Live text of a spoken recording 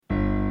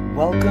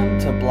Welcome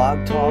to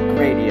Blog Talk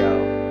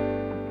Radio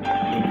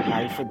in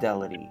high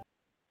fidelity.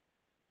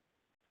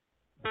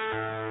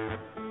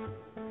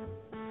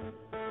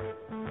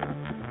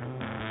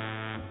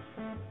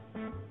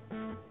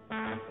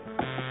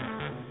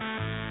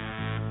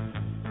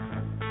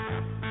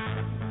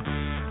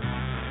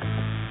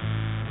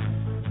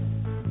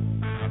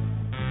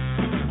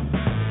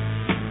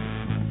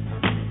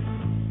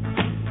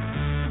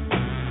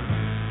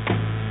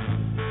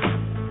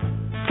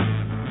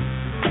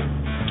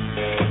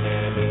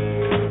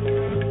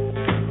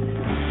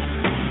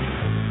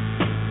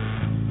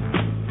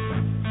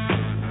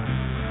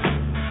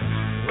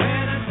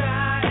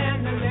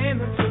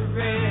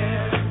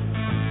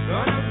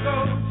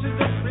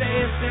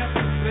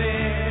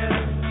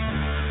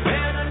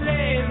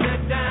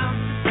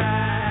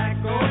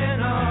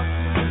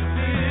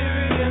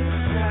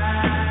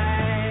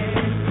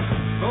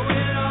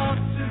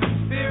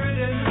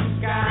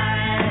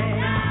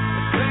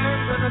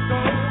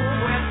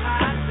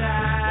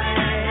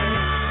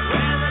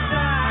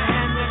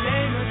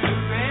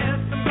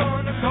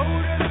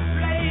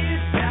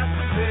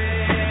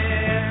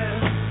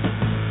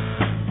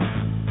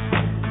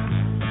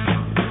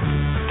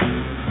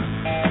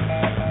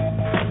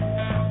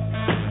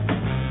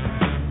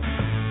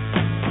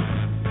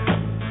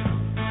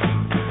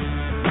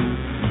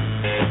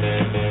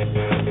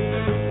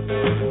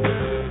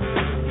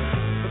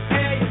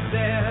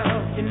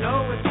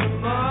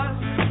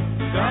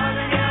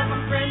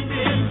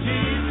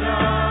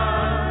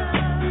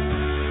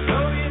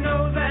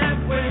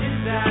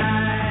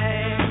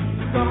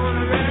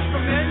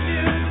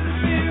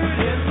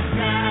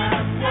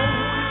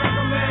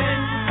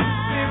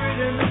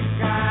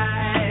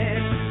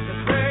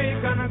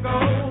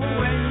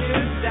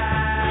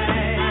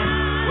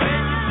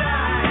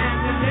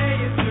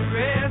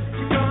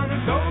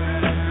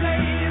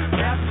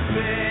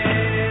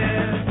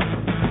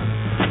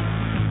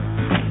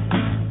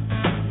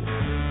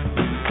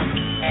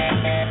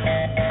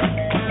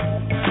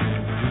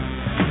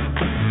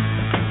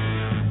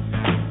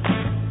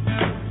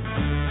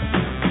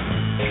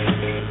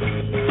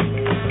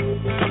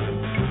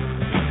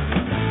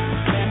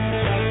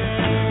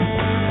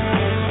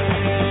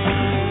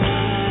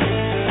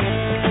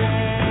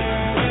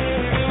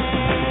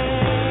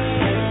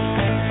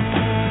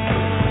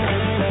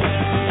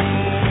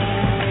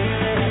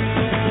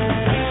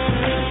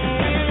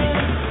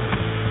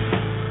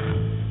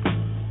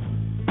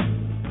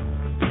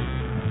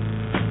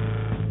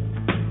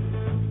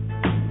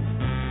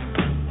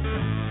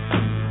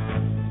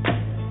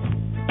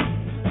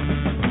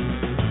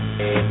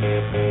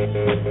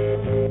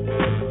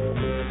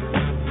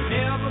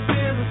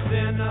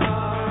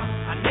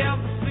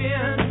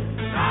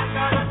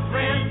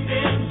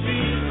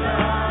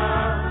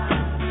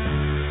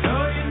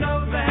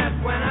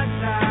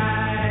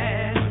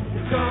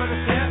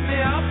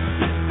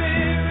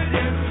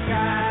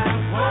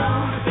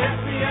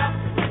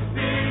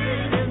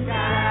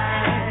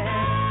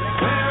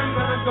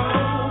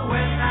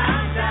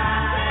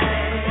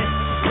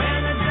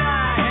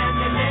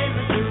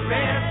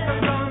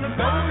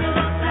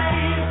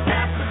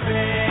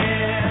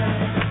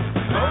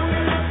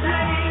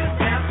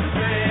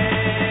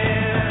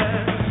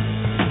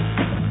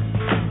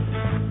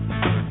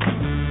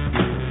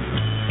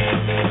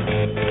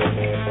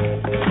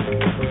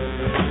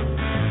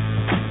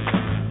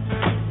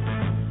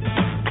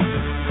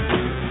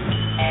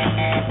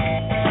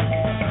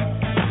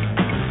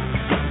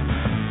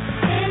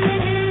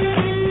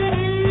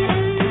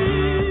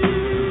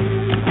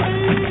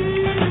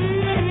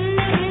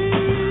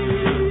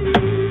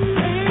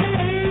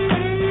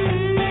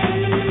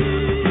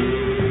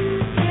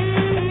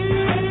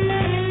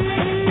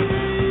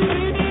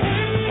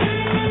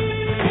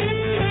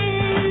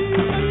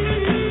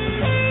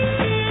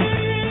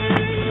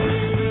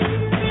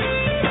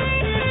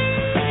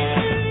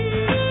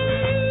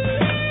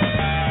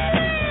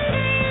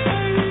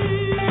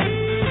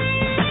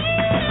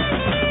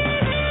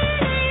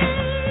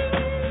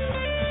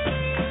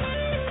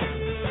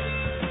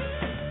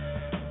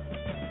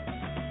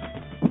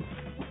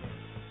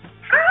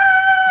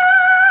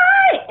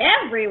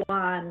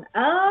 Everyone,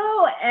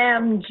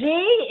 OMG,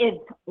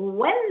 it's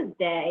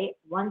Wednesday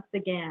once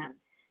again.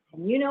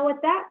 And you know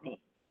what that means?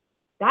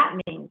 That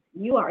means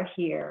you are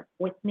here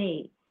with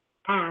me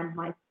and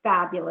my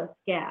fabulous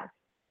guest.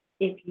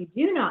 If you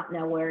do not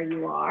know where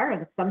you are,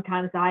 and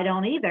sometimes I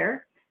don't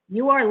either,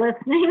 you are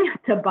listening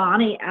to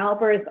Bonnie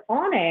Albers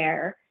on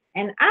air,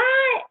 and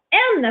I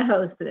am the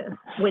hostess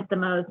with the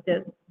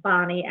mostest,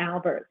 Bonnie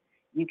Albers.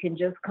 You can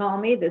just call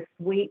me the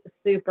sweet,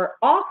 super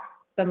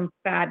awesome,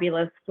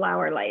 fabulous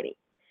flower lady.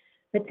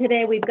 But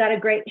today we've got a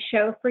great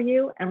show for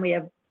you, and we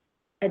have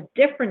a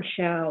different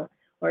show,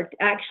 or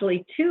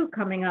actually two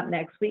coming up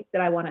next week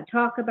that I want to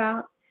talk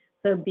about.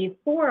 So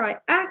before I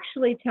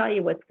actually tell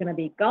you what's going to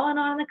be going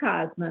on in the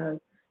cosmos,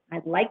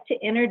 I'd like to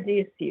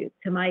introduce you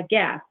to my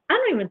guest. I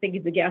don't even think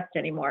he's a guest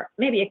anymore,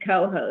 maybe a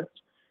co-host,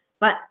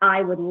 but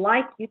I would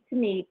like you to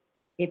meet,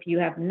 if you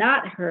have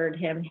not heard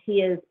him,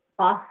 he is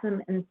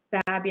awesome and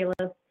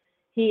fabulous.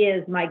 He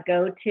is my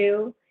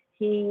go-to.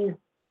 He's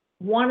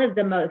one of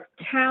the most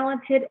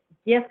talented,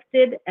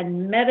 gifted,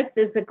 and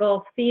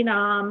metaphysical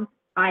phenoms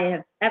I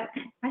have ever.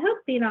 I hope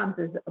phenoms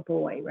is a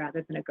boy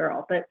rather than a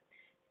girl, but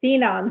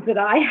phenoms that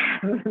I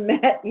haven't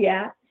met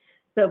yet.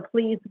 So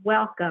please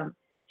welcome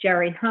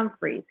Jerry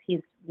Humphreys.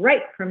 He's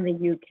right from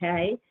the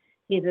UK.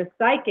 He's a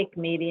psychic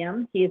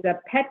medium. He's a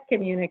pet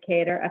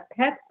communicator, a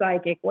pet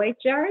psychic. Wait,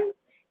 Jerry?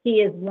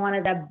 He is one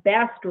of the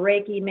best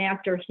Reiki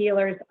master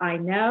healers I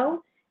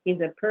know. He's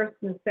a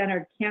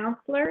person-centered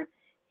counselor.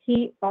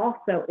 He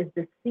also is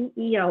the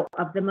CEO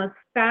of the most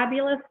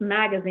fabulous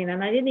magazine,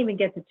 and I didn't even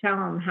get to tell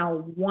him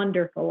how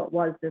wonderful it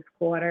was this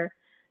quarter,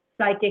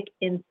 Psychic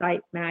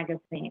Insight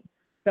Magazine.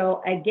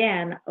 So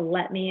again,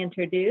 let me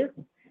introduce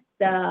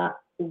the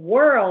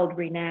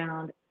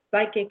world-renowned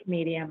psychic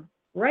medium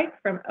right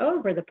from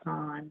over the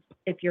pond,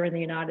 if you're in the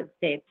United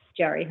States,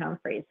 Jerry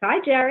Humphreys. Hi,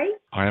 Jerry.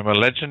 I am a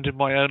legend in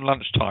my own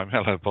lunchtime.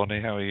 Hello, Bonnie.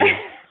 How are you?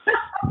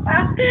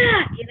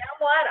 You know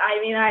what?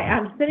 I mean,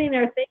 I'm sitting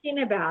there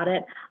thinking about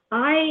it.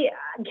 I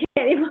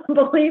can't even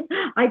believe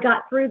I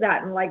got through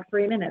that in like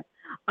 3 minutes.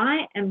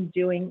 I am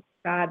doing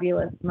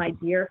fabulous, my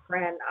dear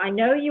friend. I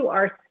know you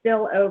are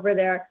still over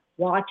there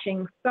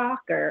watching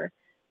soccer.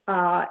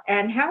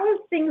 And how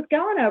is things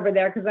going over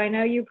there? Because I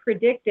know you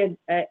predicted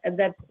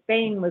that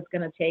Spain was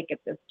going to take it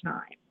this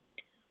time.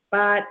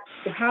 But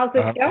how's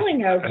it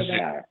going over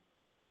there?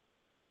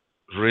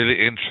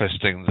 Really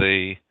interesting.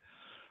 The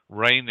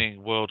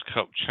reigning World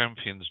Cup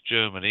champions,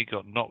 Germany,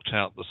 got knocked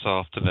out this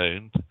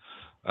afternoon.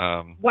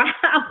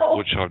 Wow!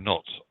 Which I'm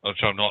not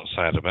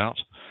sad about.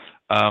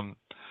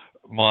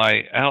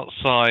 My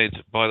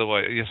outside, by the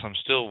way, yes, I'm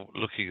still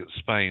looking at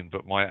Spain,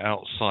 but my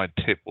outside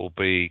tip will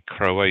be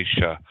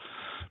Croatia,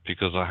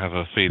 because I have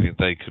a feeling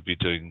they could be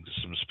doing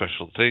some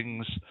special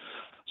things.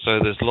 So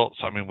there's lots.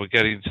 I mean, we're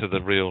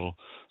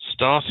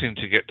starting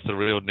to get to the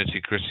real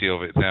nitty-gritty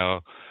of it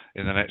now.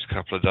 In the next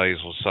couple of days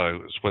or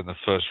so, it's when the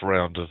first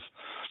round of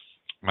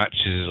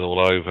matches is all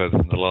over,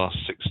 and the last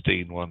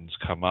 16 ones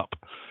come up.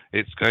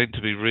 It's going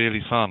to be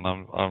really fun.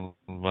 I'm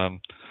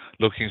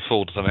looking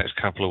forward to the next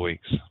couple of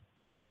weeks.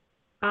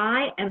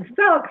 I am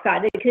so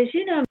excited because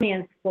you know me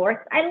in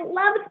sports. I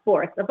love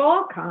sports of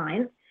all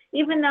kinds,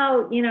 even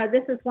though, you know,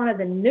 this is one of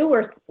the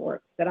newer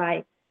sports that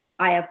I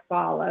have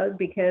followed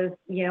because,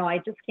 you know, I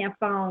just can't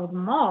follow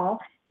them all.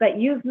 But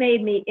you've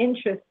made me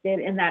interested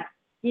in that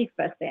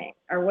FIFA thing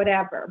or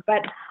whatever.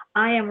 But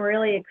I am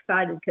really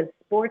excited because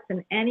sports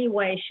in any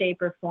way,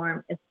 shape, or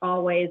form is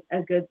always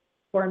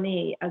for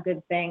me, a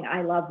good thing.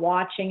 I love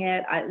watching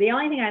it. The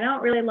only thing I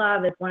don't really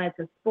love is when it's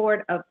a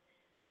sport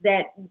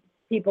that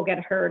people get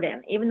hurt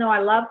in. Even though I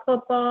love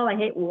football, I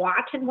hate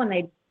watching when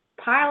they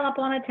pile up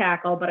on a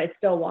tackle, but I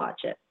still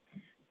watch it.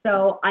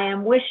 So I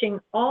am wishing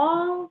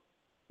all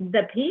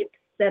the peeps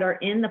that are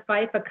in the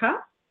FIFA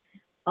Cup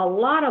a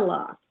lot of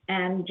luck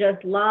and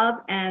just love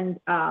and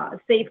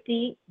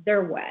safety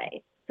their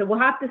way. So we'll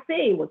have to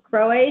see with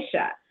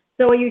Croatia.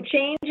 So are you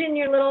changing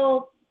your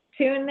little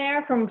tune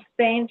there from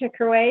Spain to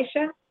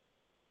Croatia?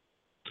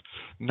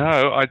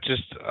 No,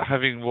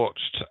 having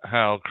watched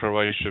how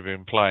Croatia have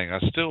been playing, I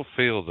still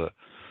feel that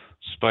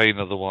Spain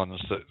are the ones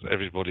that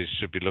everybody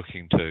should be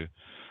looking to.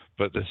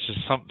 But there's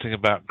just something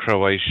about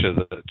Croatia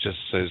that just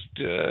says,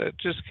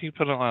 just keep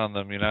an eye on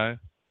them, you know?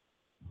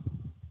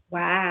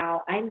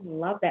 Wow, I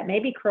love that.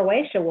 Maybe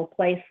Croatia will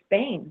play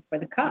Spain for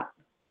the Cup.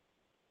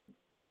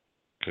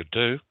 Could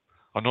do.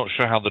 I'm not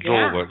sure how the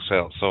draw works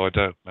out, so I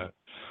don't know.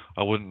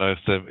 I wouldn't know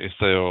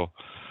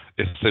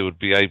if they would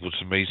be able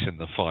to meet in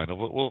the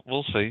final.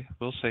 We'll see.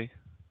 We'll see.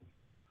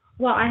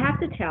 Well, I have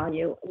to tell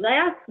you,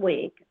 last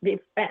week,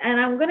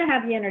 and I'm going to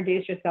have you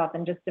introduce yourself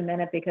in just a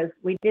minute because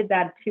we did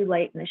that too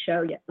late in the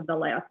show the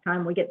last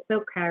time. We get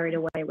so carried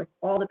away with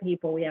all the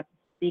people we have to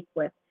speak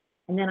with,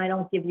 and then I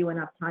don't give you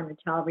enough time to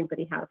tell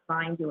everybody how to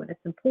find you. And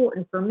it's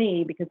important for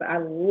me because I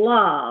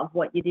love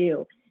what you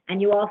do. And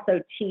you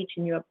also teach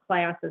and you have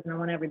classes, and I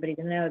want everybody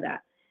to know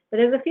that. But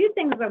there's a few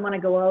things I want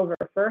to go over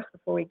first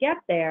before we get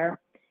there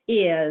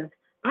is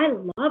I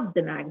love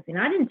the magazine.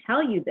 I didn't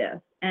tell you this,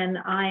 and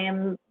I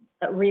am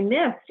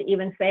remiss to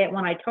even say it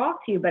when I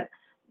talk to you, but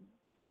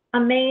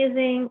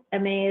amazing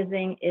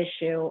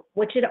issue,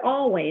 which it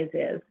always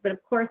is. But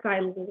of course, I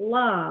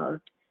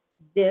loved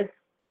this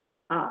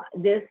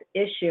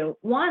issue.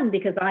 One,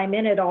 because I'm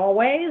in it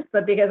always,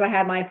 but because I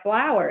had my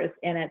flowers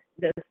in it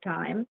this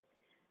time.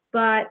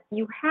 But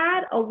you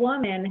had a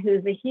woman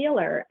who's a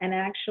healer, and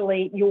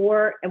actually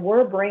we're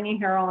bringing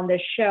her on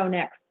this show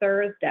next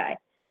Thursday.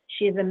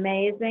 She's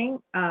amazing.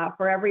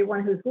 For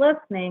everyone who's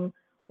listening,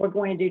 we're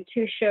going to do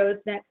 2 shows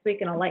next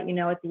week, and I'll let you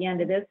know at the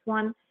end of this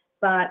one.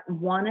 But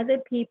one of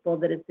the people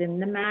that is in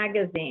the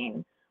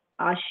magazine,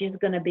 she's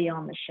going to be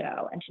on the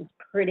show, and she's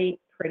pretty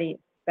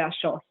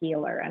special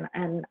healer.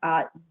 And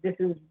this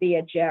is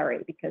via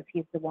Jerry because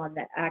he's the one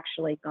that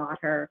actually got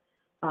her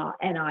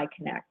and I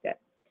connected.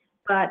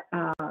 But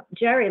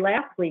Jerry,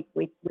 last week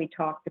we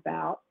talked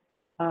about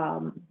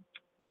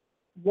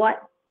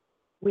what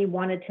we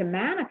wanted to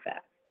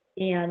manifest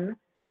in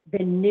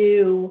the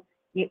new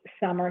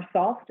summer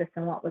solstice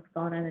and what was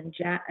going on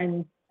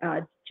in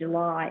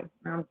July.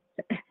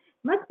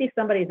 Must be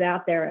somebody's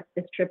out there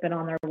is tripping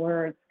on their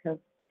words.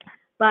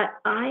 But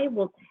I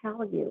will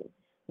tell you,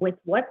 with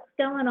what's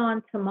going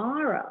on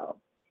tomorrow,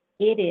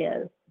 it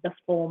is the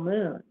full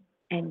moon.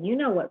 And you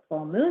know what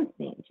full moons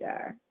mean,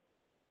 Jer.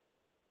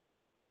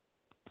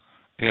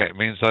 Yeah, it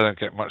means I don't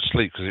get much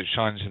sleep because it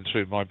shines in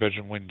through my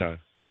bedroom window.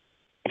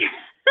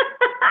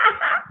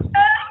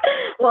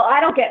 Well,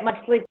 I don't get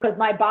much sleep because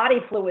my body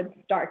fluids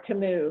start to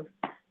move.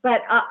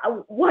 But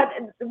what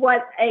a full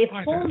moon?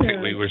 I don't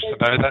think we wish to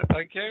know that.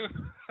 Thank you.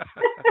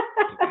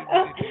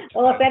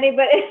 Well, if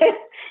anybody,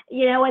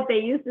 you know what they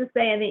used to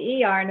say in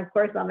the ER, and of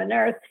course I'm a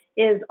nurse,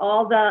 is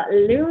all the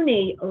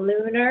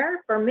lunar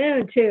for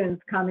moon tunes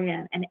come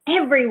in, and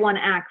everyone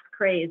acts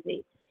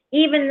crazy,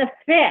 even the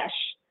fish.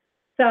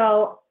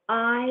 So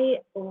I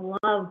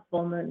love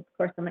full moons. Of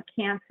course, I'm a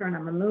Cancer and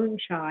I'm a moon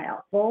child.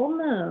 Full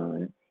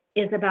moon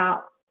is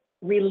about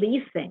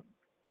releasing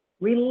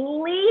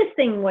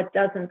what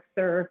doesn't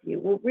serve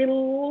you,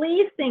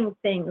 releasing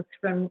things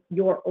from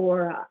your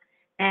aura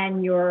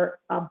and your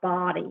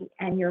body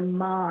and your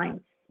mind,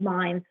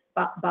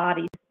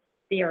 body,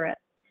 spirit,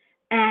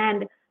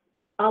 and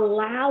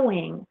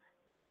allowing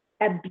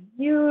a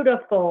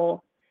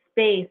beautiful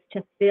space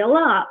to fill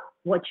up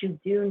what you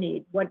do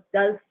need, what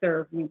does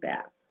serve you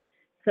best.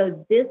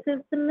 So this is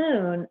the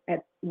moon.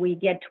 We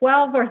get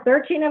 12 or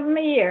 13 of them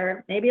a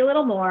year, maybe a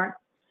little more,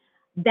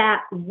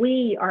 that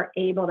we are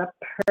able to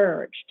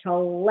purge, to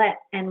let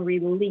and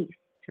release,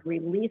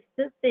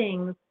 the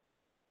things,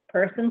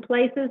 person,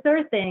 places,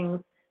 or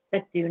things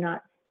that do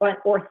not,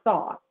 or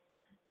thoughts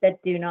that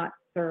do not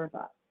serve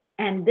us.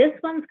 And this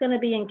one's going to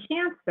be in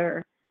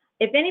Cancer.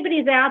 If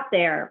anybody's out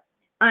there,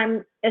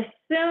 I'm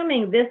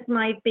assuming this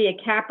might be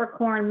a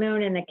Capricorn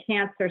moon in the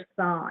Cancer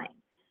sign.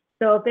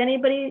 So if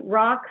anybody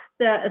rocks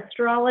the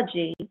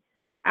astrology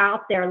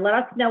out there, let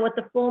us know what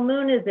the full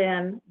moon is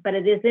in, but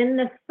it is in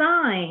the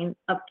sign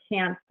of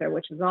Cancer,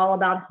 which is all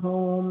about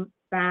home,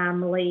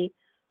 family,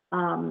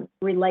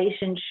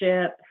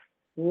 relationships,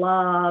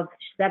 love.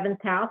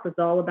 7th house is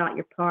all about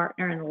your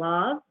partner and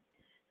love.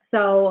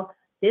 So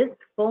this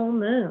full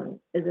moon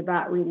is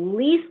about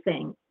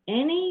releasing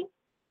any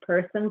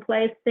person,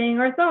 place, thing,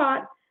 or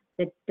thought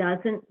that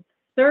doesn't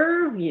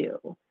serve you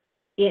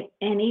in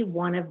any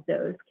one of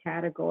those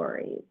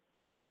categories.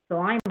 So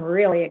I'm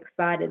really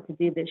excited to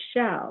do this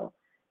show,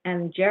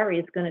 and Jerry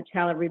is going to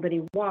tell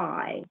everybody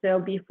why. So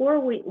before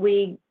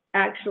we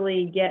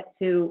actually get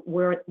to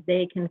where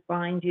they can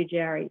find you,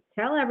 Jerry,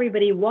 tell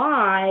everybody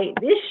why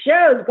this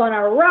show is going to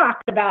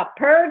rock about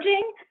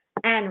purging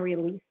and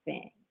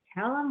releasing.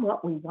 Tell them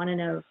what we want to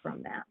know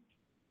from them.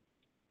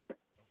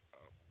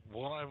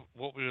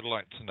 What we would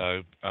like to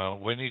know,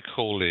 when you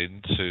call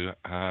in to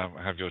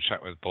have your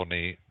chat with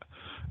Bonnie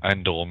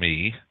and or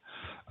me,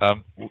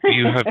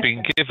 you have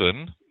been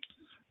given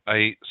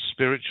a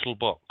spiritual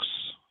box.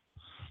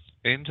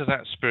 Into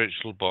that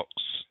spiritual box,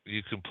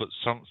 you can put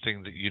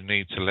something that you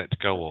need to let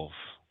go of,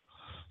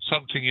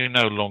 something you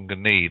no longer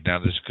need. Now,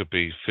 this could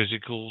be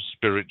physical,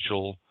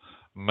 spiritual,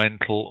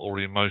 mental, or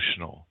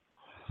emotional.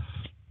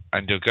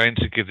 And you're going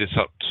to give this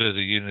up to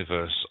the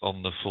universe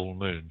on the full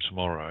moon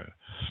tomorrow.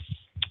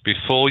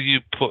 Before you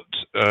put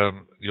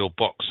your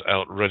box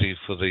out ready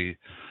for the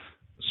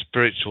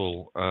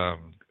spiritual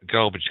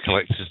garbage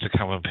collectors to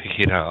come and pick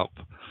it up,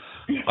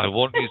 I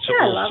want you to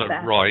also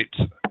write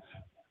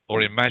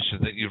or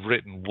imagine that you've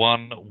written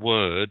one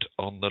word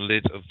on the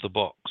lid of the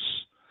box.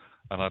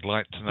 And I'd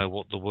like to know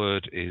what the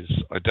word is.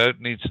 I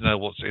don't need to know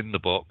what's in the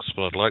box,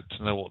 but I'd like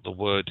to know what the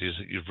word is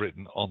that you've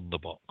written on the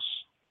box.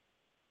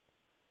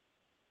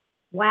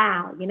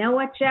 Wow. You know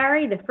what,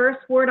 Jerry? The first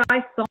word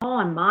I saw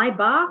on my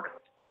box,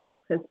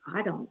 because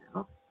I don't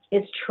know,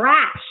 is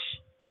trash.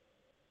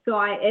 So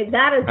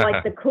that is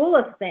like the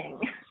coolest thing.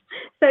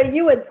 So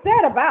you had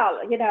said about,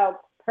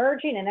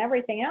 purging and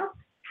everything else.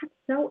 That's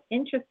so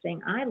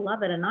interesting. I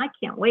love it, and I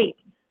can't wait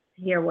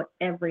to hear what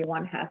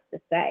everyone has to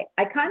say.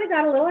 I kind of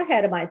got a little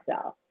ahead of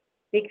myself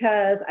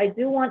because I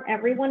do want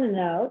everyone to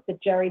know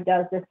that Jerry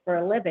does this for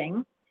a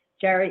living.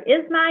 Jerry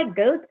is my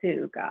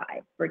go-to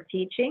guy for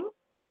teaching.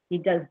 He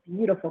does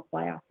beautiful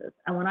classes,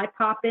 and when I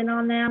pop in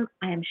on them,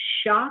 I am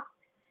shocked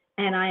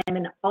and I am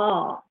in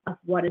awe of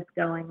what is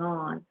going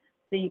on.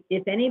 So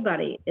if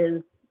anybody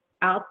is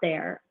out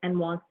there and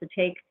wants to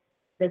take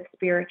the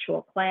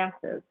spiritual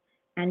classes,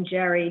 and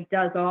Jerry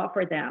does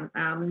offer them.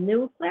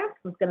 New class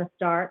is going to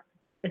start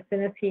as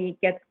soon as he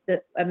gets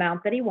the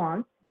amount that he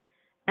wants,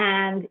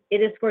 and it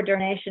is for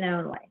donation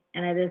only,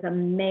 and it is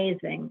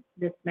amazing,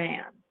 this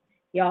man.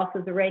 He also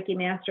is a Reiki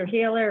master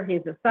healer.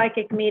 He's a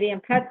psychic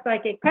medium, pet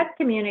psychic, pet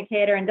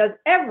communicator, and does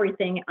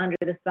everything under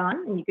the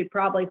sun, and you could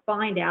probably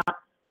find out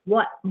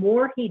what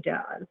more he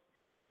does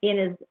in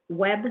his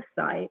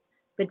website.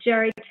 But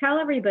Jerry, tell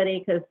everybody,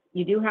 because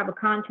you do have a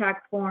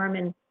contact form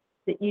and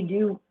that you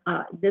do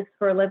this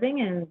for a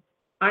living, and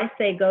I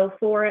say go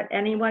for it.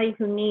 Anybody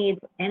who needs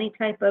any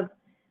type of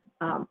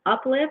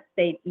uplift,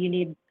 you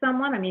need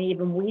someone. I mean,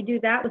 even we do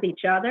that with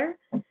each other.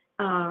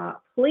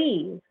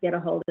 please get a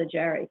hold of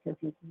Jerry because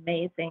he's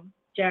amazing.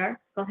 Jerry,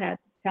 go ahead.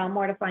 Tell him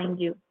where to find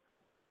you.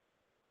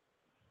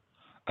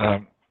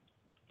 On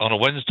a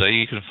Wednesday,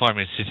 you can find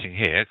me sitting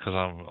here because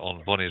I'm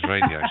on Bonnie's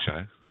radio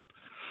show.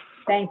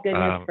 Thank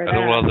goodness for that. At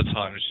all other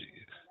times,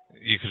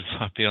 you can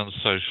find me on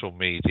social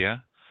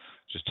media.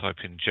 Just type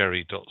in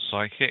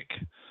jerry.psychic,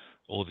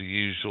 or the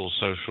usual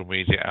social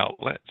media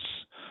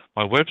outlets.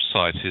 My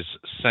website is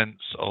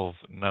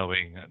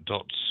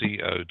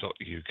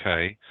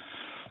senseofknowing.co.uk.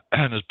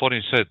 And as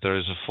Bonnie said, there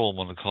is a form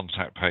on the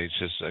contact page.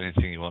 Is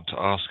anything you want to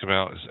ask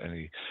about?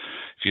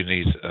 If you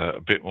need a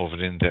bit more of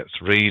an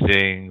in-depth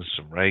reading,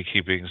 some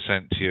Reiki being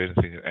sent to you,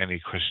 any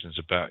questions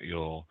about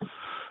your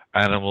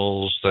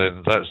animals,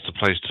 then that's the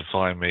place to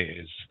find me.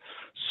 Is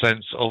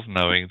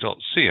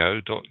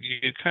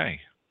senseofknowing.co.uk.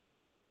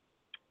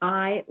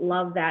 I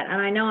love that.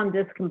 And I know I'm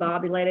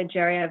discombobulated,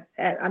 Jerry.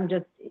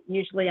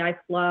 Usually I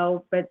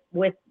flow, but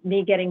with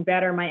me getting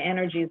better, my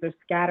energies are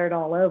scattered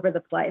all over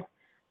the place.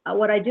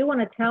 What I do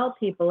want to tell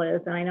people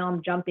is, and I know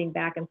I'm jumping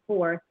back and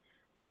forth,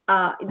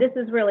 this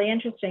is really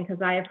interesting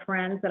because I have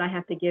friends that I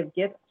have to give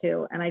gifts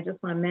to. And I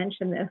just want to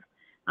mention this.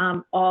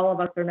 All of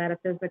us are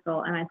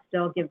metaphysical, and I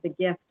still give the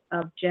gift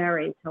of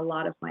Jerry to a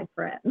lot of my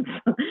friends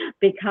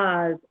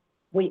because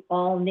we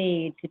all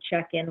need to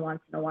check in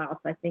once in a while.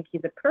 So I think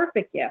he's a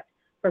perfect gift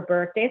for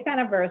birthdays,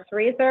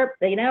 anniversaries, or,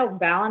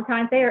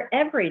 Valentine's Day, or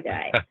every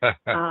day.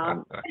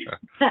 And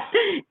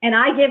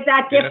I give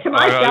that gift to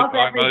myself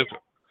every day.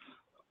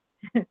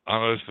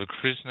 I'm over for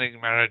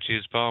christening,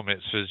 marriages, bar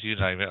mitzvahs, you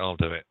name it, I'll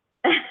do it.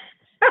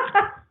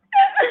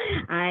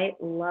 I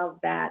love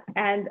that.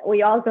 And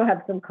we also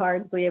have some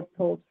cards we have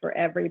pulled for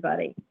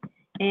everybody.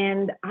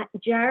 And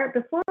Jared,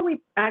 before I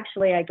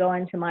go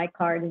into my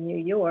card and you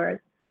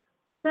yours,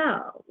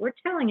 so we're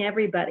telling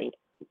everybody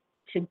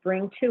to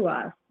bring to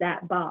us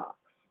that box.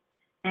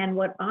 And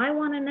what I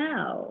want to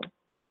know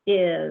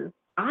is,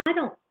 I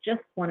don't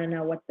just want to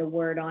know what the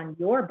word on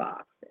your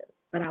box is,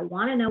 but I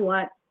want to know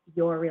what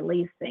you're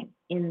releasing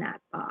in that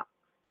box.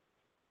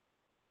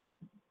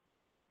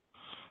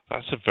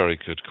 That's a very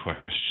good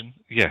question.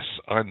 Yes,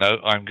 I know.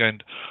 I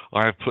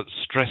have put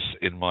stress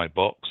in my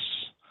box,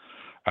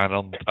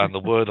 and the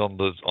word on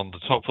the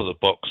top of the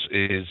box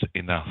is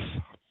enough.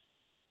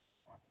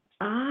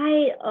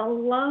 I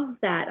love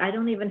that. I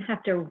don't even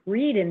have to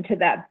read into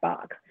that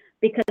box,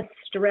 because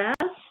stress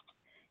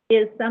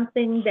is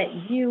something that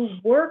you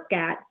work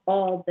at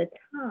all the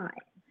time.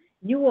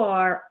 You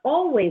are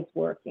always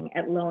working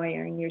at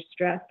lowering your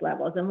stress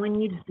levels. And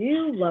when you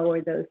do lower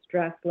those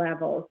stress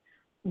levels,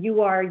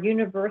 you are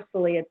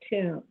universally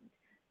attuned.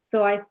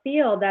 So I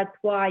feel that's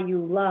why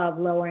you love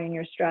lowering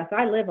your stress.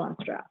 I live on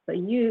stress, but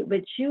you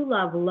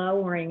love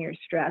lowering your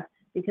stress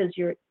because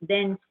you're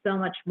then so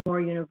much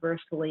more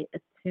universally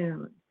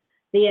attuned.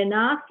 The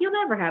enough, you'll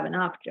never have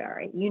enough,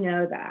 Jerry. You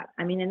know that.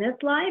 I mean, in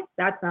this life,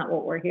 that's not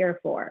what we're here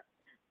for.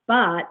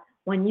 But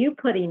when you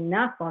put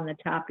enough on the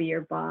top of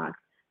your box,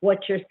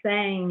 what you're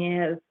saying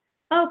is,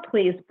 oh,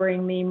 please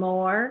bring me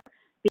more,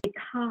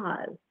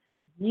 because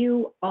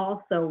you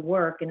also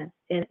work in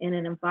an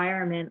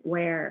environment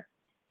where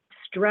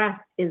stress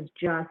is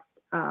just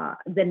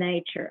the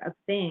nature of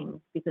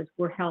things, because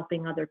we're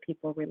helping other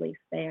people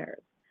release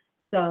theirs.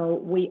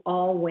 So we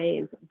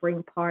always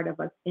bring part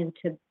of us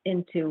into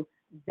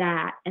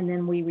that, and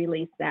then we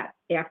release that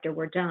after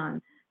we're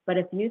done. But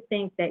if you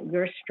think that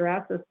your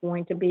stress is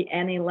going to be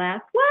any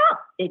less, well,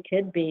 it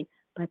could be,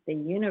 but the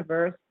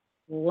universe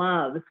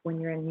loves when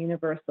you're in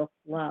universal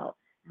flow.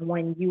 And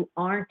when you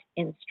aren't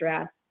in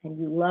stress and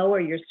you lower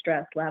your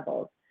stress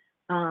levels,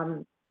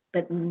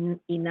 but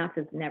enough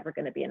is never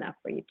going to be enough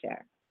for you,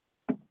 Jared.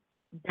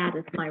 That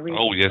is my reason.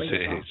 Oh, yes,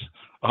 it is.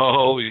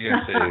 Oh,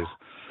 yes, it is.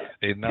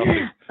 Enough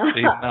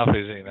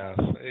is enough.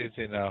 It's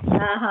enough.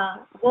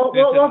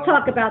 We'll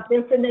talk about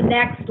this in the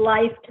next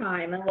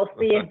lifetime, and we'll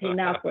see if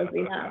enough was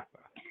enough.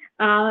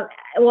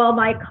 Well,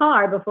 my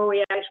card, before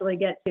we actually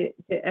get to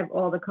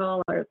all the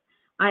callers,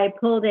 I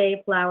pulled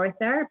a flower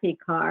therapy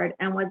card,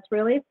 and what's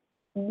really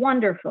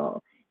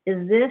wonderful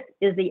is this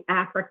is the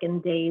African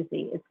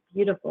daisy. It's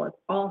beautiful. It's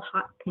all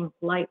hot pink,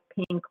 light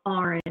pink,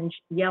 orange,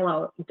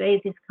 yellow.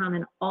 Daisies come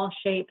in all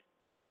shapes.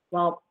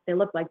 Well, they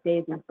look like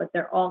daisies, but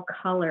they're all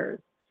colors.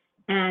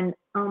 And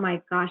oh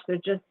my gosh, they're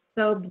just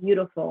so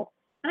beautiful.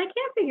 And I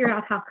can't figure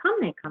out how come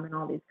they come in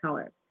all these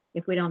colors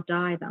if we don't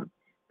dye them.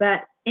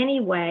 But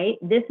anyway,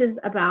 this is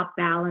about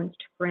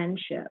balanced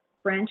friendship.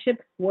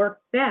 Friendships work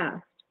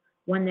best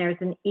when there's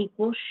an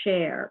equal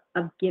share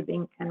of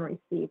giving and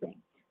receiving.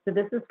 So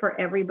this is for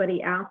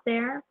everybody out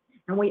there.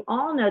 And we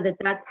all know that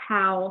that's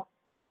how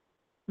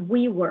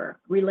we work.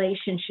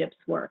 Relationships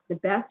work. The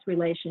best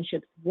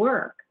relationships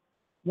work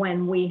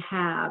when we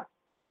have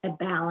a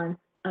balance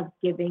of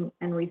giving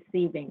and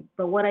receiving.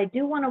 But what I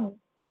do want to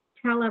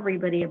tell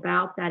everybody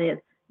about that is,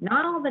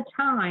 not all the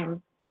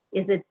time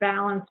is it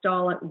balanced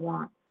all at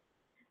once.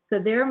 So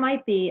there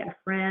might be a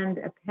friend,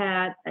 a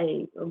pet,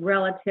 a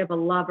relative, a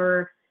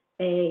lover,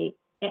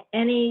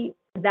 any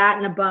that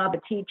and above,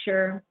 a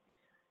teacher,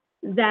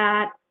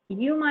 that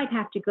you might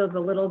have to give a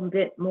little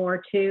bit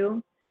more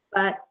to,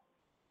 but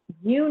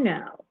you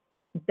know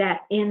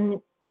that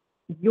in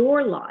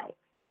your life,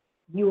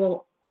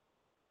 you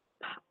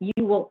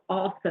will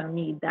also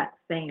need that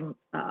same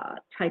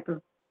type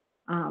of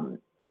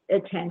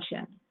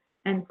attention.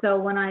 And so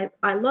when I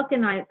look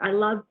and I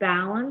love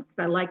balance,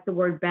 I like the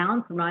word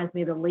balance, reminds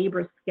me of the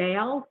Libra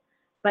scales,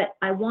 but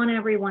I want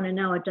everyone to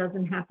know it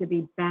doesn't have to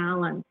be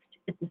balanced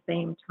at the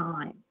same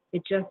time.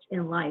 It just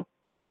in life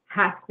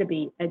has to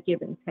be a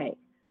give and take.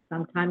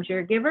 Sometimes you're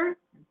a giver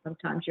and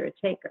sometimes you're a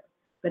taker.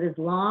 But as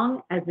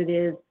long as it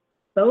is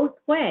both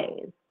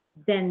ways,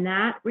 then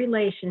that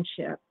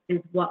relationship is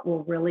what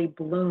will really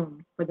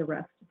bloom for the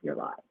rest of your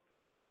life.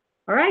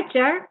 All right,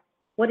 Jer,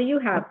 what do you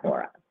have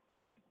for us?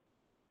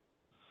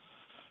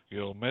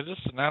 Your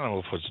medicine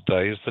animal for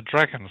today is the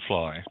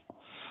dragonfly.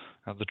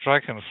 And the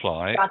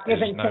dragonfly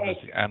is known as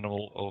the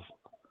animal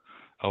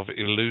of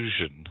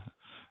illusion.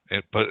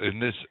 But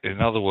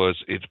in other words,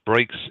 it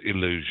breaks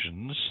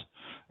illusions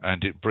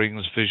and it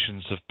brings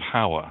visions of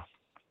power.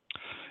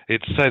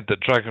 It's said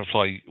that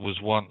dragonfly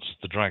was once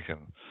the dragon,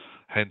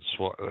 hence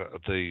what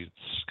the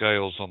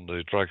scales on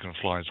the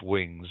dragonfly's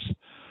wings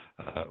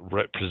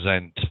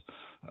represent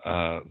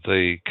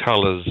the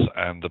colors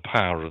and the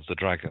power of the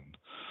dragon.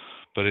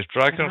 But if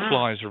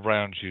dragonflies are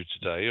around you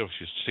today, or if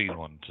you've seen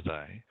one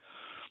today,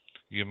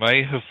 you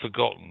may have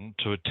forgotten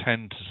to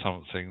attend to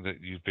something that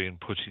you've been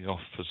putting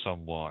off for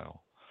some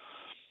while.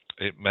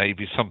 It may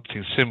be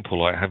something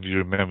simple like, have you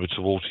remembered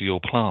to water your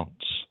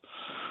plants?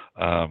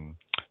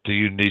 Do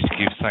you need to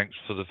give thanks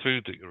for the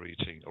food that you're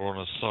eating? Or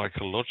on a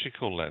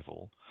psychological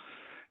level,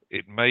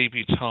 it may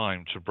be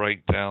time to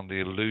break down the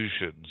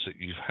illusions that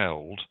you've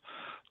held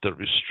that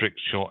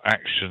restrict your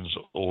actions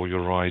or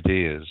your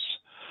ideas.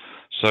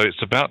 So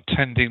it's about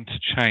tending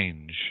to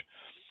change.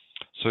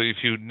 So if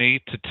you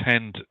need to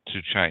tend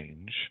to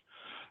change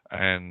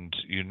and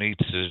you need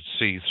to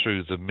see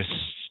through the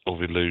mists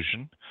of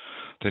illusion,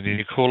 then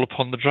you call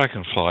upon the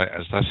dragonfly,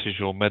 as that is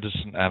your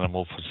medicine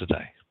animal for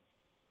today.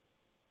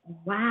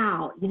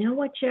 Wow. You know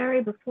what,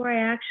 Jerry, before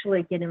I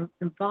actually get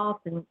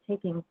involved in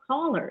taking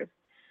callers,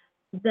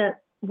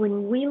 that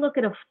when we look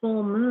at a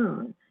full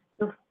moon,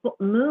 the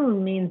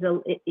moon means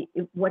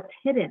what's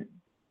hidden,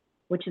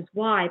 which is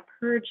why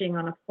purging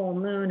on a full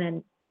moon,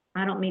 and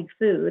I don't mean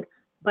food,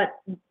 but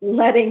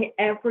letting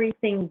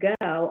everything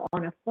go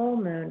on a full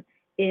moon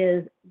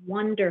is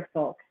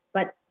wonderful.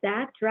 But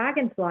that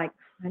dragonfly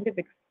kind of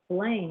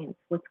explains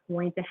what's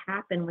going to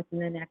happen within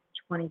the next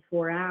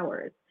 24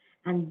 hours.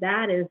 And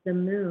that is the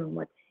moon,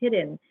 what's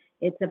hidden.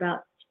 It's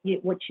about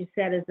what you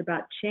said is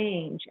about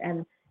change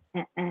and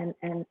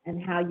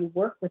how you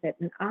work with it.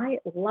 And I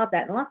love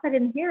that, unless I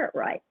didn't hear it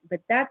right. But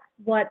that's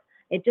what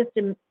it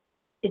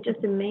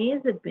just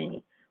amazes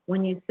me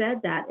when you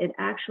said that. It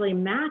actually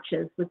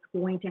matches what's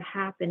going to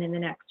happen in the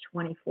next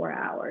 24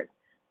 hours.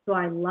 So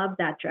I love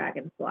that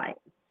dragonfly.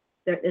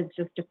 It's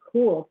just a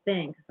cool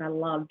thing because I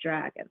love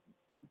dragons.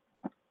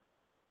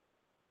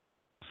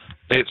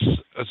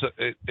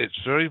 It's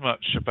very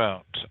much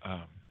about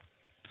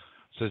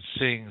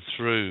seeing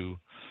through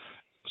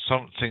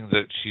something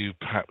that you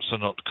perhaps are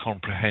not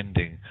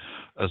comprehending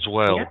as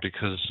well,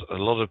 because a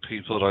lot of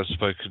people that I've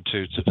spoken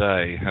to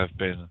today have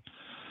been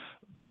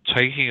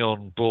taking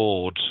on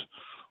board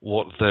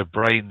what their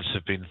brains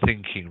have been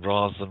thinking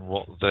rather than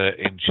what their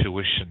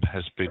intuition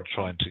has been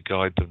trying to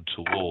guide them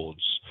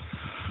towards.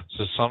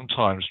 So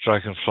sometimes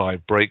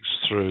dragonfly breaks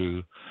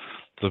through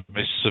the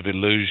mists of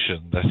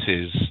illusion that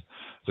is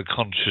the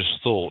conscious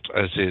thought,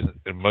 as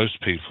in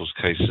most people's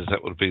cases,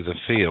 that would be the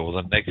fear or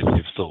the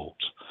negative thought,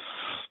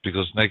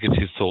 because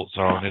negative thoughts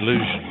are an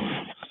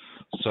illusion.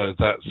 So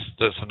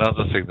that's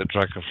another thing that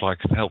dragonfly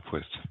can help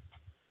with.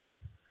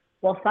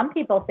 Well, some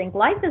people think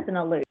life is an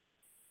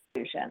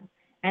illusion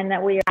and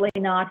that we are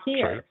really not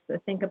here. True.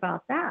 So think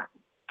about that.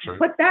 True.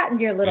 Put that in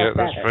your little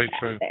that's feather very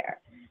true. there.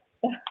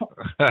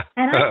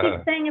 And I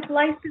keep saying, if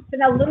life is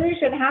an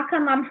illusion, how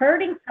come I'm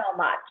hurting so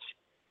much?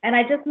 And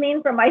I just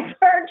mean for my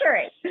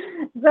surgery.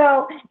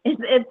 So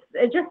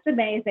it's just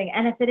amazing.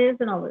 And if it is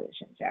an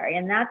illusion, Jerry,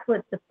 and that's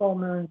what the full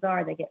moons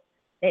are,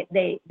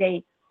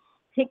 they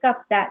pick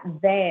up that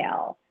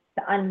veil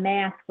to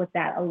unmask what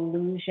that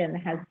illusion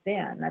has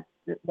been.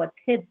 That's what's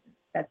hidden.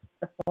 That's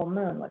the full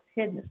moon. What's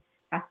hidden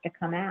has to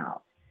come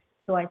out.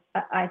 So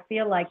I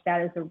feel like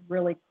that is a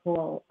really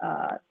cool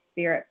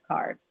spirit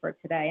card for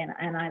today,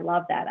 and I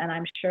love that. And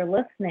I'm sure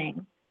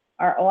listening,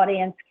 our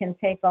audience can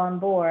take on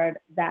board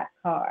that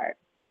card.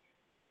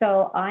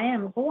 So I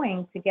am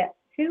going to get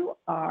to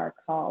our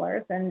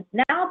callers, and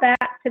now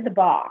back to the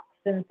box,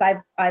 since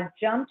I've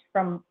jumped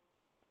from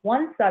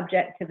one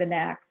subject to the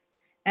next,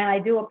 and I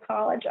do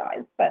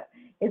apologize, but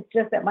it's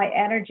just that my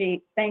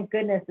energy, thank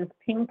goodness, is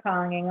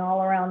ping-ponging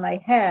all around my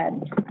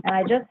head, and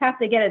I just have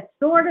to get it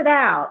sorted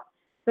out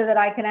so that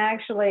I can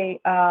actually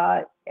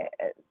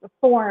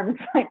form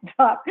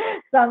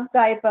some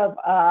type of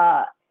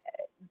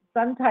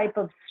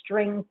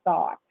string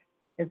thought,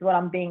 is what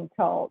I'm being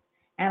told.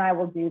 And I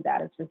will do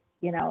that. It's just,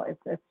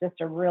 it's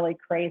just a really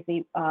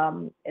crazy,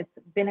 it's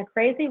been a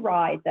crazy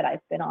ride that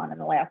I've been on in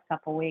the last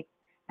couple of weeks.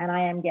 and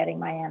I am getting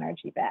my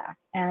energy back.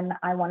 And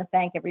I want to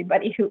thank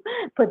everybody who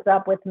puts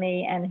up with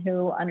me and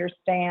who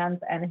understands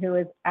and who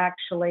is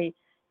actually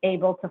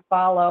able to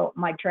follow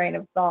my train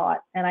of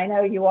thought. And I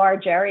know you are,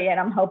 Jerry, and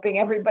I'm hoping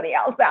everybody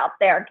else out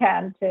there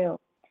can too.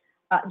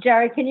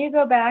 Jerry, can you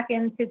go back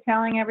into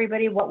telling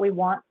everybody what we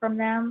want from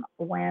them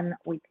when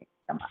we pick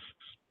them up?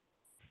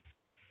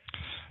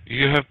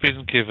 You have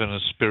been given a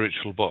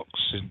spiritual box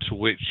into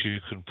which you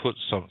can put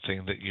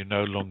something that you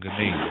no longer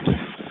need.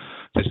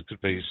 This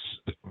could be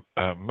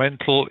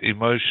mental,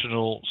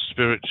 emotional,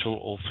 spiritual,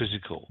 or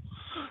physical.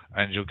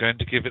 And you're going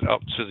to give it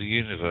up to the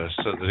universe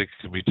so that it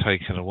can be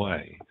taken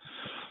away.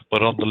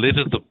 But on the lid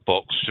of the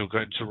box, you're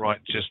going to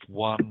write just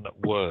one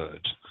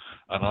word.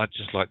 And I'd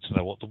just like to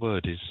know what the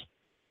word is.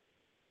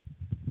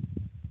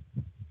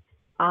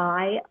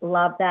 I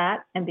love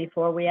that. And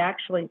before we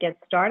actually get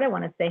started, I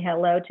want to say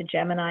hello to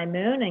Gemini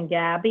Moon and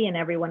Gabby and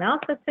everyone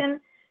else that's in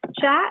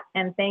chat.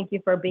 And thank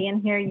you for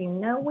being here. You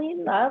know we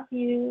love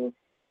you.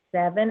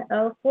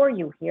 704,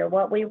 you hear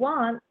what we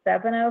want.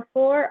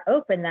 704,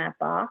 open that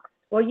box.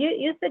 Well,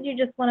 you said you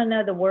just want to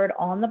know the word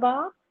on the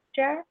box,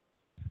 Jerry?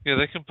 Yeah,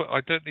 they can put.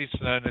 I don't need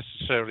to know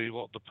necessarily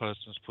what the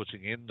person's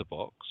putting in the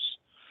box.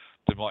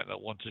 They might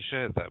not want to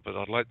share that, but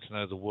I'd like to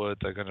know the word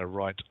they're going to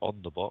write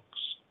on the box.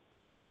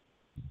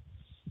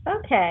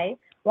 Okay.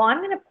 Well, I'm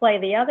going to play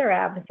the other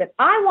opposite.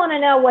 I want to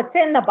know what's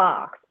in the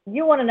box.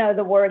 You want to know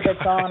the word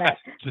that's on it.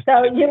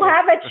 So you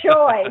have a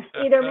choice.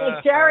 Either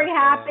make Jerry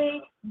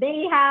happy,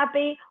 me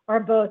happy, or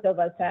both of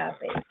us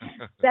happy.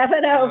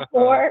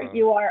 704,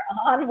 you are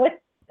on with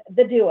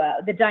the duo,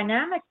 the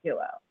dynamic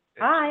duo.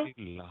 Hi.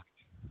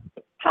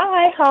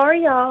 Hi, how are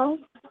y'all?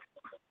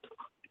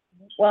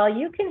 Well,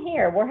 you can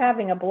hear we're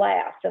having a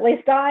blast. At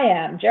least I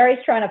am.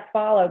 Jerry's trying to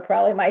follow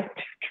probably my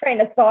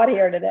train of thought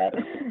here today.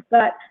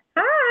 But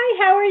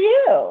hi, how are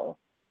you?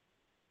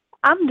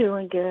 I'm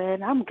doing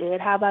good. I'm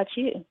good. How about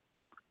you?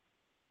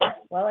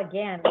 Well,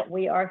 again,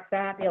 we are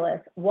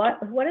fabulous.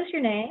 What is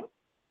your name?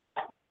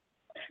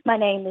 My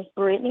name is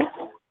Brittany.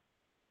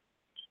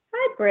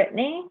 Hi,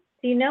 Brittany.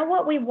 Do you know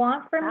what we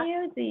want from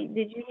you?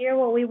 Did you hear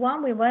what we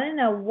want? We want to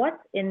know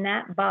what's in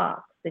that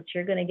box that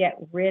you're going to get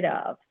rid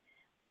of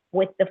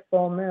with the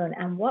full moon,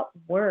 and what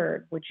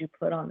word would you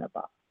put on the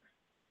box?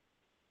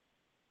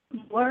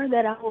 The word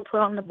that I will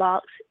put on the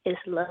box is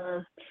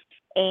love,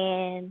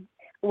 and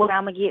what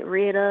I'm going to get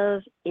rid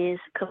of is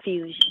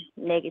confusion,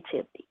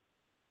 negativity.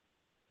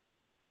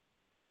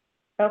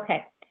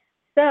 Okay,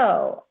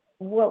 so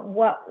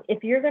what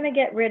if you're going to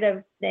get rid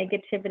of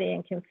negativity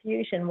and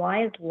confusion,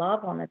 why is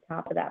love on the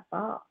top of that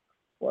box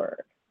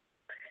word?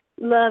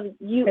 Love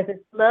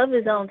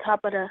is on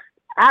top of the.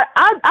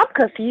 I'm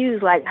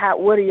confused. Like,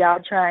 what are y'all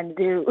trying to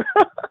do?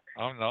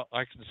 I'm not.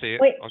 I can see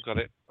it. Wait. I've got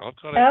it.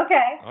 Okay.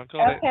 I've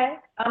got it. Okay.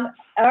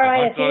 All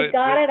right. If you've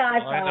got it,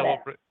 I've got it.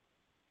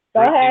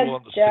 Go ahead,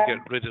 wants Jeff. to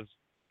get rid of.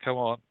 Come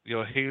on.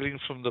 You're healing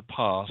from the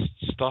past.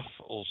 Stuff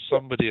or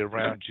somebody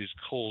around you's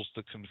caused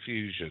the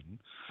confusion,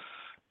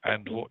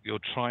 and what you're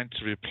trying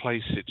to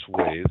replace it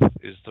with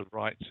is the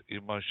right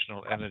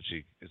emotional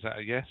energy. Is that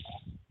a yes?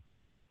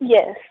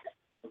 Yes.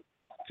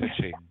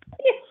 Ka-ching.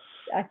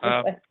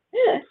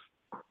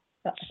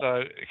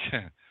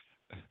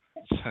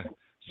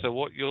 So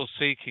what you're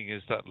seeking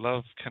is that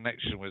love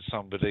connection with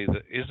somebody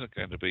that isn't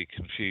going to be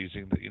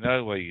confusing, that you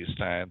know where you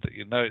stand, that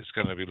you know it's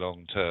going to be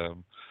long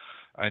term,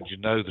 and you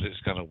know that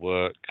it's going to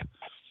work.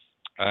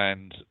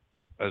 And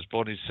as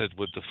Bonnie said,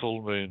 with the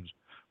full moon,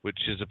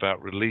 which is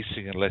about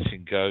releasing and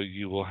letting go,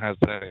 you will have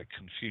that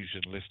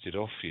confusion lifted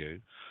off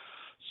you.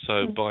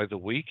 So by the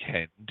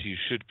weekend, you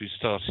should be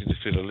starting to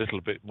feel a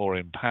little bit more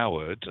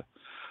empowered.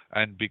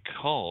 And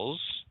because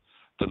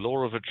the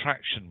law of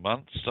attraction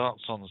month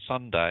starts on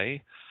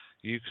Sunday,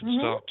 you can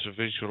start to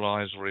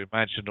visualize or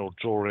imagine or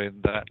draw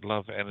in that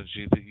love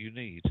energy that you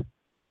need.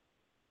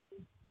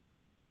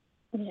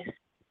 Yes.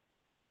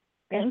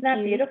 Isn't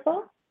that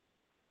beautiful?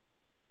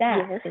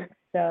 That is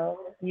so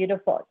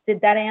beautiful.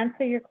 Did that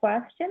answer your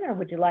question, or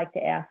would you like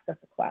to ask us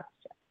a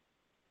question?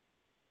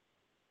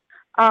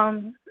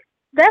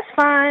 That's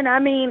fine. I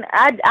mean,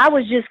 I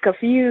was just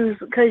confused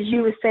because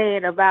you were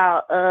saying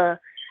about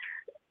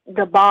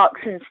the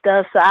box and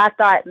stuff, so I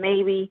thought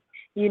maybe,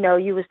 you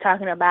was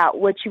talking about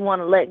what you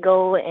want to let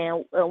go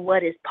and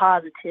what is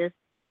positive,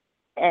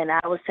 and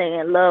I was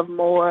saying love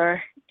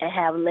more and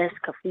have less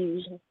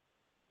confusion.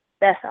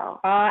 That's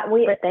all.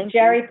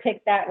 Jerry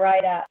picked that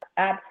right up.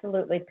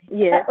 Absolutely picked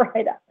that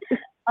right up.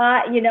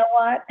 You know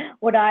what?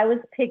 What I was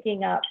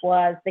picking up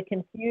was the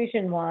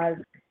confusion was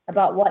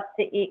about what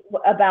to eat,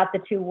 about the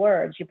two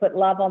words. You put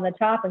love on the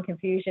top and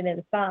confusion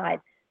inside.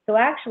 So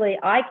actually,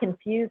 I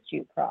confused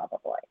you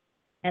probably,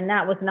 and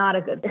that was not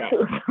a good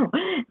thing.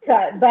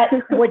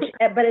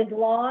 But as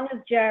long as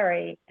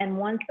Jerry, and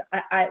once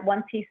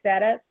he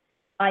said it,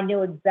 I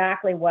knew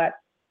exactly what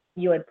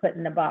you had put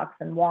in the box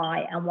and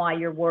why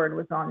your word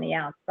was on the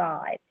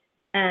outside.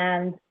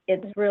 And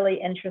it's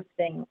really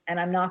interesting. And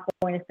I'm not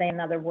going to say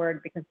another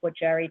word because what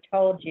Jerry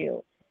told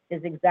you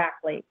is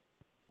exactly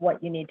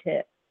what you need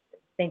to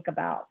think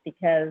about,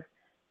 because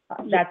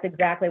that's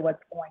exactly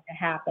what's going to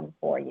happen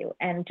for you.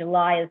 And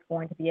July is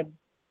going to be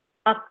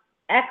a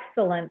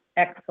excellent,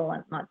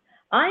 excellent month.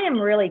 I am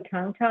really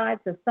tongue-tied,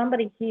 so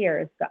somebody here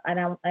is,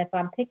 and if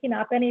I'm picking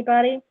up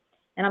anybody,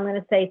 and I'm going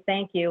to say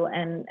thank you,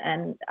 and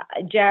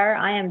Jer,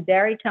 I am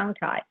very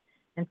tongue-tied.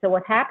 And so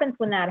what happens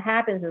when that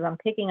happens is I'm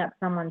picking up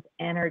someone's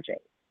energy.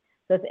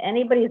 So if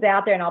anybody's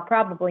out there, and I'll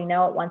probably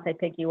know it once I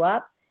pick you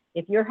up,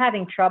 if you're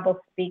having trouble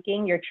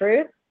speaking your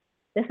truth,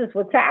 this is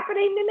what's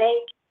happening to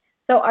me.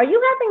 So are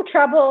you having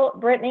trouble,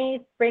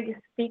 Brittany,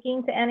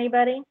 speaking to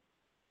anybody?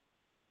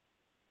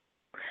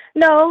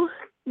 No,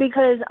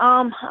 because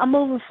I'm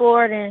moving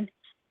forward, and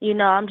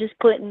I'm just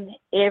putting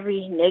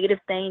every negative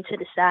thing to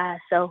the side.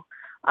 So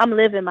I'm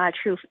living my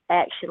truth.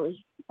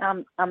 Actually,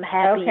 I'm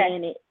happy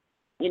in it,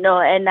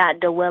 and not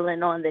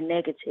dwelling on the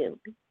negative.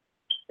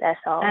 That's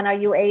all. And are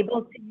you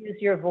able to use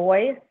your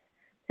voice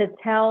to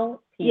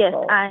tell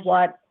people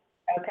what?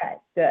 Okay,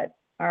 good.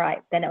 All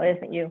right, then it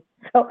isn't you.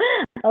 So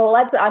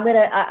I'm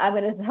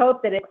gonna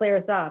hope that it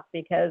clears up,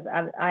 because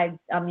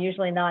I'm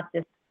usually not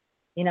this,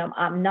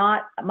 I'm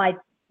not, my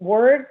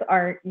words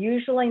are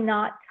usually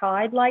not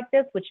tied like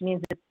this, which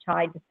means it's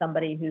tied to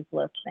somebody who's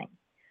listening.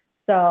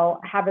 So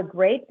have a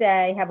great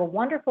day, have a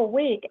wonderful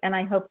week, and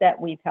I hope that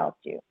we've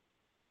helped you.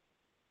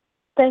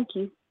 Thank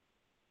you.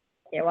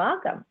 You're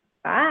welcome.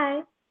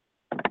 Bye.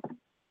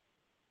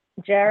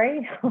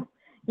 Jerry,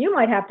 you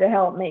might have to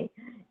help me.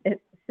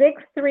 It's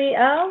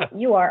 630,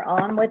 you are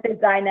on with the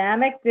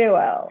dynamic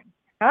duo.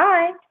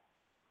 Hi.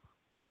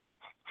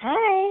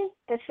 Hi,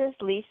 this is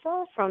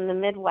Lisa from the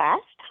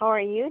Midwest. How are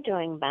you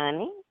doing,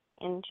 Bonnie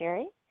and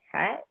Jerry?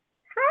 Hi,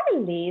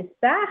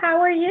 Lisa. How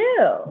are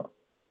you?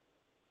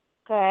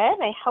 Good.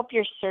 I hope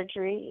your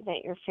surgery,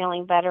 that you're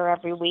feeling better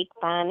every week,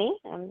 Bonnie.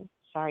 I'm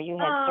sorry you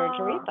had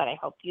surgery, but I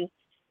hope you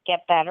get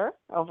better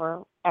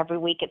over every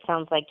week. It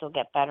sounds like you'll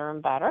get better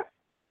and better.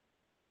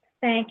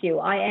 Thank you.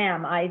 I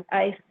am.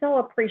 I so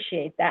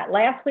appreciate that.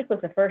 Last week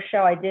was the first show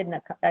I did in,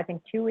 I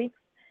think, 2 weeks,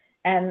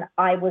 and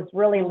I was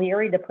really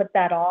leery to put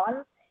that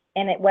on,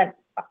 and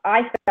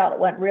I felt it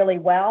went really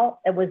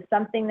well. It was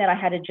something that I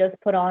had to just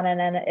put on, and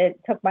then it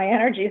took my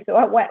energy, so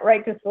I went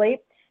right to sleep.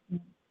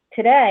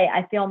 Today,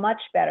 I feel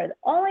much better.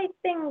 The only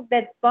thing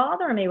that's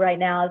bothering me right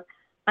now is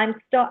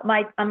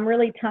I'm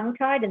really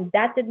tongue-tied, and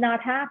that did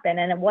not happen,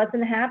 and it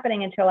wasn't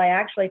happening until I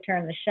actually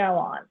turned the show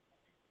on.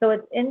 So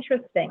it's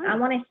interesting. I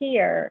want to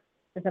hear,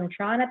 because I'm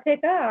trying to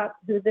pick up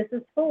who this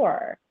is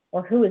for,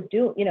 or who is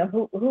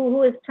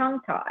who is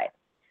tongue-tied.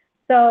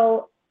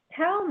 So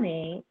tell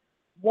me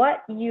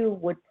what you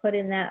would put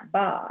in that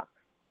box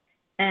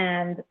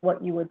and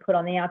what you would put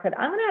on the outside.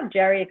 I'm going to have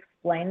Jerry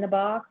explain the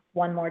box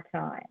one more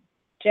time.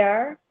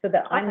 Jer, so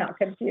that I'm not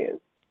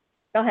confused.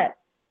 Go ahead.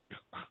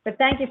 But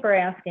thank you for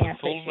asking. I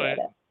appreciate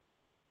it.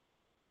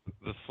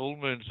 The full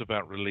moon's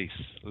about release,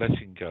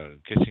 letting go,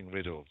 getting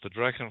rid of. The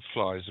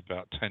dragonfly is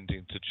about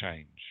tending to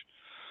change.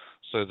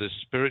 So the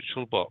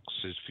spiritual box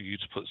is for you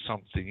to put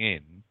something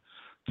in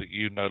that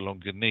you no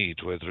longer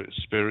need, whether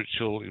it's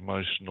spiritual,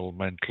 emotional,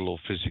 mental, or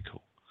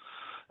physical.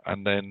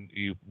 And then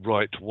you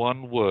write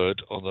one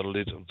word on the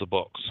lid of the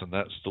box, and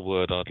that's the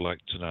word I'd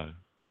like to know.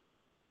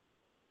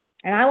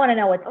 And I want to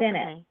know what's in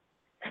it.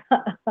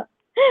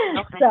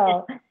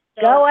 So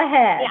go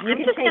ahead. Yeah, you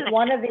can take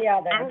one or the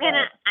other.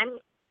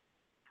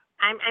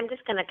 I'm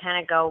just gonna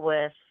kind of go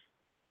with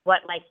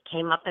what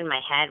came up in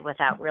my head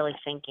without really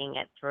thinking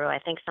it through. I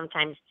think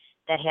sometimes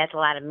that has a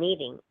lot of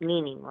meaning,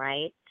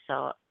 right?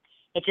 So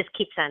it just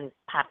keeps on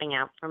popping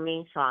out for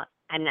me. So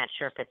I'm not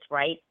sure if it's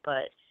right,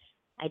 but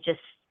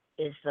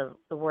is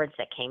the words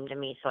that came to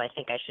me. So I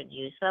think I should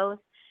use those.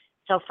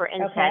 So for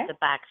inside the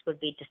box would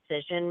be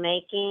decision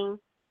making,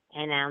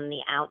 and on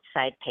the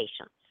outside,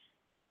 patience.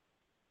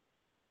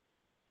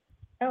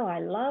 Oh, I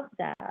love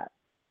that.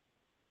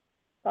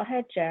 Go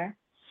ahead, Jer.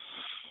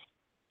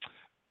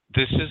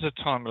 This is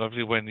a time,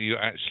 lovely, when you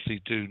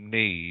actually do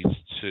need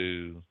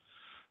to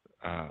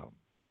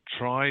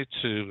try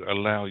to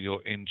allow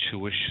your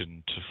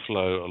intuition to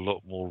flow a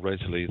lot more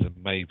readily than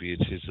maybe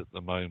it is at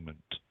the moment.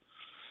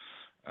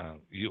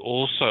 You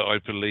also, I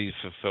believe,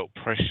 have felt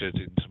pressured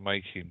into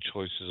making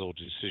choices or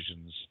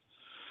decisions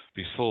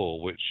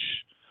before, which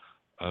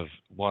of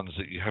ones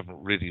that you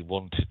haven't really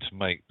wanted to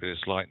make, but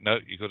it's like, no,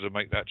 you've got to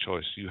make that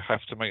choice. You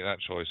have to make that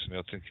choice. And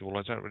you're thinking, well,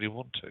 I don't really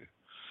want to.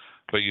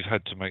 But you've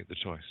had to make the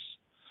choice.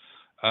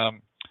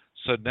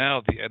 So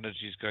now the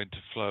energy is going to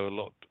flow a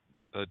lot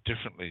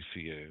differently for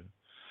you,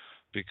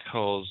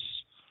 because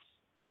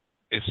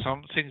if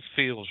something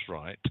feels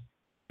right,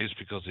 it's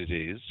because it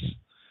is.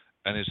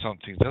 And if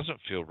something doesn't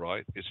feel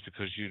right, it's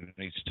because you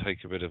need to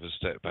take a bit of a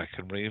step back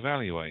and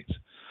reevaluate.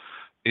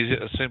 Is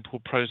it a simple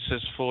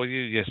process for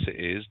you? Yes,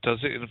 it is. Does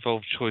it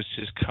involve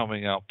choices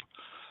coming up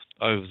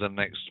over the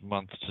next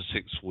month to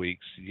 6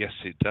 weeks? Yes,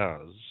 it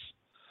does.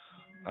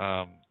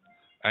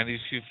 And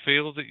if you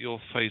feel that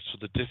you're faced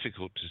with a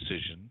difficult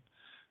decision,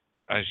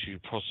 as you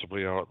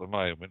possibly are at the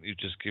moment, you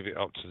just give it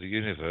up to the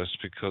universe,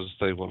 because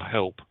they will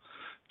help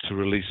to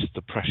release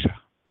the pressure.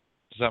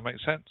 Does that make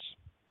sense?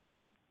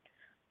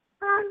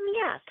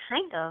 Yeah,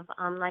 kind of.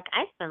 Like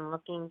I've been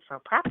looking for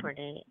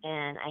property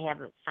and I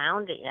haven't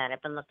found it yet.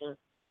 I've been looking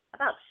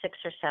about 6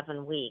 or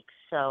 7 weeks.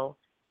 So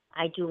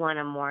I do want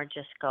to more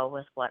just go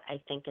with what I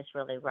think is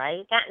really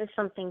right. Gotten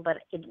something, but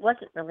it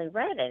wasn't really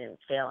right. I didn't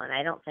feel, and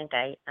I don't think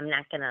I'm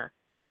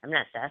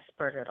not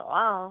desperate at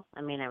all.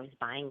 I mean, I was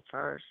buying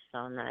first, so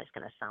and then I was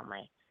gonna sell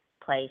my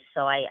place.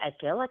 So I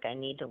feel like I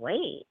need to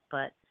wait,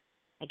 but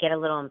I get a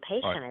little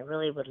impatient. Right. I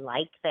really would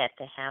like that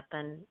to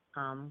happen.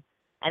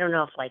 I don't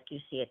know if like you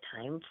see a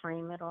time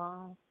frame at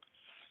all.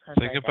 'Cause,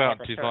 Think like, I have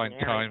about a divine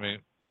certain area.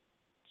 timing.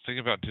 Thing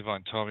about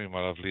divine timing,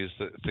 my lovely, is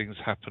that things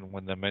happen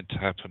when they're meant to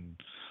happen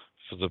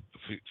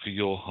for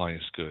your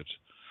highest good.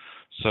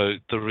 So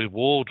the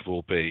reward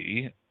will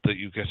be that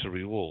you get a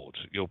reward.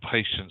 Your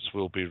patience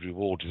will be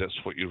rewarded.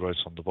 That's what you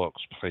wrote on the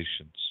box,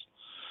 patience.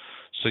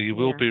 So you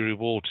will Yeah. be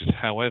rewarded.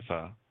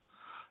 However,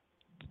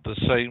 the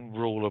same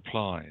rule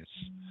applies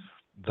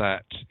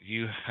that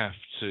you have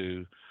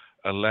to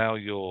allow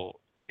your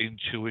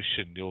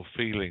intuition, your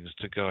feelings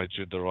to guide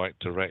you in the right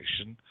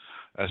direction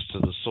as to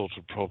the sort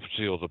of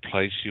property or the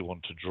place you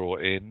want to draw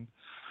in.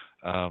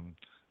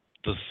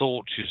 The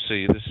thought, you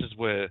see, this is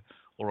where,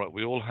 all right,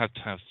 we all have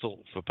to have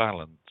thought for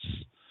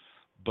balance,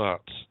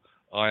 but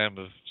I am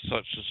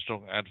such a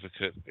strong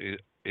advocate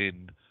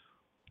in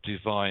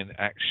divine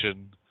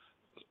action,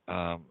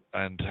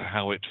 and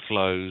how it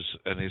flows,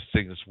 and if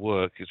things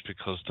work, it's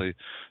because they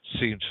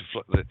seem to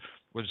flow.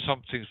 When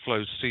something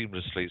flows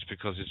seamlessly, it's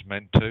because it's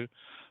meant to.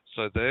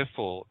 So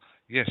therefore,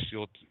 yes,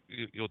 your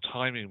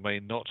timing may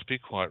not be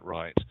quite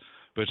right,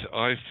 but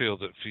I feel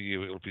that for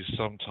you it will be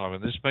some time,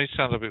 and this may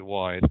sound a bit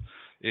wide,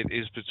 it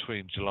is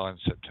between July and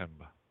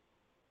September.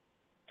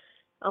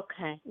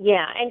 Okay.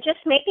 Yeah, and just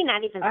maybe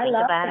not even I think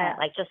love about that. it.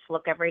 Like just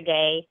look every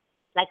day.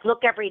 Like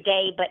look every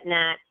day, but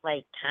not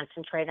like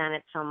concentrate on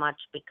it so much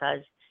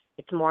because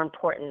it's more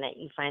important that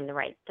you find the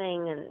right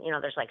thing. And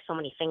there's like so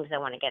many things I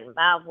want to get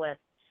involved with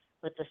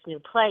this new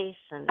place,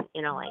 and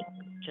like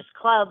just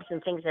clubs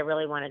and things I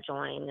really want to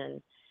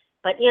join.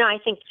 But I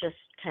think just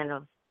kind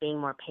of being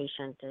more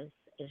patient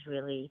is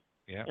really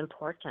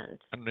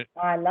important.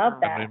 I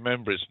love that. And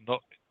remember,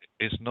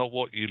 it's not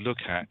what you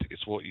look at,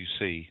 it's what you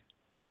see,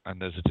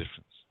 and there's a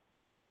difference.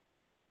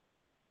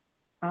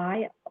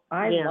 I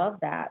Yeah. love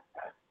that.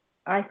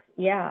 I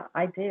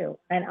do.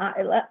 And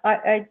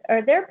I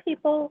are there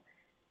people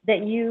that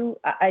you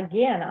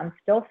again? I'm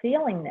still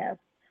feeling this.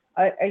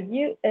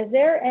 Is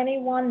there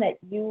anyone that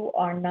you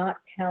are not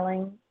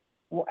telling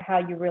how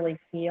you really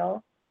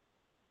feel?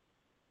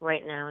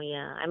 Right now,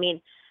 yeah. I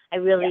mean, I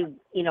really,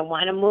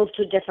 want to move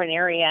to a different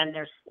area, and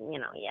there's,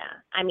 yeah.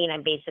 I mean,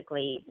 I'm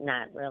basically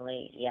not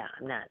really,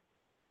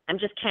 I'm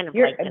just kind of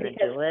going to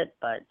do it,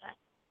 but,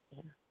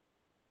 yeah.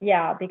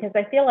 Yeah, because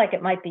I feel like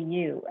it might be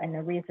you, and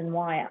the reason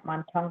why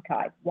I'm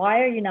tongue-tied.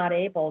 Why are you not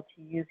able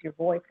to use your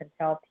voice and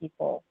tell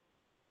people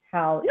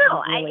how?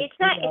 No, you really it's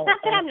not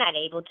that I'm not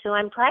able to.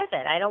 I'm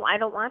private. I don't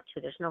want to.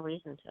 There's no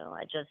reason to.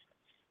 I just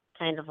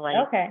kind of like.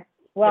 Okay.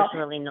 Well, there's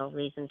really no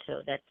reason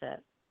to. That's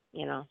it.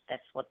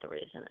 That's what the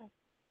reason is.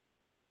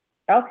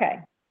 Okay.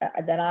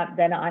 Then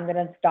I'm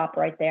going to stop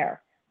right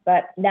there.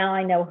 But now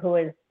I know who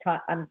is.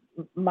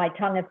 My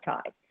tongue is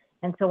tied,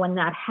 and so when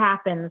that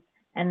happens.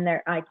 And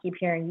I keep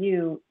hearing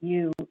you.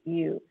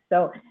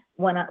 So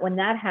when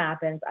that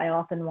happens, I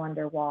often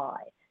wonder why.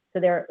 So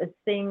there are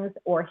things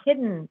or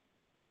hidden.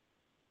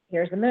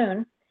 Here's the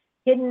moon,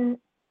 hidden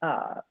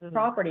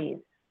properties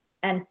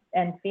and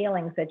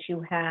feelings that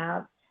you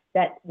have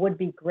that would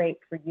be great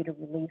for you to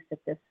release at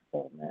this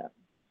full moon,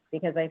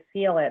 because I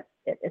feel it.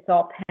 It's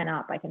all pent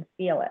up. I can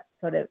feel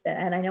it.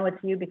 And I know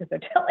it's you because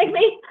they're telling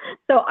me.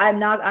 So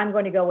I'm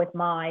going to go with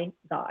my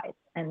guides,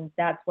 and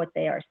that's what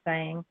they are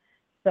saying.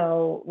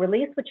 So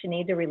release what you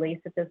need to release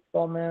at this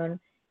full moon,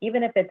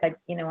 even if it's like,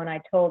 and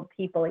I told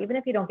people, even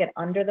if you don't get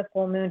under the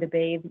full moon to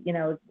bathe, in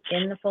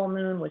the full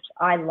moon, which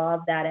I love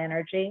that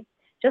energy,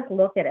 just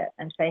look at it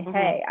and say,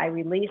 hey, I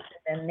released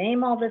it, and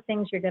name all the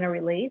things you're going to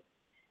release.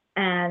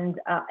 And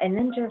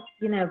then just,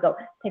 go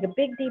take a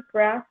big deep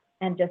breath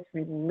and just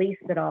release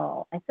it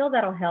all. I feel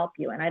that'll help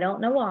you. And I don't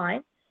know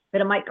why,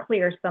 but it might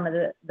clear some of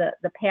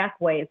the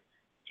pathways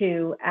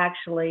to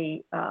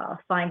actually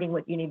finding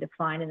what you need to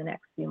find in the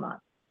next few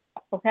months.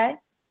 Okay.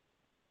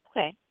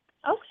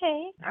 All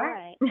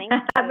right. Thank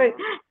you.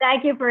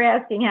 Thank you for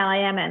asking how I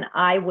am, and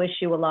I wish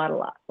you a lot of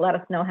luck. Let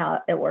us know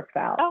how it works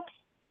out.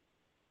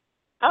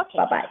 Okay.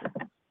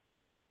 Bye-bye.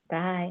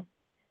 Bye.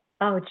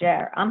 Oh,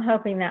 Jer, I'm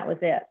hoping that was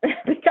it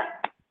because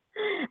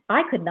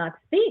I could not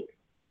speak,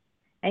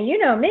 and you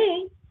know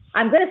me,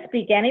 I'm going to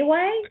speak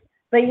anyway.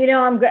 But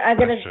I'm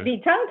going to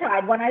be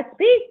tongue-tied when I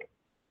speak.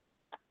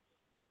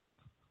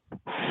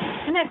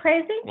 Isn't that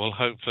crazy? Well,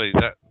 hopefully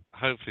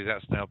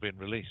that's now been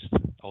released.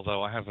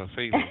 Although I have a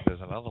feeling there's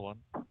another one.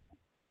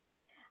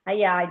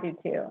 Yeah, I do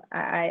too.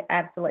 I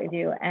absolutely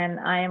do. And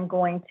I am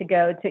going to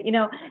go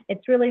to,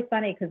 it's really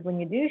funny because when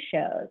you do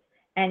shows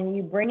and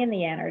you bring in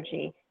the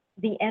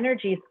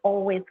energies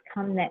always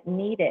come that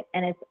need it.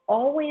 And it's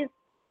always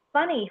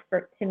funny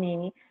to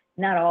me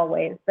not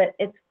always, but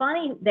it's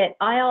funny that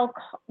I'll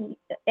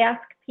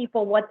ask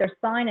people what their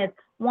sign is.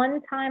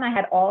 One time I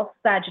had all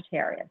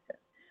Sagittarius.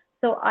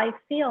 So I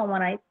feel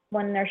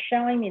when they're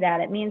showing me that,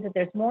 it means that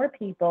there's more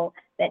people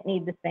that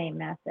need the same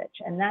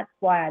message. And that's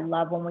why I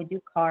love when we do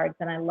cards,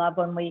 and I love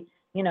when we,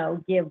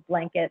 give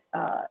blanket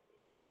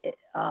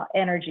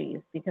energies,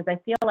 because I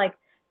feel like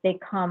they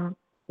come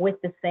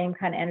with the same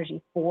kind of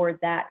energy for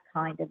that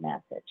kind of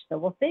message. So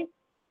we'll see.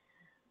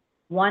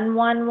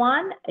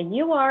 111,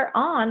 you are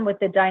on with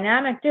the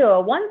dynamic duo.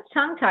 One's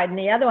tongue-tied and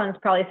the other one's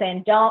probably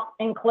saying, don't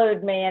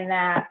include me in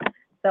that.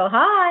 So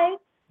hi.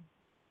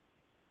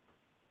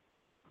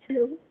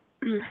 Hello.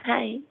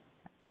 Hi.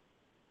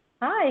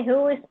 Hi, who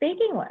are we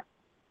speaking with?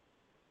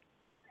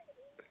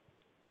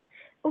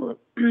 Oh,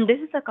 this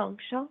is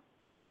Akanksha.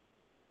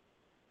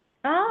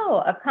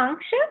 Oh,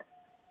 Akanksha?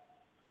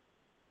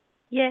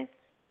 Yes,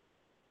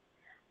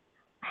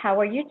 How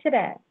are you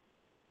today?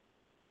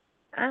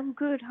 I'm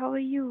good. How are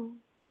you?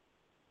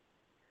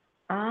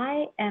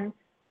 I am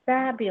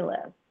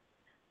fabulous.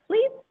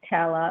 Please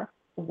tell us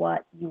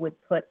what you would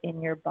put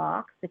in your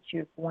box that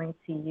you're going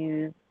to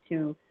use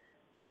to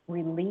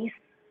release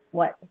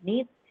what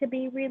needs to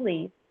be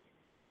released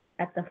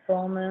at the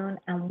full moon,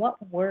 and what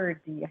word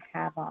do you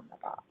have on the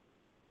box?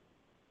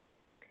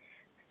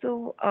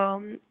 So,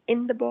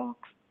 in the box,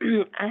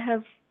 I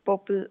have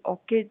purple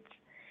orchids,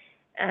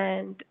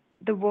 and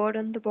the word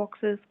on the box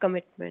is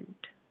commitment.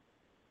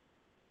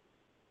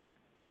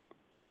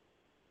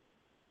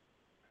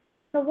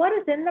 So what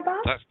is in the box?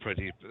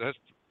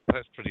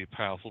 That's pretty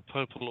powerful.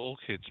 Purple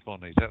orchids,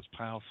 Bonnie. That's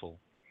powerful.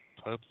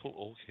 Purple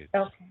orchids.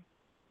 Okay.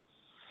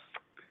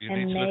 You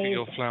need to look at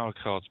your flower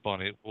cards,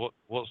 Bonnie.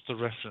 What's the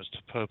reference to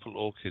purple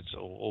orchids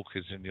or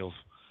orchids in your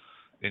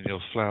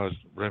flower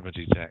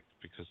remedy deck?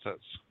 Because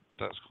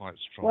that's quite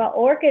strong. Well,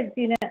 orchids,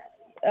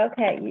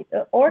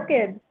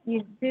 orchids,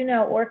 you do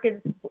know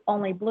orchids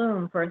only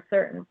bloom for a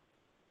certain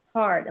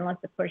part, unless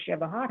of course you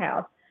have a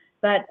hothouse,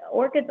 but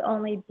orchids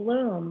only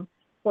bloom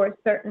for a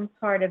certain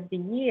part of the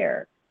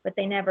year, but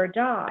they never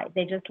die.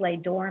 They just lay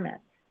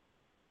dormant.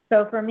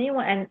 So for me,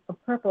 and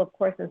purple, of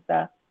course, is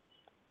the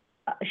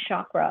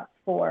chakra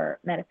for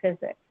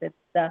metaphysics. It's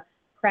the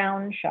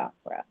crown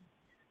chakra.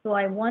 So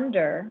I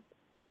wonder,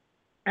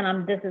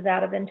 and this is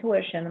out of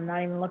intuition, I'm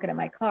not even looking at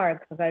my cards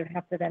because I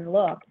have to then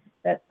look,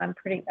 that I'm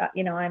pretty,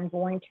 I'm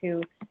going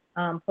to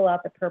pull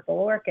out the purple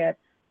orchid.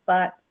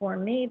 But for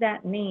me,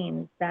 that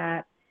means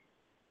that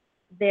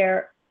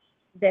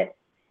that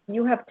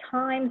you have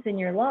times in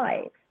your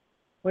life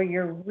where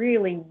you're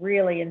really,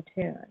 really in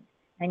tune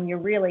and you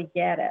really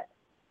get it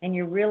and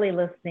you're really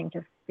listening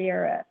to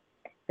spirit.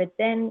 But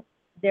then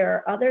there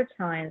are other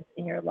times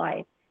in your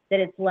life that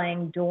it's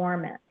laying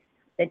dormant,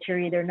 that you're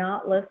either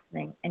not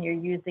listening and you're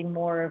using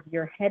more of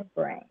your head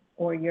brain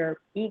or your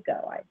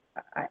ego,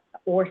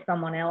 or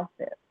someone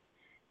else's,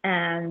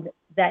 and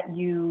that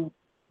you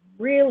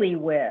really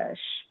wish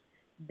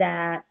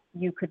that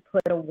you could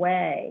put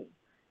away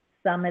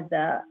some of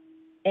the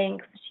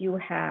angst you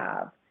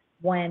have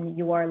when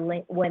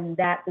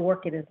that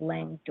orchid is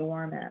laying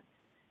dormant.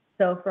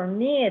 So for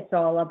me, it's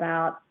all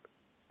about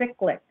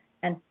cyclic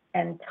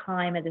and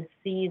time of the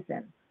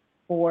season.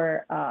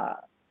 For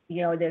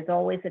there's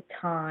always a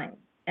time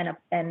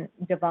and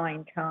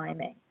divine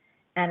timing,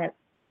 and it's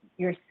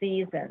your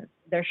seasons.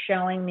 They're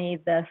showing me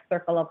the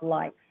circle of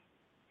life.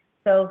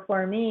 So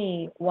for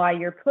me, why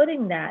you're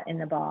putting that in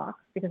the box,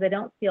 because I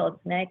don't feel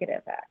it's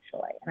negative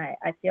actually, and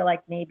I feel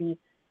like maybe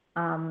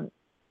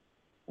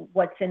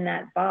what's in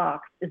that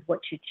box is what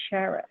you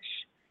cherish.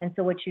 And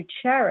so what you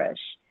cherish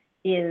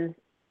is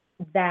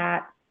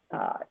that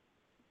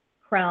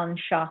crown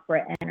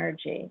chakra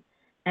energy.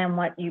 And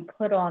what you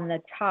put on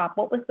the top,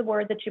 what was the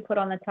word that you put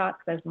on the top?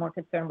 Because I was more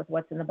concerned with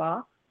what's in the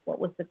box. What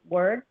was the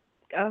word?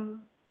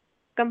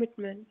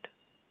 Commitment.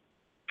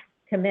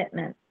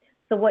 Commitment.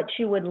 So what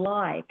you would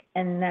like,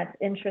 and that's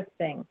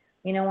interesting,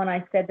 when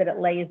I said that it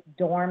lays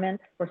dormant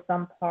for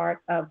some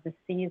part of the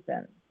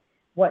season,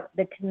 what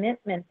the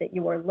commitment that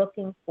you are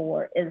looking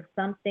for is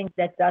something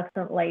that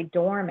doesn't lay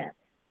dormant,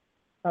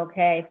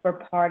 okay, for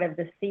part of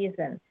the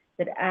season,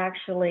 that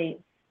actually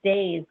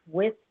stays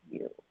with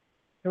you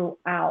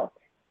throughout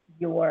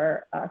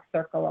your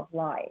circle of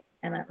life.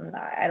 And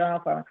I don't know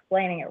if I'm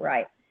explaining it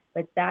right,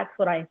 but that's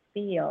what I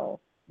feel,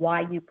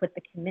 why you put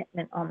the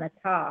commitment on the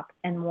top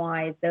and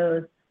why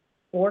those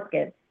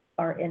orchids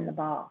are in the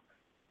box.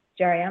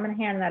 Jerry, I'm going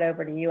to hand that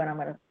over to you, and I'm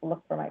going to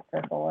look for my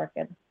purple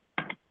orchid.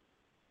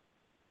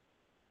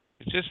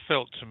 It just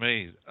felt to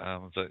me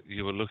that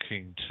you were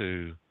looking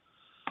to,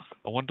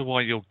 I wonder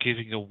why you're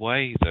giving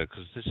away though,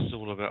 because this is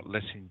all about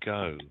letting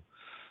go.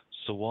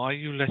 So why are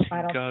you letting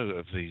go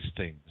of these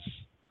things?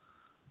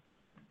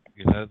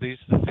 These are the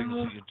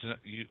things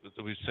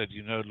that we said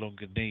you no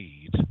longer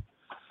need.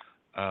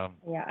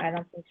 Yeah, I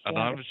don't think she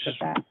understood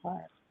that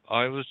part.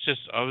 I was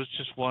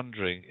just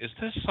wondering, is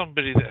there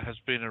somebody that has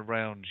been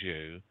around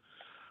you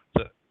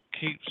that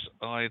keeps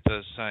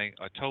either saying,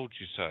 I told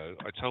you so,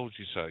 I told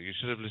you so, you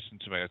should have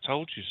listened to me, I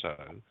told you so?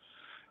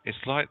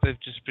 It's like they've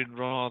just been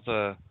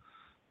rather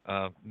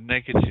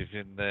negative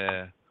in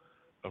their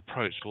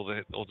approached, or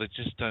they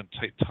just don't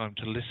take time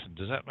to listen.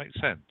 Does that make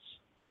sense?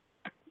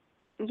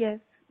 Yes,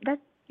 that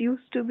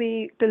used to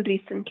be till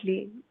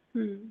recently.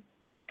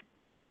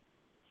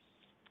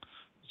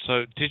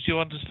 So, did you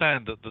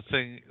understand that the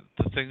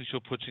things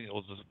you're putting,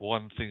 or the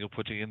one thing you're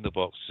putting in the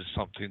box, is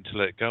something to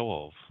let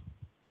go of?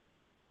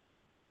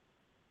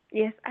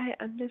 Yes, I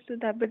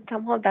understood that, but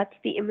somehow that's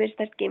the image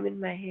that came in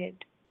my head.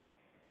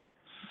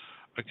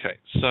 Okay,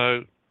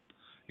 so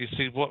you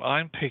see, what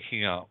I'm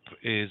picking up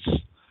is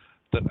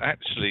that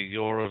actually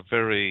you're a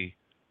very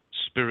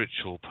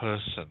spiritual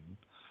person,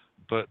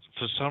 but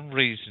for some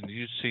reason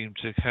you seem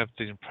to have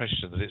the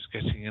impression that it's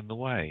getting in the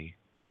way.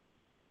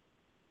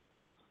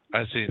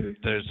 As in,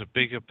 there's a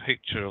bigger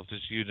picture of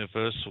this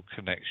universal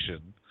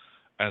connection,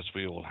 as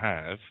we all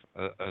have,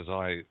 as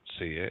I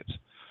see it.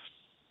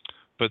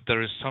 But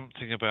there is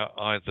something about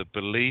either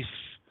belief,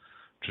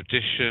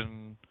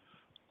 tradition,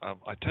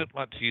 I don't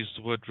like to use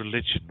the word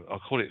religion, I'll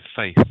call it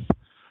faith,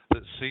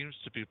 that seems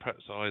to be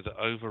perhaps either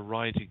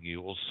overriding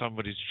you or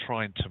somebody's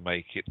trying to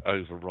make it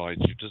override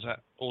you. Does that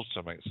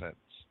also make sense?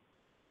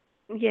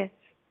 Yes.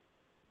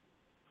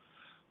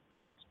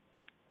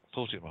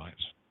 Thought it might.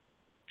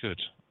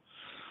 Good.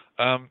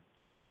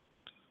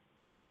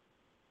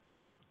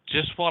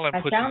 Just while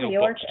I'm putting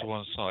your box to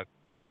one side,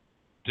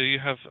 do you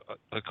have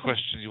a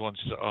question you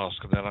wanted to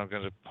ask? And then I'm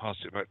going to pass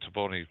it back to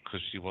Bonnie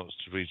because she wants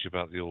to read you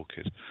about the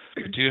orchid.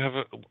 But do you have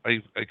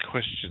a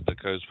question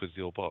that goes with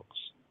your box?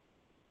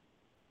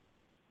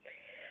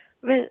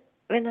 Well,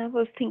 when I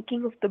was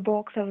thinking of the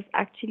box, I was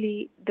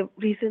actually, the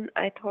reason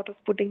I thought of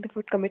putting the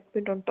word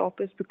commitment on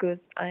top is because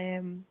I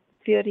am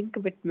fearing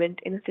commitment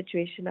in a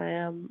situation I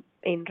am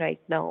in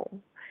right now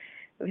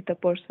with a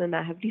person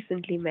I have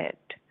recently met.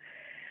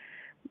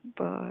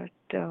 But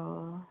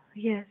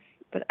yes,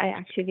 but I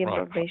actually am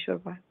not very sure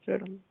why.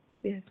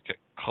 Yes. Okay,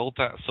 hold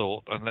that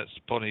thought, and let's,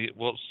 Bonnie,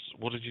 what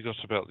have you got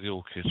about the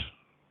orchid?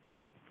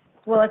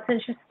 Well, it's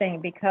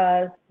interesting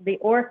because the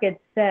orchid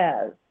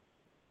says,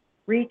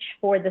 reach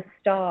for the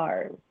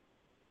stars.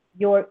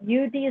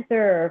 You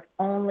deserve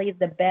only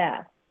the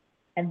best,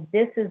 and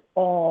this is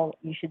all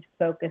you should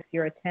focus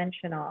your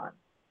attention on.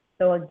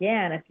 So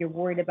again, if you're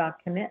worried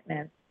about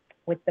commitment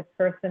with the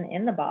person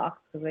in the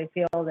box, because they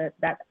feel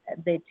that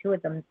the two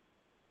of them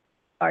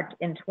are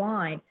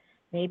entwined,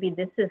 maybe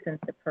this isn't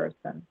the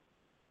person.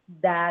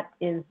 That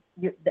is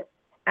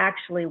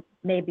actually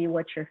maybe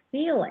what you're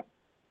feeling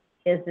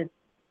is that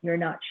you're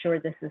not sure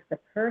this is the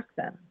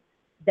person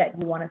that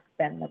you want to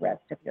spend the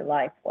rest of your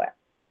life with.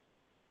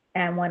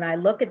 And when I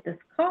look at this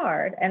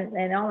card,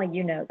 and only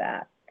you know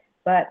that,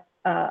 but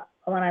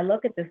when I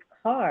look at this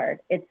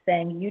card, it's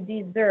saying you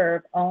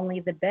deserve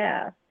only the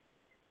best.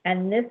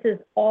 And this is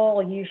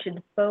all you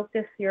should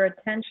focus your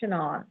attention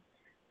on.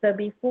 So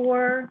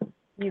before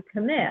you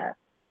commit,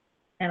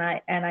 and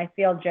I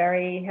feel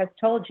Jerry has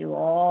told you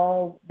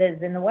all that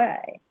is in the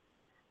way,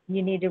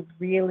 you need to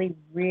really,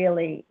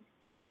 really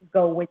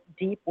go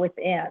deep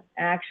within.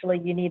 Actually,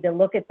 you need to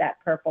look at that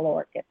purple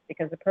orchid,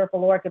 because the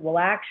purple orchid will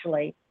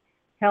actually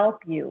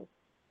help you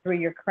through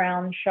your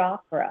crown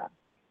chakra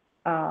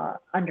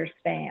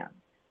understand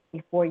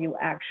before you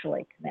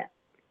actually commit.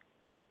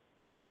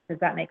 Does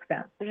that make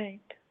sense? Right.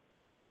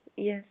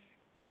 Yes.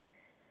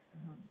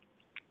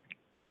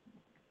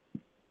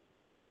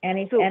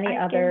 Any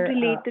I other? Can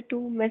relate the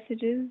two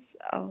messages,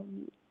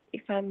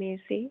 if I may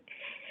say.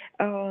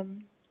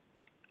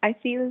 I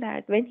feel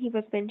that when he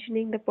was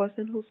mentioning the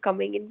person who's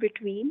coming in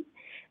between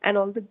and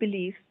all the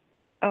beliefs,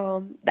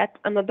 that's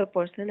another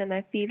person, and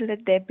I feel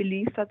that their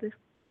beliefs are the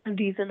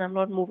reason I'm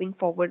not moving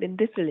forward in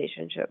this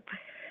relationship.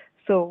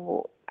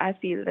 So I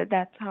feel that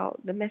that's how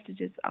the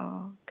messages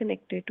are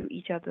connected to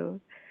each other.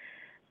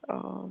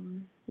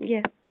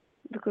 Yes,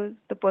 because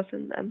the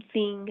person I'm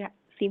seeing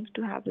seems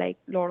to have like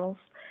a lot of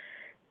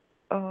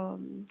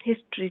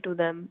history to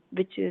them,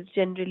 which is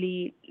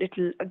generally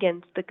little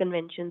against the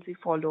conventions we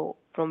follow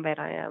from where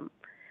I am.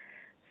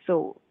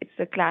 So it's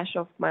a clash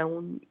of my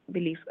own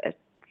beliefs at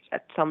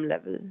some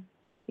level.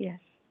 Yes.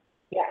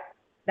 Yes,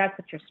 that's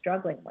what you're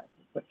struggling with,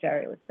 is what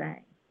Jerry was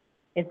saying.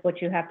 It's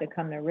what you have to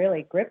come to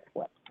really grips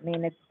with. I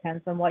mean, it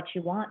depends on what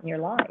you want in your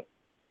life.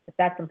 If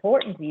that's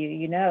important to you,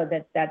 you know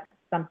that that's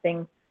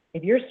something,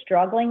 if you're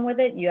struggling with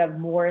it, you have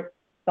more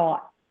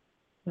thought,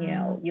 you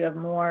know, you have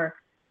more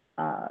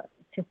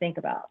to think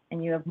about,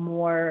 and you have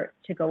more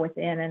to go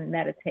within and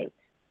meditate.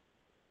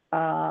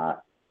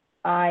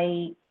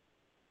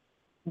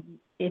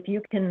 If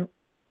you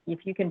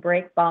can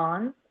break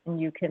bonds,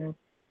 and you can,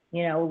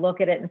 you know,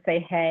 look at it and say,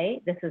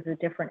 hey, this is a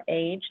different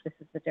age, this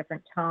is a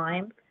different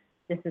time,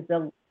 this is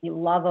the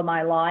love of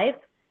my life,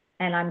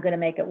 and I'm going to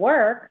make it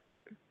work,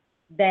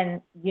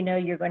 then you know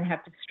you're going to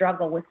have to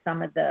struggle with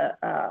some of the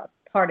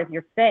part of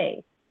your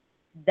faith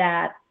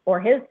that, or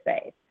his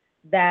faith,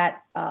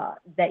 that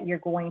you're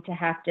going to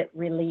have to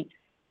release.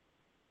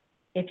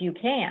 If you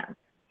can,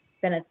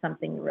 then it's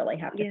something you really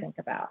have to think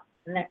about.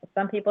 And there are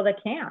some people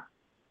that can't.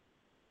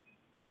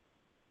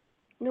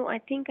 No, I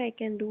think I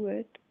can do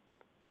it.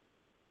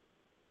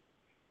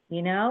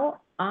 You know,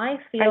 I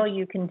feel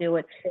you can do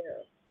it too.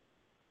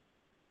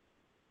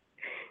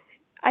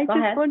 I Go just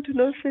ahead. want to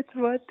know if it's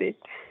worth it.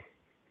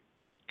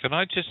 Can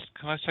I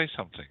say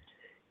something?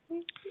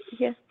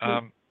 Yes,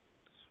 please.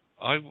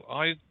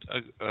 I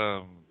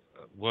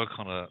work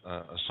on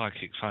a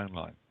psychic phone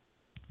line.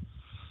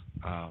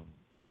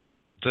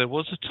 There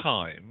was a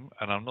time,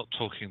 and I'm not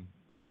talking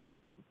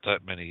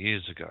that many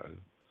years ago,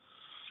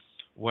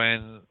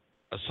 when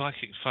a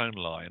psychic phone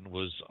line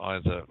was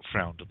either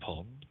frowned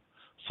upon,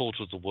 thought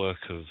of the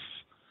work of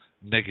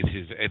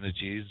negative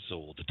energies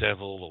or the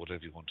devil or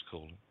whatever you want to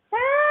call it.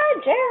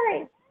 Ah,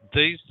 Jerry.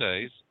 These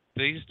days,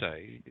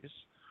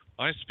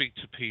 I speak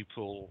to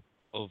people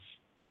of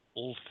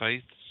all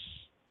faiths,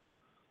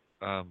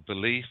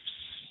 beliefs,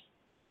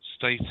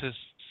 status.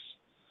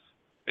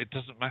 It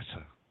doesn't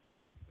matter,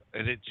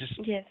 and it just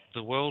Yes.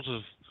 the world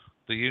of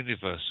the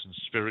universe and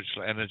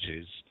spiritual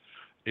energies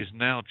is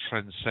now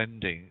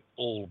transcending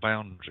all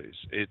boundaries.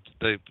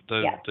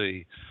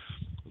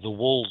 The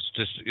walls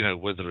just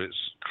whether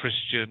it's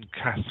Christian,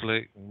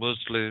 Catholic,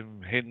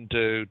 Muslim,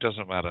 Hindu,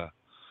 doesn't matter.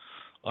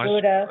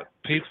 Buddha.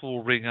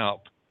 People ring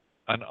up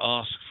and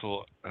ask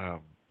for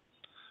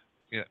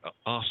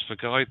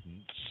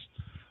guidance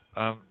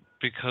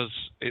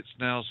because it's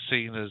now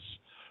seen as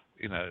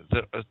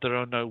there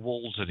are no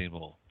walls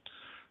anymore.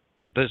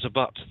 There's a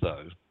but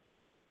though.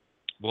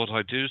 What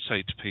I do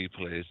say to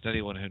people is, and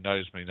anyone who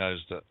knows me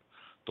knows that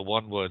the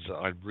one word that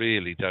I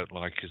really don't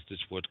like is this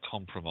word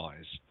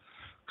compromise,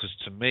 because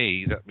to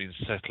me that means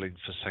settling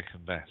for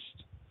second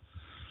best.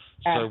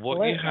 So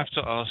what you have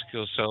to ask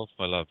yourself,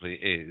 my lovely,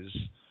 is,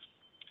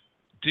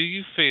 do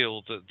you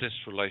feel that this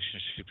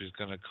relationship is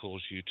going to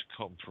cause you to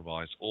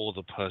compromise, or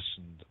the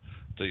person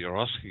that you're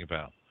asking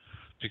about?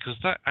 Because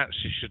that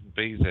actually shouldn't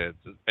be there.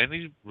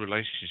 Any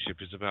relationship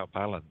is about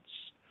balance.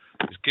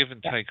 It's give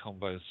and take on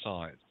both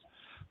sides.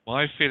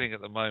 My feeling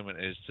at the moment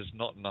is there's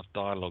not enough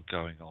dialogue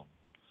going on.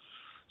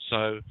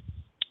 So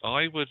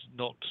I would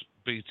not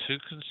be too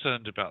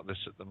concerned about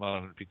this at the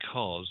moment,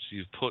 because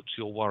you've put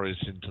your worries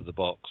into the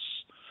box,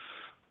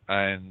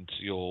 and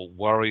your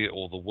worry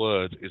or the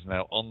word is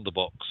now on the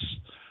box.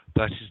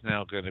 That is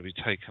now going to be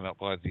taken up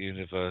by the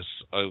universe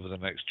over the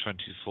next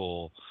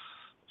 24,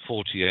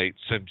 48,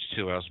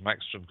 72 hours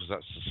maximum, because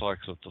that's the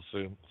cycle of the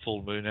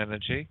full moon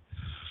energy.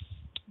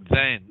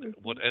 Then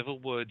whatever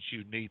words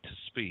you need to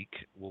speak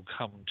will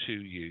come to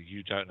you.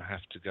 You don't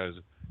have to go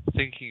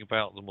thinking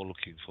about them or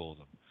looking for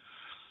them.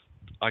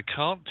 I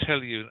can't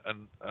tell you,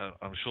 and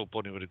I'm sure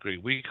Bonnie would agree,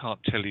 we can't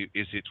tell you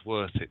is it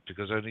worth it,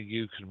 because only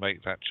you can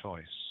make that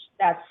choice.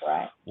 That's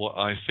right. What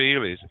I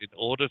feel is, in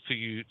order for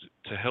you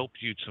to help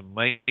you to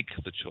make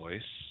the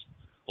choice,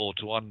 or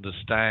to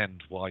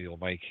understand why you're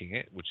making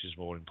it, which is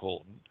more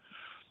important,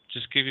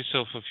 just give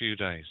yourself a few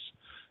days.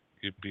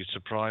 You'd be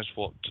surprised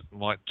what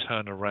might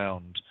turn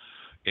around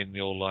in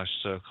your life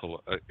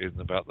circle in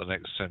about the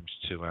next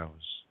 72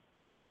 hours.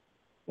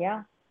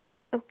 Yeah.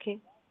 Okay.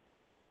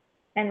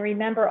 And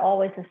remember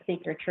always to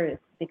speak your truth,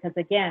 because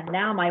again,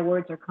 now my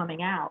words are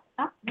coming out.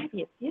 Oh,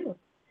 maybe it's you.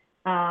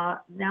 Now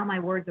my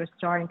words are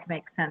starting to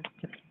make sense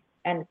to me,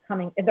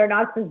 and they're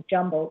not so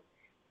jumbled.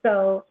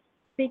 So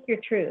speak your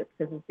truth,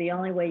 because it's the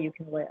only way you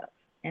can live.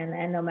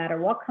 And no matter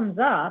what comes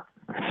up,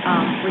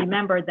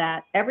 remember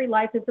that every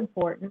life is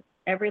important.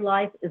 Every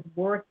life is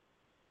worth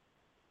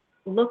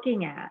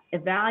looking at,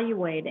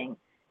 evaluating,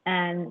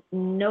 and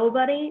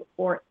nobody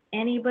or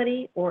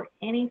anybody or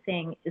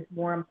anything is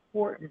more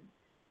important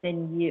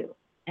than you.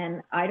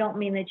 And I don't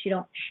mean that you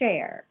don't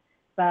share,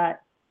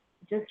 but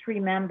just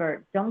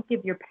remember, don't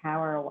give your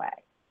power away.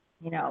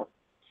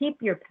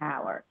 Keep your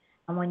power.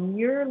 And when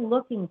you're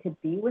looking to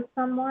be with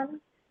someone,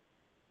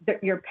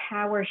 your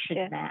power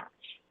should match.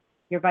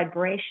 Your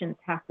vibrations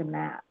have to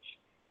match.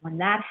 When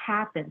that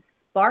happens,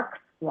 sparks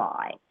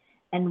fly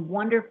and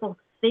wonderful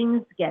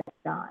things get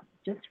done.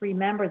 Just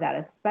remember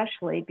that,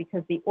 especially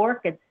because the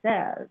orchid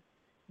says,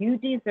 you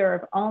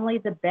deserve only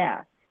the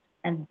best,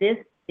 and this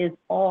is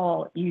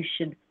all you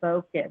should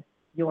focus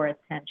your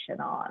attention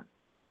on.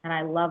 And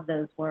I love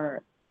those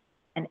words.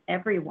 And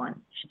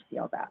everyone should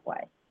feel that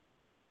way.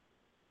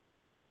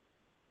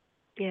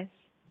 Yes.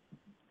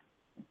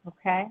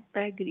 Okay? I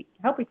agree.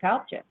 I hope we've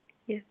helped you.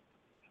 Yes.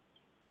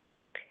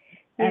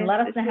 And Yes, let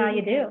us it's know how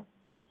you really do.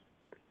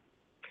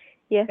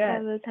 Yes, Good. I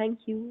will. Thank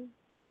you.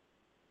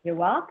 You're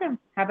welcome.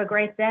 Have a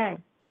great day.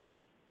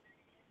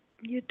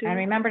 You too. And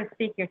remember to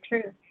speak your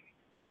truth.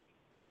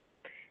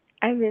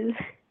 I will.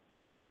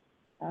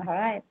 All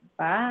right.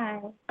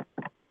 Bye.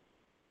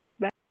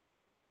 Bye.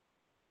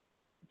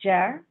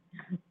 Jer?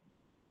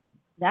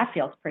 That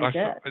feels pretty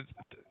good.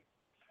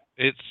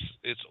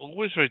 It's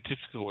always very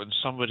difficult when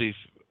somebody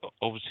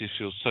obviously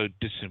feels so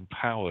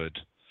disempowered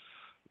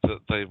that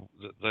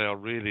they are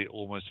really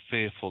almost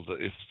fearful that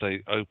if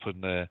they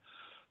open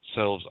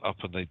themselves up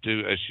and they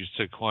do, as you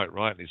said quite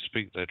rightly,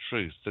 speak their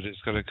truth, that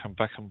it's going to come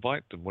back and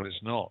bite them when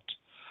it's not.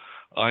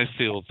 I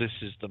feel this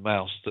is the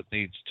mouse that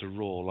needs to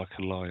roar like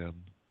a lion.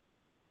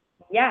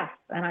 Yes,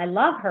 and I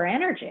love her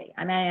energy.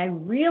 I mean, I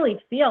really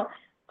feel,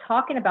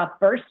 talking about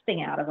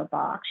bursting out of a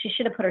box, she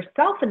should have put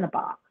herself in the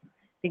box.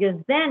 because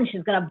then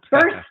she's going to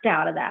burst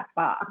out of that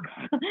box.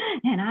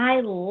 And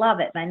I love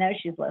it. And I know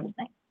she's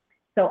listening.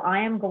 So I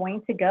am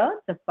going to go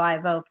to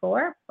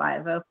 504.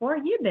 504,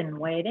 you've been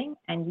waiting,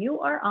 and you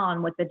are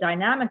on with the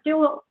dynamic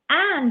duo.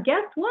 And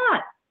guess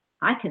what?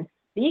 I can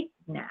speak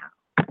now,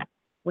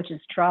 which is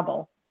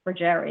trouble for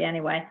Jerry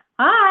anyway.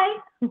 Hi.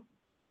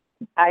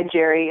 Hi,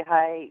 Jerry.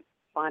 Hi,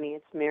 Bonnie.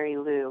 It's Mary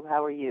Lou.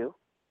 How are you?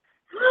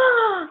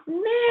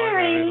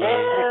 Mary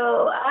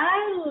Lou,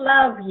 I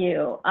love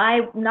you.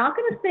 I'm not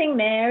going to sing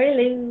Mary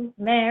Lou,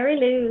 Mary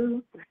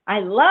Lou. I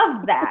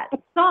love that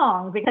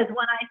song because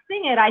when I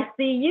sing it, I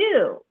see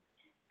you.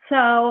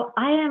 So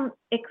I am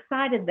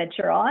excited that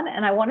you're on,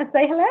 and I want to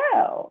say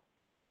hello.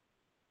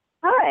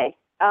 Hi.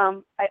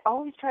 I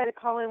always try to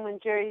call in when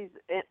Jerry's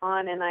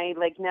on, and I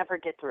never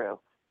get through.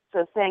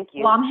 So thank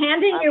you. Well, I'm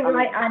handing you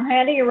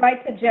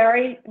right to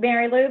Jerry,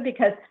 Mary Lou,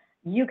 because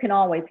you can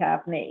always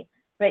have me.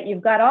 But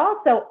you've got to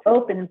also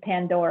open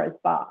Pandora's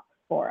box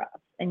for us.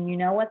 And you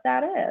know what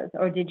that is,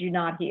 or did you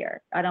not hear?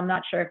 And I'm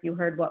not sure if you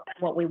heard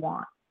what we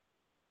want.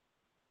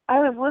 I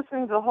was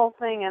listening to the whole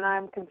thing, and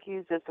I'm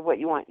confused as to what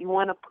you want. You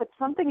want to put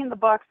something in the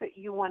box that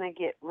you want to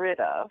get rid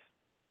of.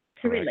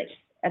 To release,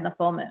 and the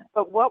full moon.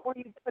 But what were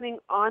you putting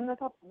on the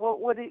top? What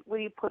would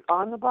you put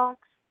on the box?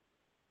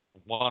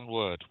 One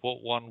word.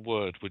 What one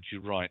word would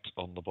you write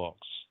on the box?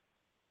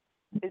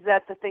 Is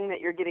that the thing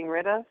that you're getting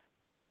rid of?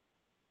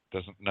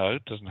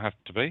 Doesn't have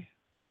to be.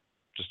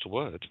 Just a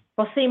word.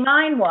 Well, see,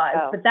 mine was,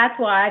 but that's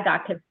why I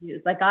got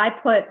confused.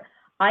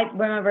 I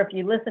remember if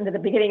you listen to the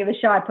beginning of the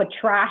show, I put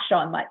trash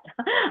on my,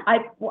 I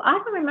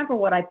don't remember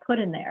what I put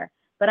in there,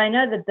 but I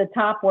know that the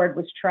top word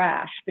was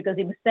trash because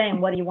he was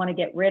saying, what do you want to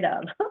get rid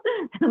of?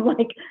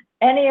 Like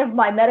any of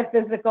my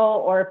metaphysical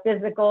or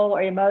physical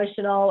or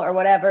emotional or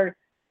whatever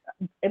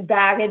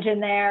baggage in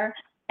there.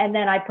 And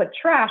then I put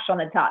trash on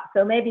the top.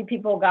 So maybe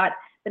people got,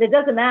 but it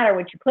doesn't matter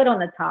what you put on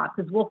the top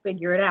because we'll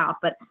figure it out.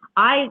 But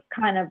I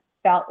kind of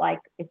felt like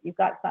if you've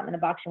got something in the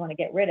box you want to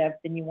get rid of,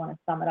 then you want to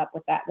sum it up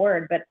with that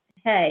word. But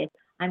hey,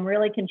 I'm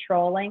really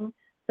controlling.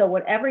 So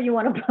whatever you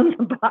want to put in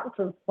the box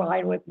is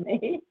fine with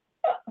me.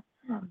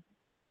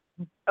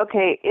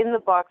 Okay, in the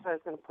box I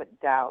was going to put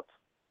doubt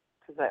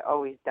because I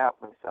always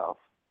doubt myself.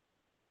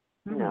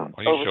 You know,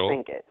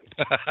 overthink it.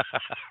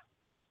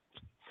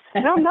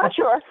 No, I'm not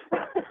sure.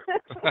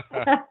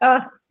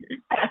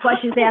 That's why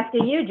she's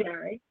asking you,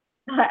 Jerry.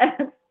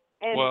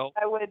 Well,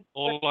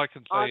 all I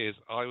can say is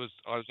I was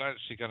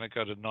actually going to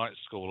go to night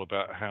school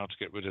about how to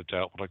get rid of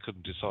doubt, but I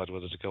couldn't decide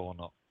whether to go or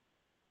not.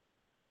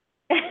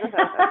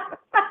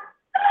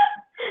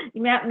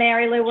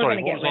 Mary Lou, we're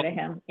going to get rid of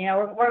him. You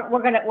know,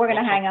 we're going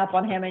to hang up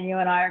on him, and you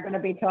and I are going to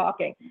be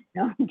talking.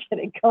 No, I'm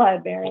kidding. Go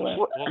ahead, Mary Lou.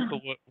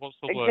 What's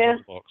the word on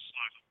the box?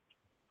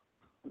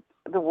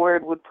 The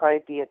word would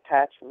probably be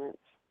attachments.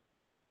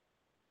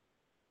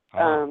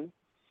 So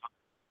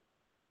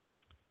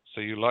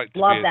you like to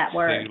love that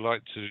word. So you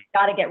like to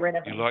got to get rid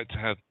of it. You like to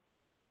have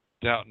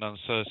doubt and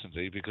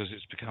uncertainty because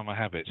it's become a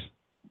habit.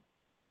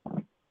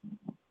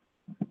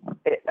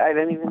 I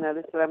don't even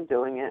notice that I'm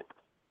doing it.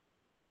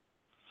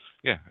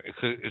 Yeah,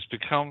 it's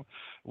become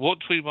what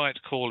we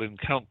might call in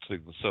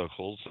counselling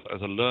circles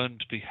as a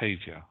learned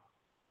behaviour.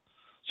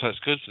 So it's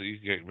good that you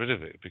can get rid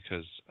of it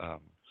because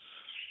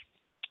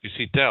you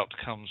see, doubt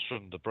comes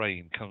from the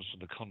brain, comes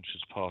from the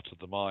conscious part of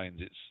the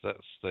mind.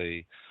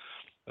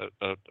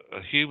 A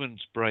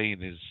human's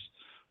brain is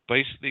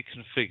basically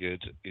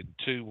configured in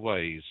two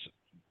ways,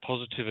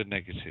 positive and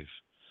negative.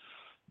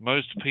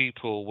 Most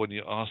people, when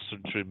you ask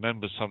them to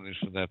remember something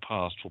from their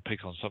past, will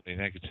pick on something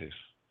negative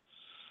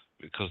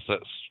because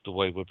that's the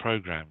way we're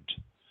programmed.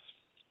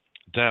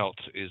 Doubt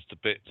is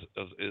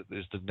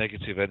the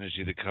negative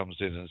energy that comes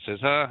in and says,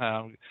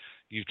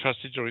 you've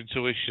trusted your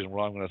intuition,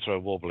 well, I'm going to throw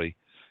wobbly.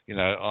 You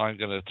know, I'm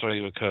going to throw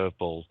you a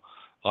curveball.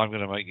 I'm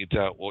going to make you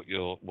doubt what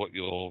you're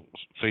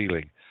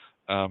feeling.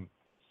 And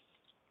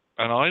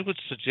I would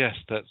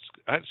suggest that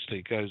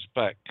actually goes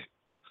back,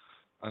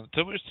 and I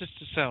don't wish this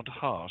to sound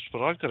harsh,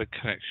 but I've got a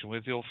connection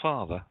with your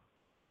father.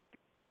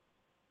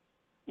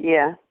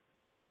 Yeah.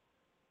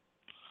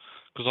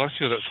 Because I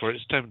feel that's where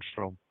it stemmed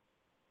from.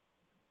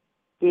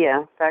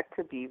 Yeah, that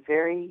could be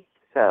very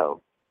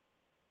so.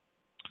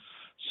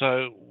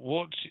 So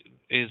what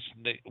is,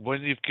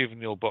 when you've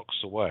given your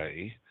box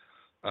away,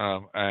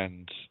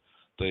 and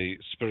the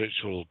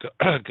spiritual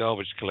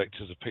garbage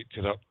collectors have picked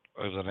it up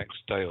over the next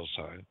day or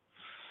so,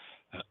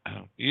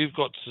 you've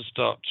got to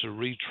start to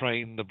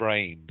retrain the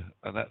brain,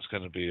 and that's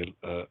going to be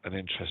an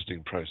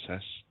interesting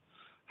process.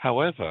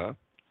 However,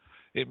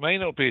 it may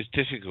not be as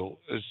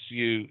difficult as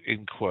you,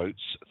 in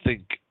quotes,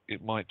 think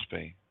it might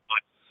be.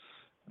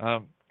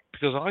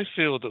 Because I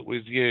feel that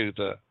with you,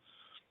 that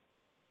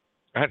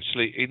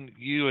actually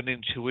you and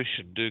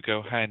intuition do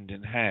go hand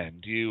in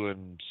hand. You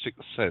and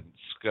sixth sense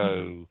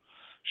go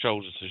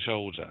shoulder to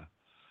shoulder.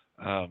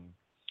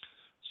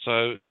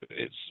 So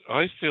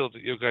I feel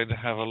that you're going to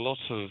have a lot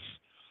of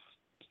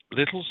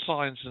little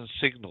signs and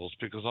signals,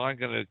 because I'm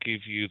going to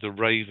give you the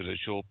raven as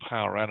your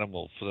power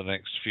animal for the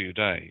next few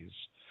days.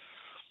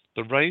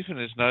 The raven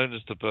is known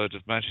as the bird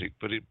of magic,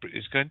 but it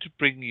is going to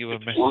bring you a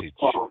message.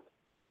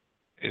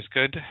 It's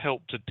going to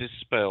help to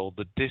dispel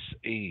the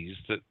dis-ease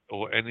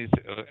or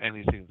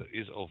anything that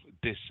is of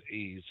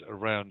dis-ease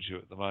around you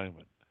at the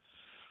moment.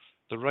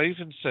 The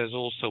raven says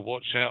also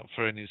watch out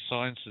for any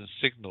signs and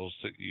signals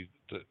that you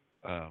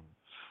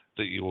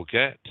will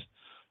get,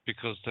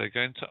 because they're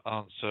going to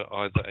answer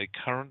either a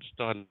current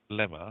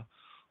dilemma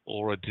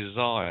or a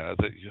desire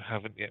that you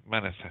haven't yet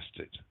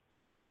manifested.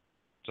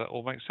 Does that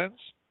all make sense?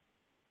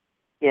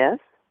 Yes.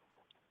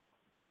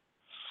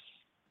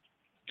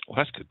 Well,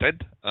 that's good then.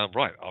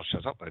 Right, I'll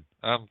shut up then.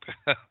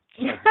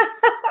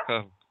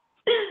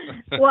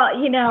 Well,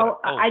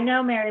 I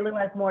know Mary Lou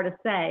has more to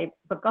say,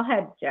 but go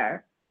ahead, Joe.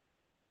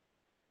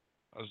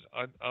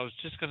 I was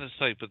just going to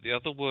say, but the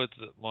other word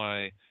that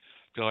my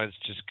guide's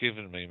just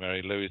given me,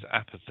 Mary Lou, is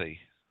apathy.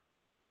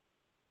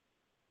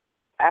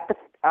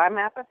 I'm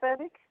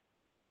apathetic?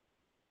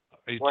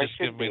 You've just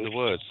given me the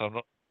word,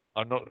 so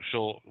I'm not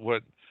sure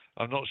where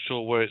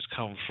it's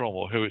come from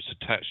or who it's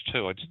attached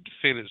to. I didn't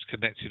feel it's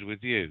connected with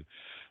you.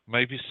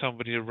 Maybe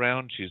somebody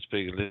around you is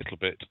being a little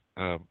bit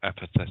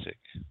apathetic.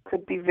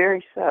 Could be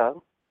very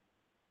so.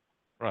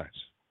 Right.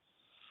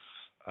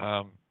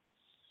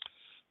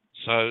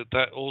 So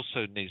that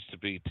also needs to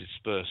be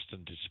dispersed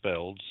and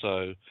dispelled.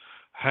 So,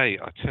 hey,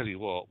 I tell you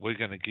what, we're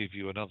going to give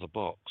you another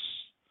box.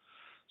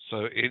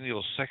 So in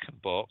your second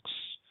box,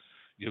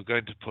 you're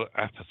going to put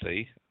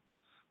apathy,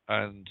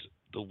 and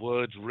the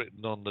word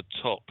written on the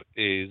top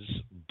is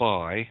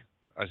bye,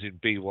 as in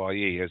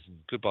B-Y-E, as in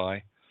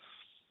goodbye.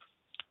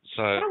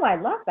 So I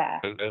love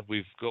that.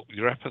 We've got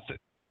your apathy.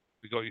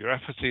 We've got your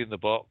apathy in the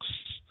box,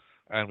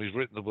 and we've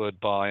written the word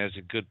bye, as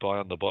in goodbye,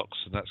 on the box,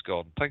 and that's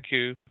gone. Thank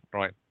you.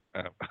 Right.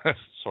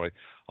 Sorry,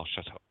 I'll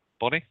shut up.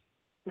 Bonnie?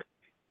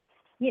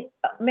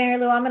 Mary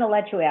Lou, I'm going to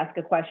let you ask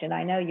a question.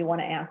 I know you want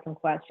to ask some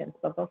questions,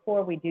 but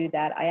before we do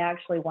that, I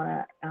actually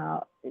want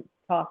to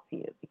talk to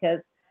you, because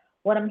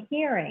what I'm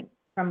hearing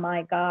from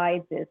my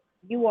guides is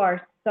you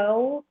are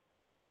so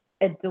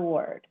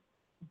adored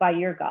by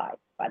your guides,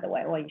 by the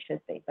way. Well, you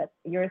should be, but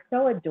you're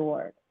so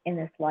adored in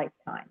this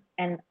lifetime.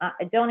 And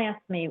don't ask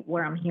me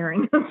where I'm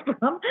hearing this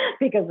from,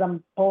 because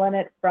I'm pulling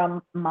it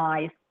from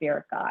my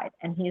spirit guide.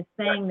 And he's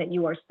saying that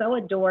you are so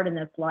adored in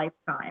this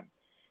lifetime,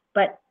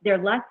 but there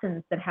are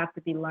lessons that have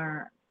to be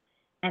learned.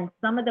 And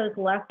some of those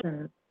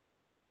lessons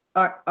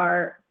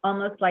are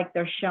almost like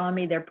they're showing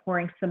me they're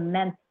pouring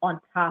cement on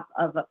top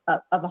of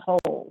a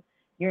hole.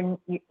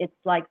 It's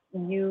like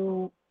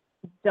you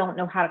don't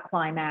know how to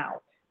climb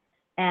out.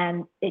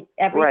 And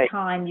every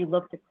time you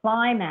look to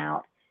climb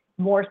out,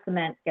 more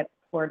cement gets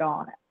poured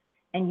on it.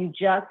 And you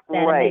just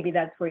then, maybe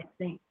that's where you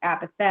think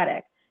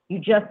apathetic, you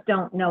just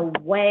don't know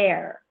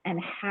where and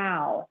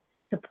how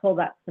to pull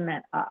that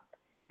cement up.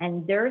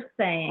 And they're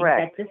saying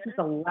that this is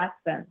a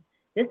lesson.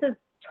 This is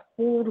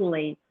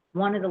totally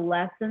one of the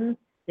lessons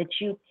that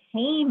you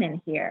came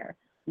in here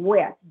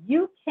with.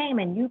 You came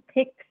and you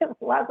picked this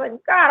lesson.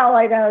 God, all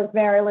I know is,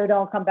 Mary Lou,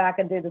 don't come back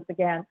and do this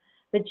again.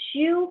 But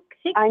you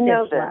picked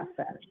this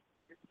lesson.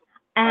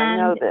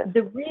 And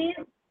the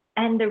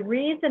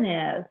reason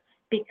is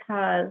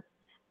because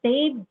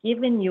they've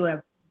given you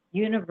a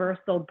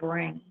universal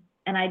brain.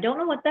 And I don't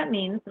know what that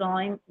means,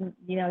 but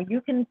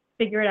you can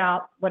figure it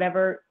out,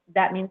 whatever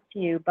that means to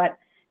you. But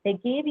they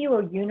gave you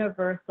a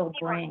universal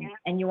brain,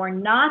 and you are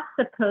not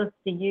supposed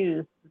to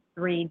use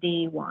the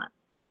 3D one.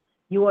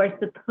 You are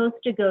supposed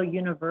to go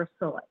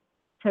universally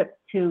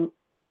to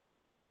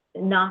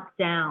knock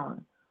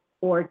down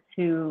or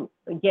to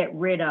get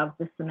rid of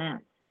the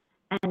cement.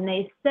 And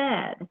they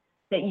said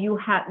that you're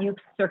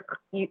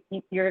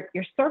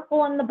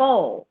circling the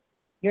bowl.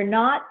 You're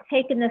not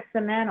taking the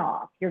cement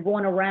off. You're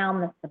going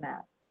around the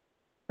cement.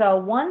 So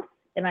once,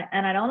 and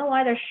I don't know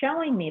why they're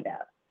showing me this,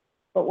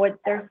 but what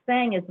they're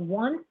saying is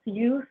once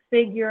you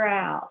figure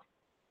out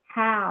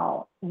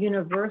how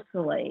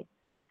universally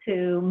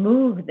to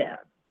move them,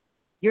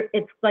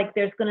 it's like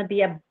there's going to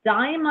be a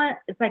dynamite.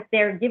 It's like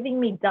they're giving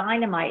me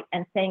dynamite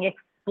and saying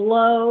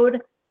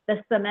explode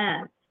the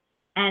cement.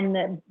 And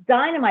the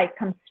dynamite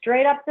comes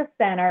straight up the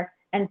center,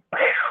 and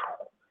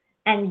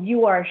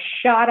you are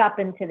shot up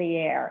into the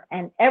air,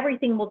 and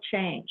everything will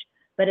change.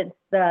 But it's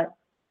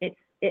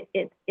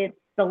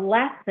the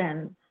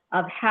lesson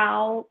of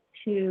how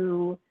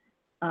to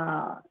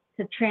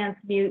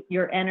transmute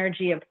your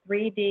energy of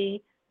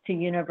 3D to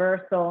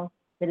universal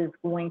that is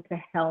going to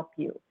help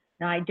you.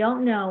 Now, I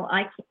don't know.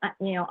 I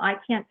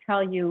can't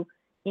tell you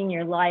in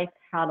your life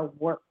how to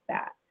work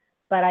that.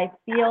 But I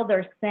feel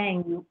they're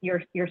saying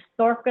you're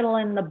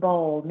circling the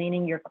bowl,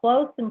 meaning you're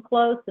close and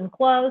close and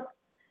close,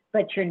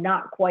 but you're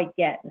not quite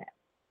getting it.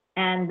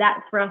 And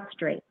that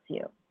frustrates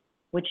you,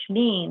 which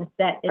means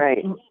that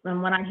and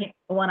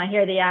when I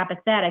hear the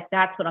apathetic,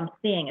 that's what I'm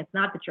seeing. It's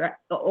not that you're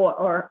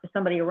or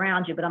somebody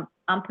around you, but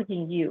I'm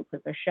picking you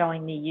because they're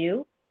showing me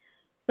you.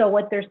 So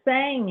what they're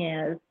saying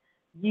is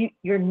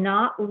you're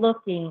not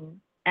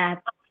looking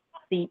at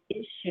the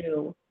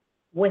issue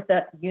with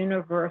a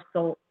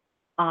universal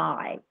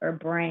eye or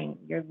brain.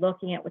 You're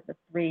looking at with the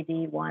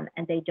 3D one,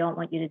 and they don't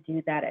want you to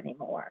do that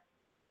anymore.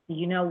 Do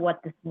you know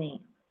what this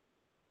means?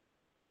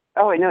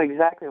 Oh, I know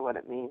exactly what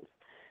it means.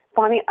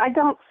 Bonnie, I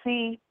don't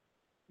see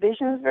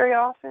visions very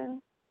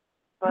often,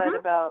 but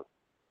about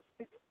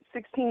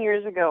 16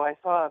 years ago I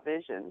saw a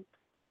vision,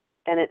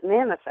 and it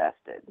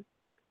manifested.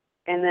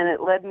 And then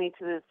it led me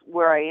to this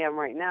where I am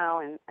right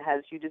now, and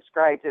as you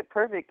described it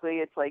perfectly,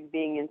 it's like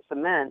being in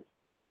cement.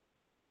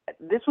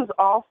 This was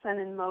all set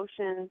in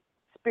motion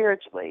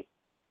spiritually,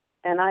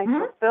 and I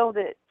fulfilled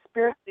it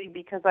spiritually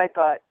because I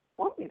thought,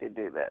 want me to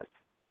do this,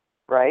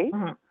 right?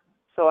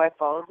 So I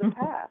followed the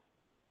path.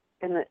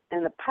 And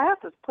the path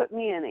has put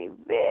me in a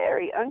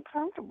very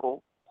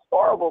uncomfortable,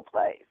 horrible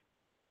place.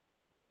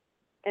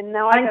 And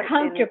now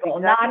uncomfortable,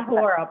 not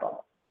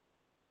horrible.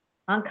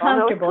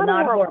 Uncomfortable,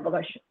 not horrible.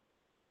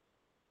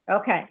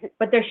 Okay,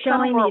 but they're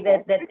showing me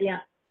that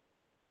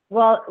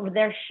well,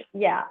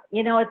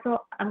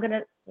 I'm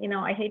gonna,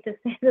 I hate to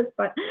say this,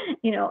 but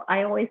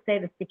I always say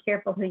this: be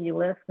careful who you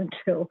listen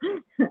to.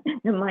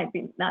 It might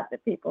be not the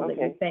people that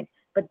you think,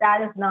 but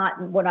that is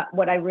not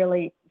what I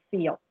really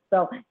feel.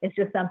 So it's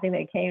just something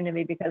that came to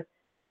me because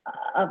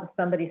of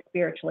somebody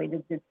spiritually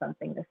that did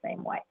something the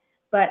same way.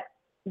 But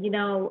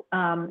so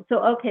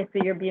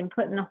you're being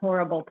put in a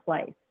horrible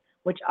place,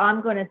 which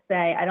I'm going to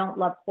say, I don't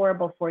love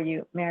horrible for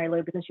you, Mary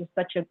Lou, because you're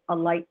such a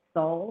light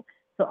soul.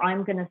 So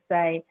I'm going to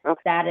say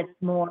that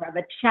it's more of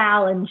a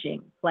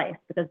challenging place,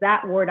 because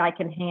that word I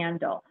can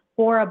handle.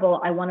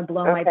 Horrible, I want to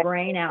blow my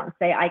brain out and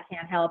say, I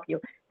can't help you.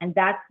 And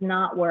that's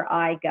not where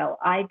I go.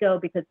 I go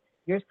because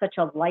you're such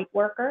a light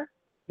worker.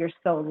 You're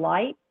so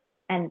light.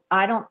 And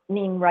I don't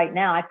mean right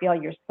now, I feel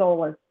your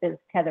soul is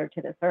tethered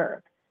to this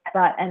earth.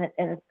 But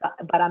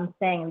I'm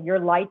saying your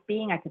light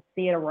being, I could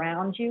see it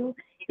around you,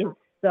 is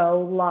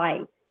so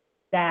light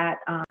that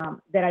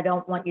I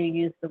don't want you to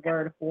use the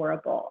word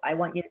horrible. I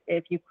want you,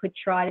 if you could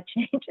try to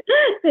change it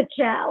to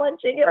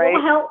challenging, it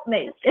will help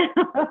me.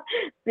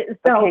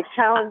 So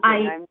challenging.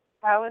 I'm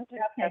challenging.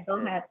 Okay,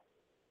 go ahead.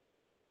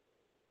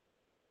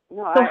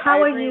 No, so I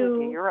agree with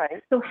you. You're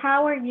right. So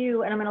how are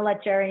you, and I'm going to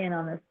let Jerry in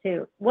on this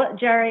too.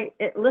 Jerry,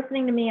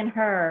 listening to me and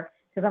her,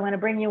 because I'm going to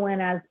bring you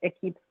in as it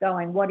keeps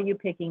going, what are you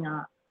picking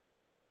up?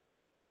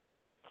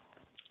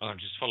 I'm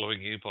just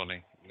following you,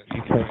 Bonnie.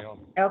 You carry on.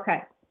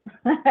 Okay.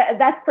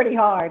 That's pretty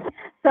hard.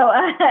 So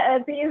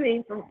it's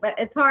easy.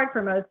 It's hard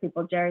for most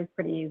people. Jerry's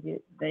pretty easy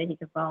that he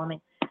can follow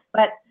me.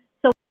 But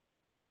so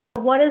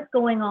what is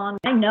going on?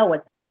 I know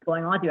what's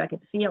going on with you. I can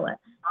feel it.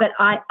 But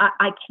I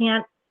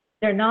can't.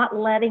 They're not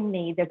letting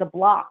me. There's a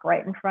block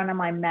right in front of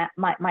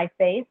my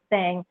face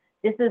saying,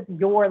 this is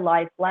your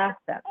life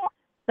lesson.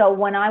 So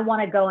when I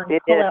want to go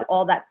and pull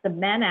all that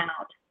cement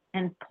out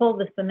and pull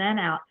the cement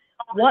out,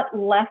 what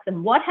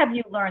lesson, what have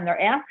you learned?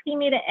 They're asking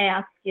me to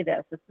ask you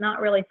this. It's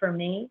not really for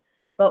me,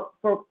 but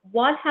for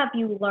what have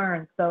you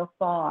learned so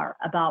far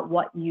about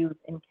what you've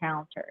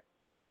encountered?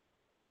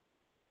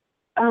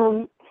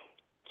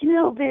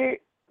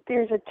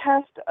 There's a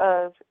test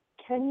of,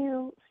 can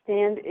you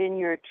stand in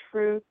your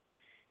truth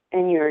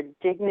and your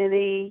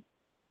dignity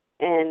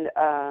and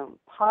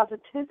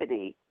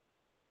positivity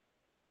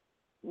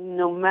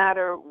no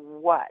matter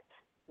what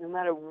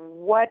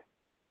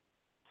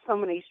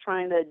somebody's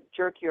trying to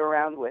jerk you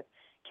around with?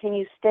 Can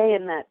you stay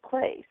in that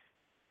place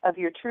of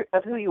your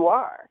of who you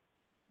are,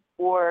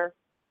 or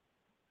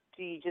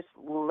do you just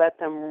let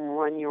them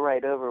run you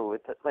right over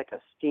with it like a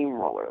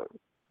steamroller?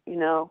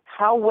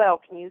 How well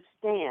can you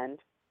stand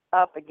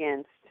up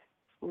against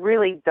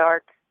really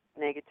dark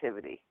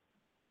negativity?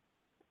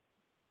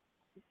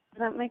 Does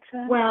that make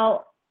sense?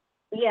 Well,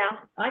 yeah,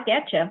 I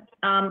get you.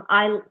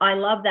 I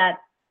love that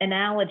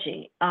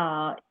analogy,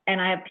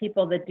 and I have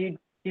people that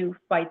do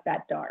fight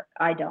that dark.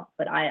 I don't,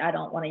 but I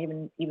don't want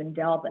to even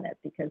delve in it,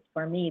 because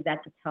for me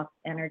that's a tough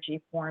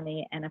energy for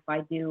me, and if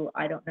I do,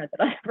 I don't know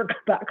that I ever go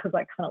back, because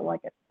I kind of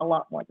like it a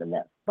lot more than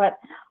this. But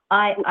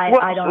I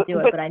don't do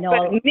it, but I know.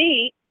 But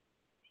me,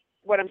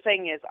 what I'm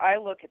saying is, I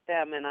look at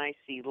them and I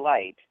see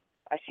light.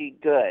 I see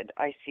good.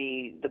 I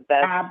see the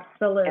best.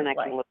 Absolutely. And I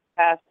can look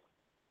past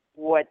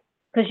what.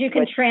 Because you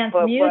can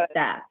transmute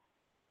that.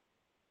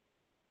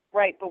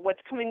 Right, but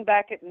what's coming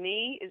back at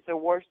me is the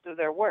worst of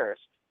their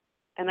worst.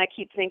 And I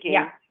keep thinking,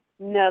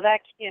 no,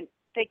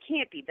 they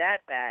can't be that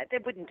bad. They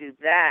wouldn't do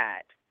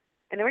that.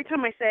 And every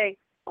time I say,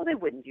 oh, they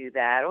wouldn't do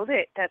that,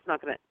 that's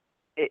not going to,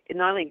 it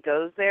not only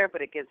goes there,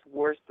 but it gets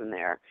worse than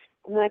there.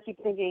 And then I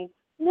keep thinking,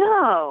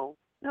 no,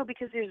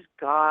 because there's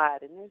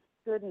God and there's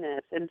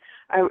goodness. And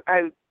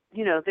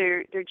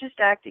they're just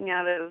acting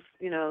out of,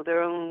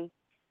 their own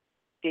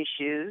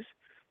issues.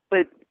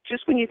 But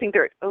just when you think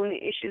their own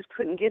issues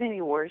couldn't get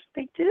any worse,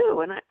 they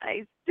do. And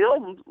I still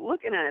am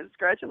looking at it,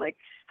 scratching, like,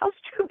 how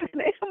stupid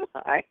am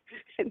I?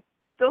 And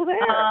still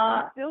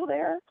there. Still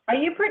there. Are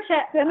you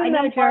protecting? I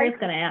know Jerry's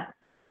going to ask.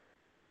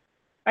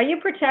 Are you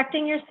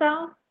protecting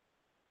yourself?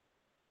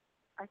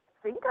 I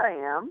think I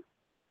am.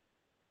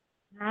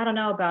 I don't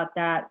know about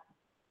that.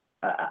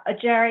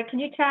 Jerry, can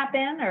you tap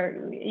in,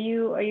 or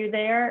are you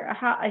there?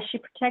 How is she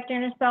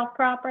protecting herself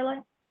properly?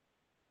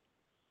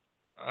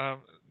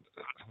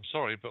 I'm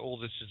sorry, but all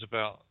this is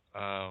about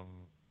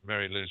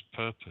Mary Lou's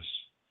purpose.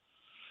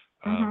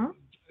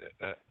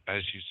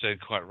 as you said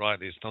quite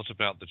rightly, it's not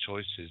about the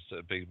choices that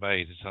are being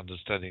made, it's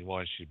understanding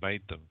why she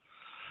made them.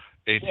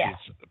 It Yeah.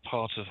 is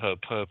part of her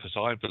purpose,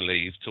 I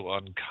believe, to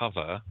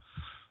uncover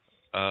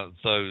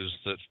those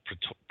that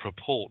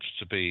purport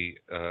to be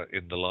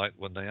in the light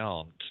when they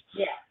aren't.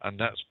 Yeah. And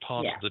that's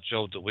part of the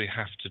job that we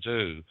have to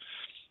do,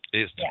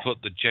 is to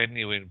put the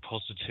genuine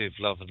positive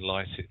love and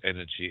light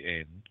energy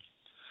in.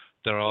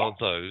 There are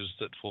those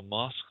that will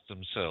mask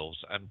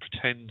themselves and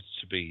pretend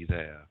to be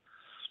there.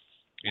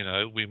 You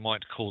know, we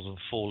might call them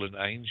fallen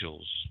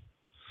angels.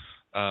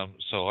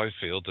 So I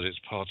feel that it's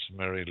part of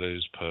Mary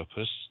Lou's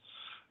purpose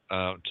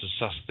to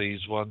suss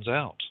these ones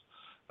out.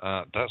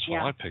 That's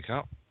what I pick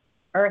up.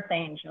 Earth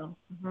angel.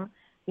 Mm-hmm.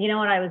 You know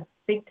what I was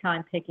big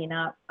time picking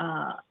up,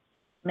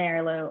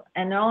 Mary Lou,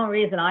 and the only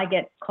reason I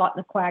get caught in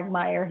the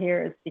quagmire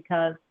here is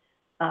because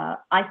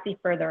I see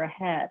further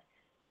ahead.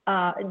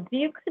 Do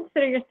you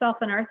consider yourself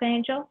an earth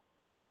angel?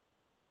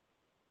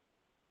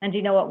 And do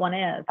you know what one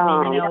is?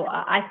 I mean, you know,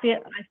 I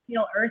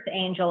feel earth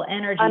angel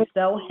energy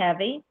so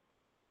heavy.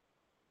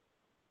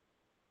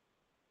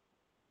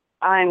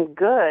 I'm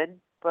good,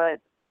 but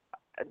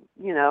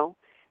you know,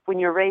 when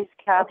you're raised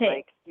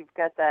Catholic, you've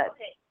got that.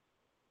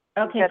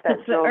 Okay, because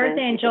the earth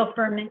angel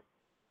for me,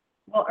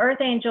 well,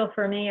 earth angel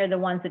for me are the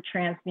ones that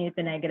transmute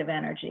the negative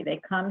energy.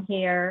 They come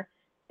here,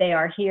 they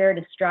are here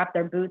to strap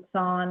their boots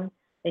on.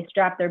 They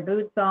strap their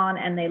boots on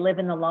and they live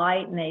in the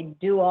light and they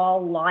do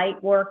all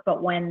light work.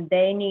 But when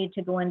they need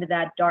to go into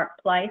that dark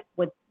place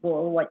with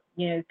what,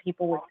 you know,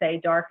 people would say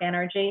dark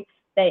energy,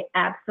 they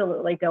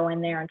absolutely go in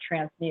there and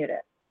transmute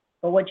it.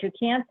 But what you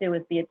can't do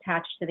is be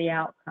attached to the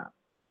outcome.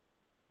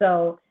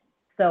 So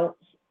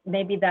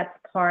maybe that's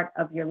part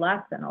of your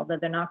lesson, although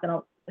they're not going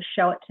to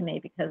show it to me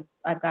because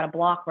I've got a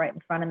block right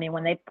in front of me.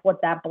 When they put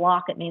that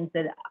block, it means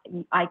that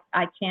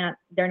I can't,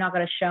 they're not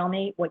going to show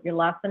me what your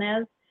lesson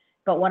is.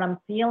 But what I'm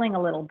feeling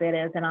a little bit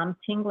is, and I'm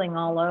tingling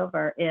all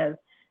over, is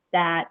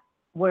that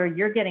where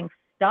you're getting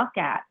stuck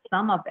at,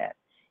 some of it,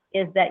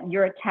 is that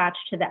you're attached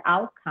to the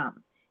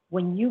outcome.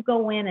 When you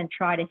go in and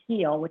try to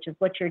heal, which is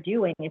what you're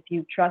doing, if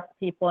you trust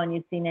people and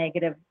you see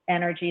negative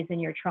energies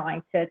and you're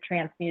trying to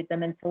transmute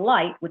them into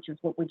light, which is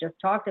what we just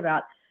talked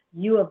about,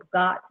 you have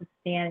got to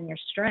stand in your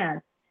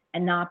strength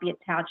and not be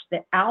attached to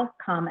the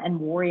outcome and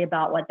worry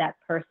about what that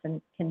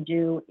person can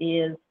do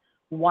is,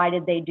 why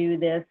did they do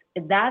this?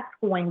 That's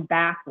going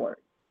backwards.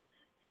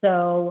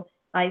 So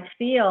I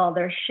feel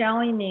they're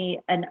showing me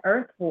an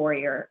earth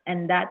warrior,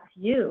 and that's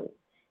you,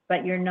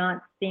 but you're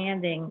not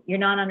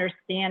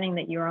understanding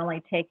that you're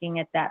only taking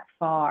it that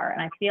far.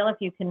 And I feel if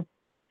you can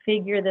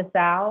figure this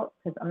out,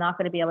 because I'm not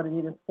going to be able to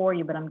do this for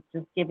you, but I'm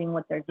just giving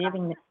what they're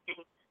giving me,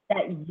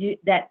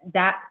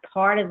 that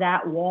part of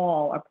that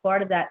wall or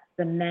part of that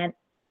cement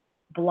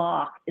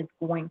block is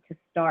going to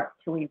start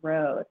to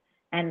erode.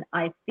 And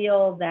I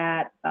feel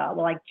that,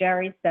 like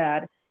Jerry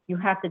said, you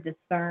have to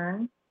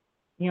discern,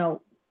 you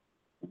know,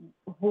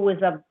 who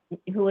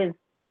is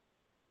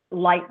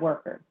light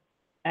worker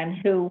and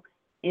who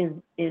is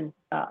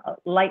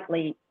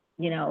lightly,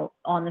 you know,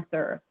 on this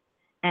earth.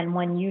 And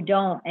when you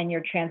don't, and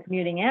you're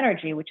transmuting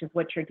energy, which is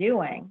what you're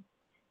doing,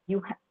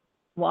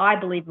 well, I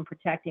believe in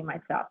protecting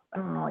myself. I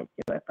don't always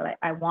do it, but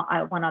I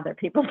want other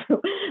people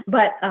to.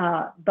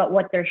 But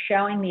what they're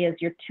showing me is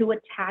you're too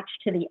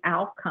attached to the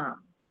outcome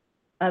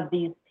of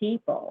these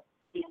people,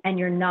 and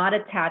you're not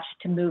attached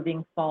to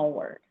moving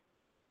forward.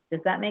 Does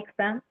that make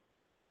sense?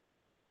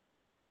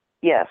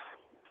 Yes.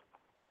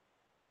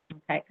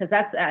 Okay, because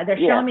that's they're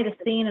showing me the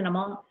scene, and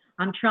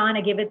I'm trying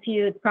to give it to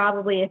you. It's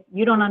probably, if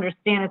you don't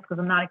understand it, because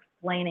I'm not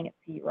explaining it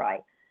to you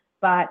right.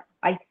 But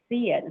I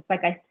see it. It's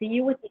like I see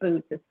you with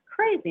boots. It's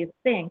craziest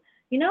thing.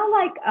 You know,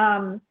 what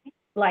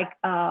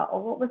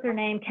was her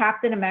name?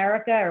 Captain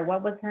America, or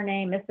what was her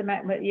name? Miss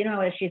America. You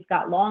know, she's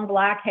got long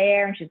black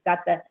hair and she's got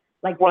the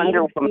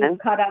Wonder Woman.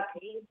 Cut up.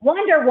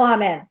 Wonder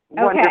Woman.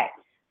 Okay.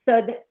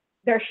 So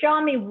they're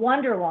showing me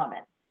Wonder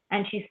Woman,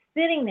 and she's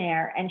sitting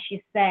there and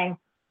she's saying,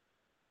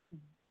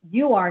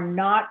 you are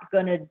not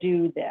going to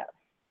do this.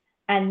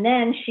 And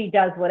then she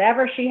does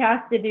whatever she has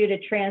to do to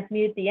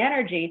transmute the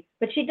energy,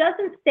 but she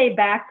doesn't stay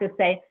back to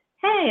say,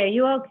 hey, are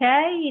you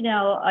okay? You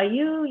know,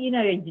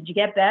 did you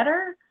get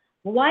better?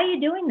 Well, why are you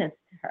doing this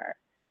to her?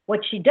 What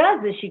she does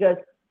is she goes,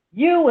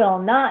 you will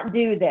not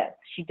do this.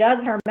 She does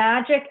her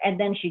magic, and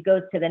then she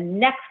goes to the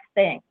next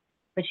thing,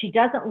 but she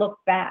doesn't look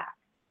back.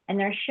 And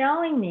they're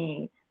showing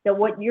me that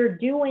what you're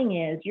doing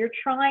is you're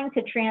trying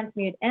to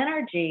transmute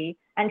energy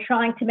and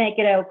trying to make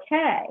it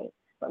okay.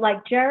 But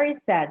like Jerry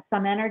said,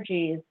 some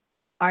energies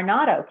are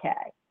not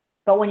okay.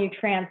 But when you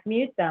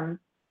transmute them,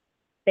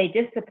 they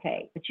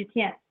dissipate, but you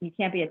can't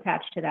be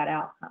attached to that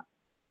outcome.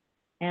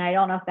 And I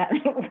don't know if that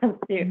makes sense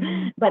to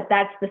you, but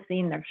that's the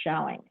scene they're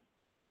showing.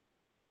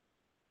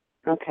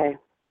 Okay.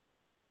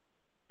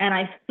 And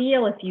I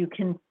feel if you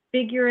can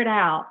figure it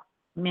out,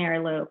 Mary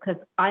Lou,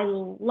 because I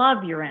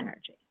love your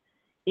energy.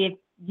 If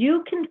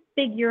you can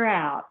figure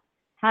out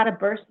how to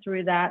burst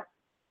through that,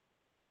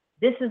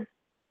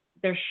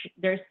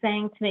 they're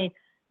saying to me,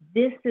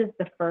 this is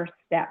the first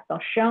step. They'll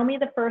show me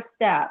the first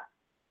step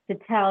to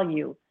tell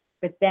you,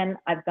 but then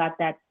I've got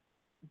that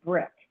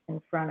brick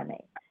in front of me,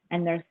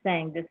 and they're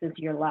saying, this is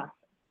your lesson.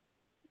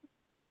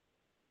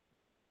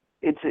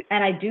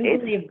 And I do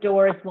believe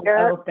doors will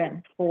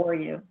open for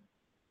you.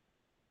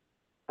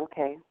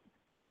 Okay.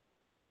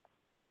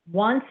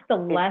 Once the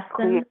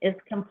lesson is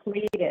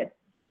completed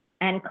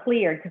and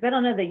cleared, because I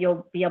don't know that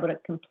you'll be able to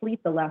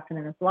complete the lesson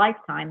in this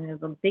lifetime.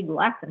 There's a big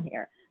lesson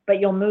here,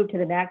 but you'll move to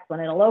the next one.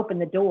 It'll open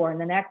the door,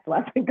 and the next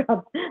lesson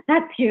comes.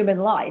 That's human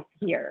life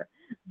here.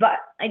 But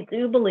I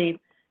do believe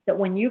that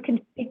when you can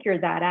figure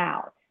that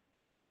out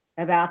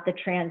about the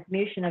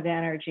transmutation of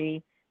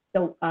energy,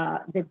 the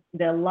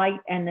light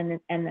and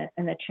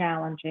the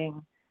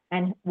challenging,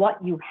 and what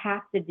you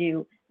have to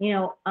do. You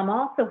know, I'm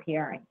also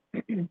hearing,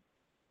 and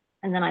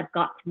then I've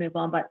got to move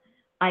on, but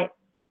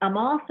I'm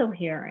also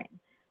hearing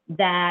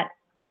that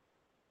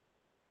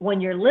when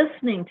you're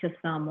listening to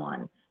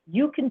someone,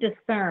 you can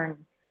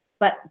discern,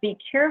 but be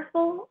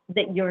careful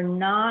that you're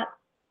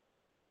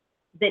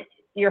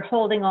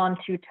holding on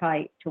too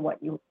tight to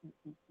what you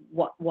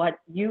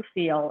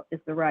feel is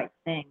the right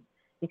thing.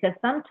 Because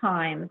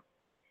sometimes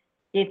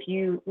if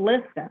you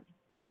listen,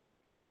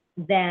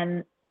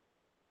 then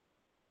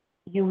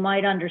you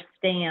might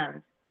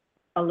understand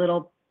a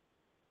little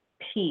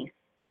piece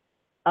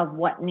of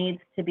what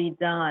needs to be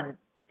done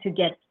to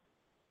get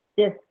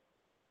this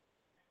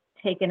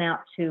taken out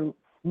to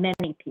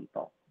many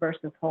people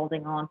versus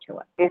holding on to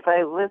it. If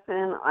I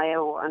listen, I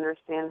will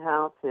understand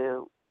how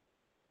to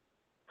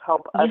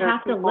help other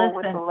people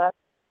with the lesson.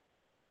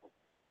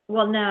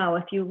 Well, no,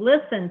 if you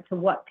listen to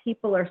what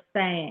people are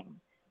saying,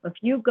 if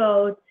you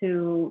go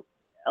to,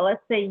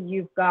 let's say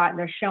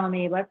they're showing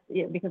me,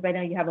 because I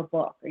know you have a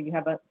book or you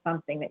have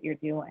something that you're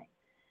doing,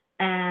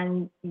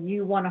 and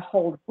you want to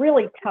hold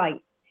really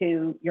tight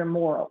to your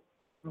morals,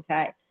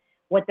 okay?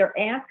 What they're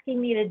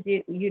asking you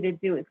to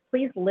do is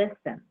please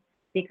listen,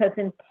 because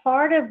in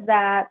part of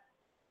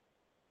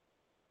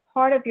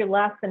your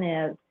lesson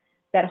is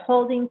that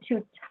holding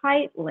too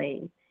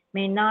tightly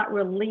may not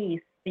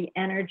release the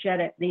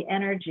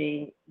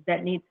energy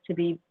that needs to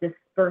be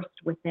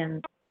dispersed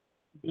within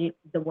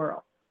the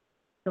world.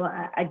 So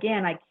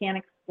again, I can't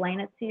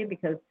explain it to you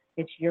because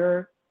it's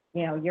your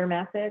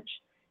message,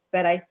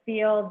 but I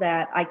feel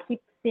that I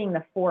keep seeing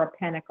the Four of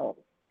Pentacles.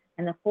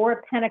 And the Four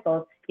of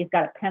Pentacles, he's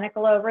got a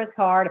pentacle over his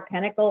heart, a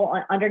pentacle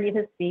underneath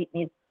his feet,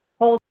 and he's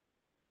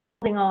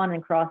holding on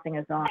and crossing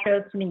his arms. It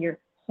shows to me you're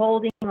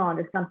holding on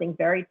to something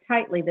very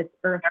tightly that's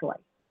earthly.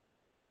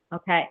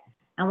 Okay.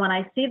 And when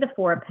I see the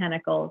Four of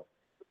Pentacles,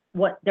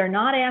 what they're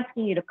not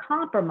asking you to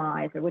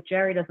compromise, or what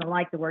Jerry doesn't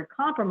like the word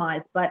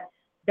compromise, but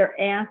they're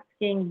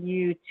asking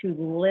you to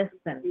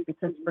listen,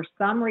 because for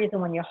some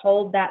reason, when you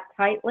hold that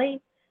tightly,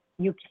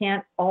 you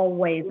can't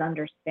always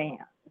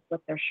understand. That's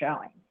what they're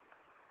showing.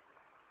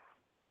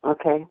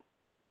 Okay.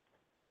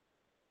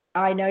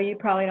 I know you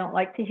probably don't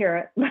like to hear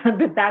it,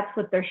 but that's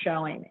what they're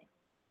showing me.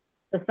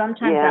 So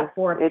sometimes that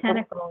Four of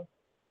Pentacles,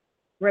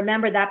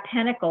 remember that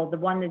pentacle, the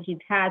one that he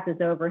has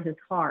is over his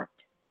heart.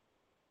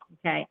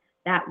 Okay,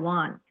 that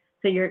one.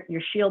 So you're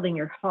shielding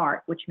your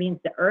heart, which means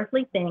the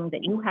earthly thing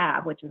that you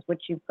have, which is what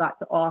you've got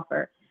to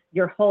offer,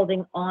 you're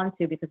holding on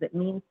to because it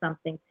means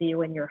something to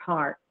you in your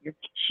heart. You're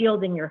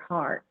shielding your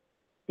heart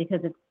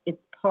because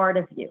it's part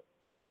of you.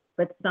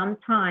 But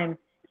sometimes,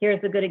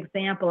 here's a good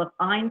example of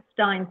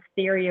Einstein's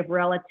theory of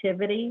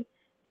relativity.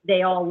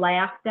 They all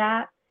laughed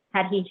at.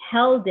 Had he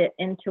held it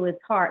into his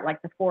heart,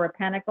 like the Four of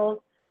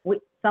Pentacles,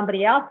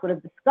 somebody else would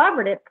have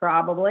discovered it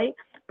probably,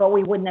 but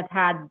we wouldn't have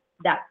had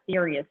that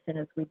theory as soon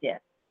as we did.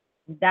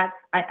 That's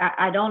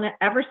I don't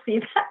ever see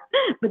that,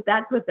 but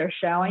that's what they're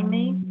showing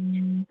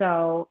me.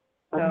 So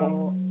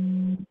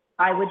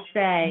I would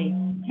say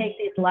take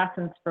these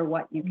lessons for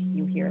what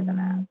you hear them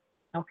as.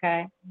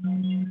 Okay.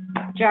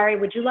 Jerry,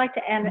 would you like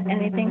to add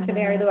anything to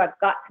Mary Lou? I've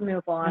got to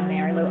move on,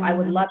 Mary Lou. I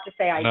would love to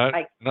say I don't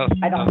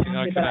nothing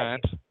I can add.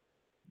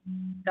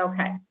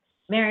 Okay.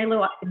 Mary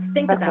Lou,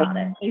 think about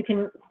it. You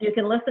can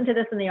listen to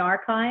this in the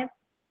archive,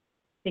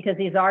 because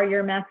these are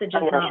your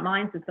messages, not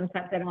mine, so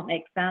sometimes they don't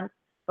make sense.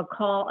 But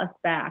call us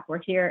back. We're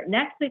here.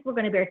 Next week, we're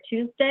going to be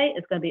Tuesday.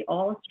 It's going to be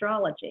all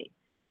astrology.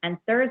 And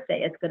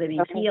Thursday, it's going to be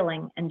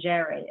healing and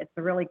Jerry. It's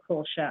a really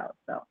cool show.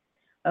 So,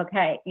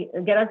 okay.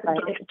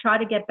 Try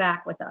to get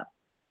back with us.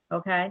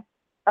 Okay?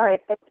 All right.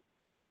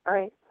 All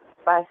right.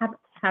 Bye.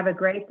 Have a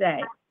great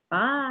day.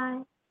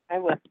 Bye. I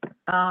will. Oh,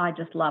 I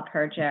just love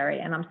her,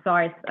 Jerry. And I'm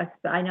sorry.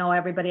 I know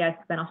everybody, I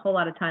spent a whole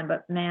lot of time,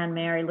 but man,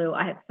 Mary Lou,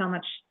 I have so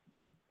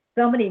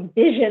many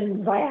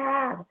visions I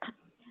have.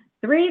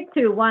 3,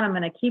 2, 1, I'm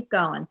going to keep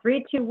going.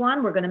 3, 2,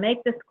 1, we're going to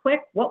make this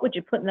quick. What would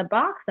you put in the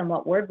box, and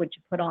what word would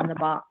you put on the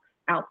box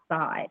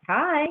outside?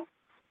 Hi.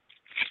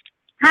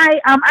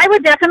 Hi, I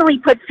would definitely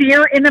put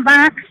fear in the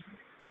box.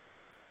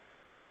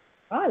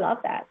 Oh, I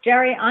love that.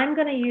 Jerry, I'm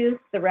going to use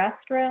the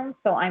restroom,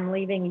 so I'm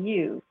leaving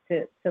you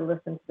to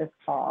listen to this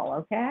call,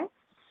 okay?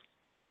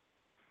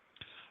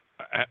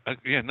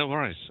 Yeah, no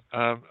worries.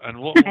 And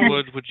what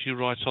word would you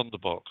write on the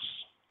box?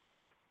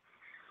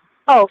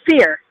 Oh,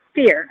 fear.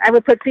 I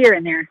would put fear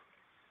in there.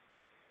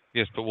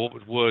 Yes, but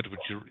what word would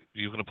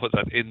you're going to put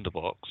that in the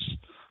box,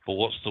 But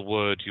what's the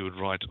word you would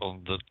write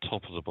on the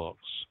top of the box?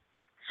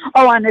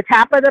 Oh, on the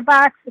top of the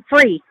box,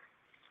 free.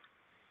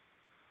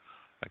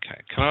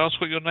 Okay. Can I ask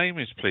what your name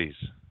is, please?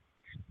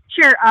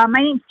 Sure.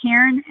 My name's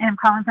Karen, and I'm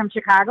calling from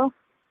Chicago.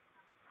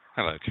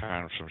 Hello,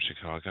 Karen from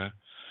Chicago.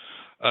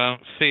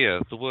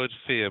 Fear. The word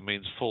fear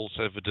means false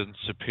evidence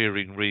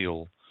appearing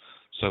real.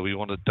 So we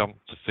want to dump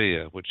the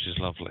fear, which is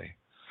lovely.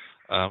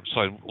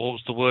 Sorry, what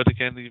was the word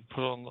again that you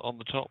put on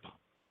the top?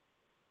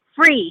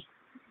 Free.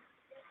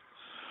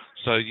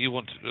 So you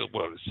want to,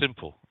 well, it's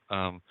simple.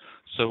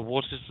 So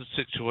what is the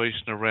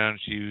situation around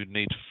you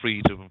need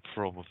freedom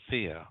from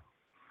fear?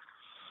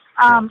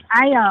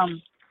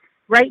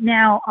 Right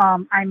now,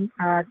 I'm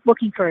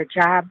looking for a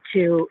job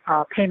to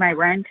pay my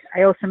rent.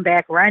 I owe some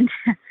back rent.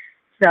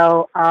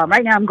 So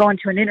right now I'm going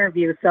to an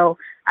interview. So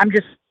I'm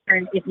just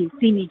wondering if you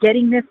see me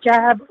getting this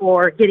job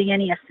or getting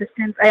any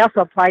assistance. I also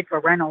applied for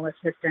rental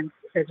assistance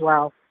as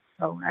well.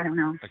 So I don't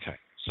know. Okay.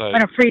 So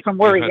I'm free from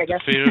worry, I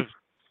guess.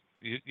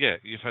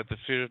 You've had the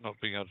fear of not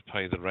being able to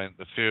pay the rent,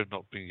 the fear of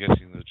not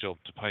getting the job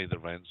to pay the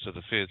rent, so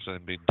the fear's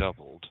then been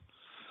doubled.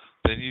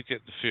 Then you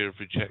get the fear of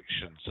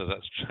rejection, so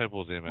that's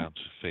treble the amount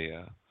of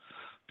fear,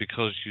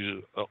 because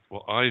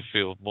I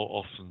feel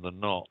more often than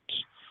not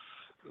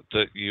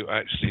that you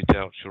actually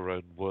doubt your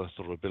own worth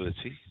or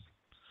ability.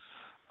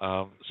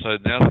 So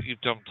now that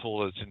you've dumped all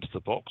those into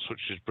the box,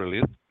 which is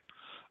brilliant,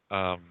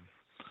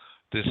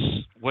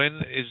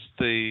 when is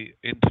the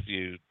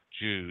interview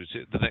due? Is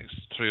it the next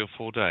 3 or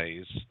 4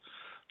 days?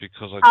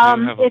 Because I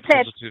do have a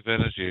positive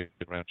energy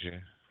around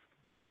you.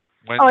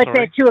 It's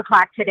at 2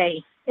 o'clock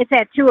today. It's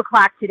at 2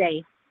 o'clock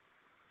today.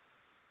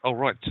 Oh,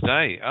 right,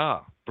 today.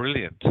 Ah,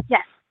 brilliant.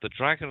 Yes. The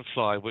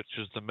dragonfly, which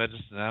was the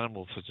medicine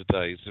animal for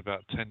today, is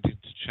about tending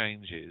to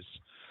changes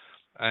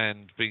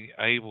and being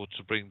able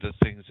to bring the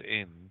things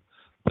in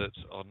that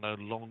are no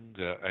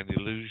longer an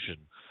illusion.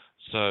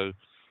 So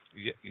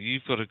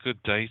you've got a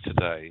good day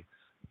today.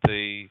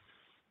 The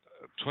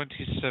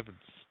 27th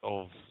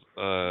of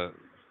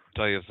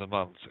day of the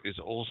month is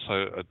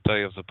also a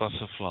day of the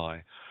butterfly,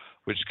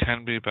 which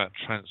can be about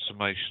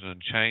transformation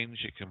and change.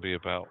 It can be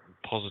about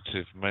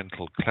positive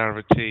mental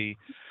clarity.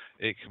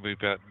 It can be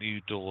about new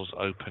doors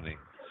opening.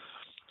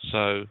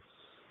 So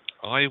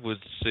I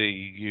would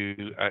see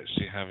you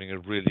actually having a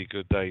really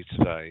good day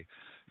today.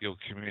 Your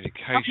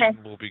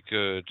communication will be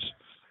good,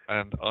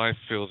 and I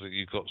feel that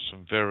you've got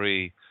some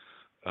very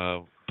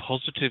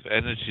positive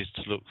energies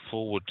to look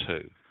forward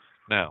to.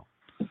 Now,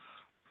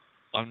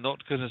 I'm not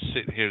going to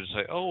sit here and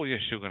say, oh,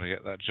 yes, you're going to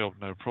get that job,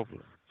 no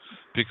problem,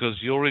 because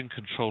you're in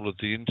control of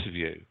the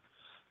interview.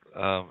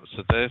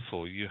 So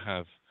therefore, you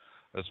have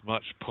as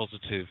much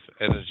positive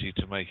energy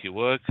to make it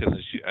work, and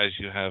as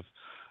you have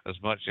as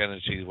much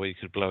energy where you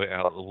could blow it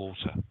out of the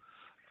water.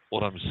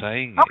 What I'm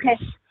saying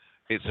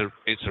is,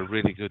 it's a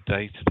really good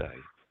day today.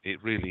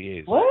 It really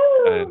is. Woo!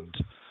 And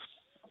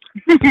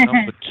the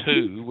number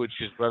 2,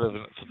 which is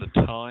relevant for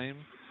the time,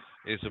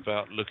 is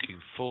about looking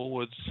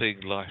forward,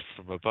 seeing life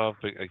from above,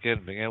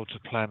 being able to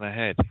plan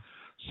ahead.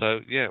 So,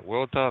 yeah,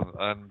 well done.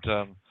 And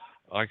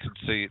I can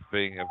see it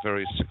being a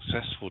very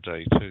successful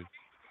day, too.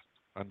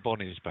 And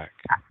Bonnie's back.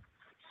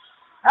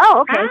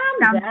 Oh, okay.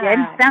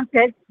 Sounds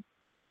good.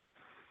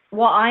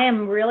 Well, I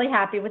am really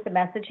happy with the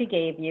message he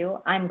gave you.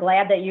 I'm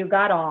glad that you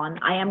got on.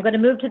 I am going to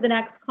move to the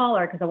next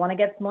caller because I want to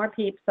get some more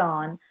peeps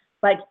on.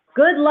 But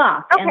good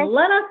luck, and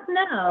let us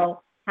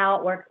know how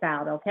it works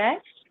out, okay?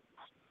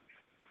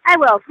 I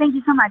will. Thank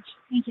you so much.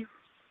 Thank you.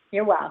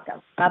 You're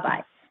welcome.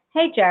 Bye-bye.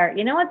 Hey, Jarrett,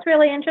 you know what's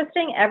really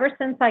interesting? Ever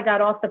since I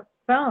got off the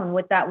phone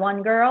with that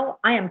one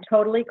girl, I am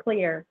totally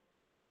clear.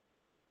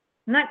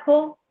 Isn't that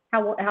cool?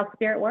 How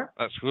spirit works?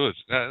 That's good.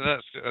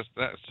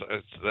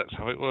 That's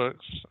how it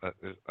works. As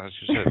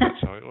you said,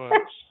 that's how it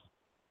works.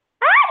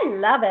 I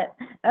love it.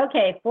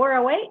 Okay,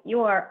 408, you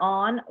are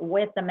on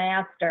with the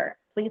master.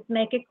 Please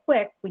make it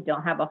quick. We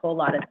don't have a whole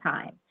lot of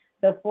time.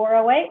 So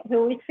 408,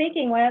 who are we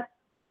speaking with?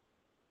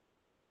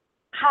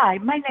 Hi,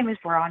 my name is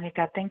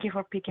Veronica. Thank you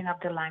for picking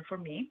up the line for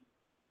me.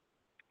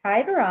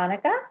 Hi,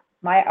 Veronica.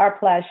 Our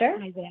pleasure.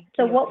 Hi there.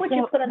 So what would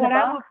you put in the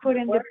box? I would put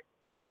in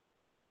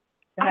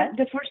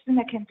the first thing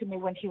that came to me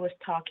when he was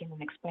talking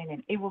and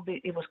explaining, it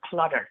was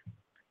clutter.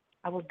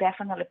 I will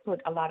definitely put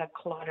a lot of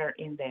clutter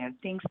in there,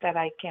 things that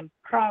I can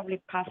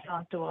probably pass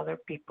on to other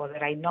people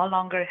that I no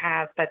longer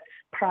have, but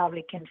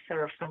probably can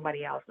serve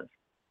somebody else's.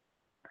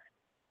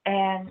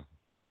 And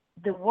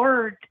the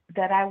word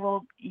that I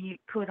will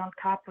put on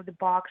top of the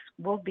box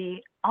will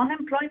be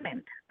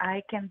unemployment.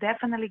 I can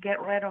definitely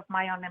get rid of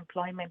my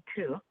unemployment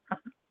too.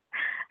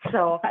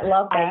 So I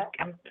love that.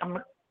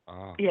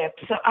 Yeah,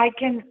 so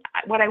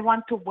what I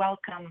want to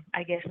welcome,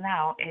 I guess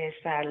now, is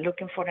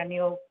looking for a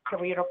new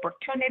career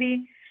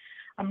opportunity.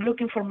 I'm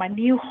looking for my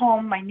new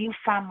home, my new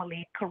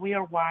family,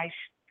 career-wise.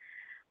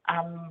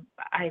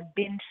 I've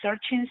been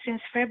searching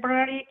since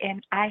February,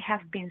 and I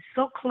have been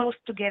so close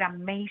to get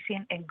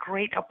amazing and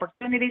great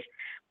opportunities,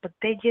 but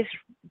they just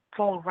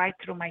fall right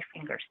through my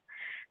fingers.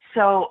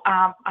 So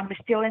I'm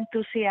still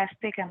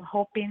enthusiastic. I'm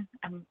hoping.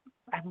 I'm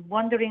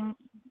wondering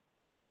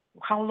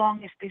how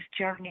long is this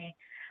journey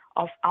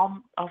of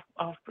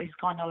is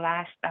gonna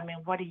last? I mean,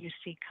 what do you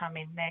see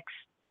coming next?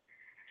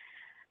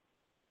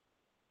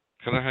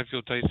 Can I have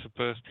your date of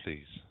birth,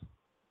 please?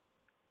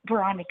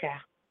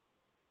 Veronica.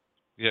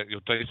 Yeah,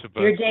 your date of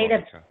birth. Your date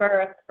Veronica. of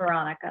birth,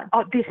 Veronica.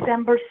 Oh,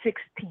 December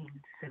 16,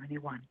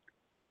 71.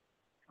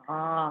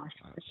 Oh,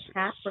 she's a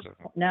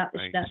Capricorn. No,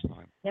 she's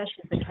not. Yeah,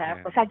 she's a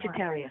Capricorn.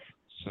 Sagittarius.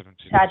 17.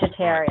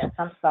 Sagittarius. Right.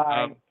 I'm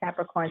sorry.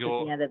 Capricorn's at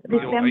the end of the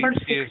month. December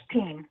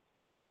 16.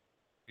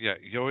 Yeah,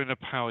 you're in a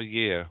power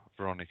year,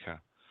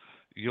 Veronica.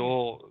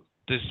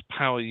 This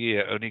power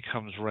year only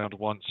comes around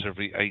once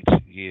every 8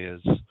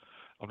 years.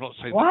 I'm not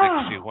saying that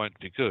next year won't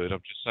be good. I'm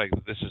just saying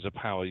that this is a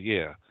power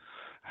year.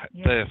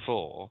 Yeah.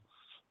 Therefore,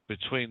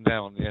 between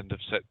now and the end of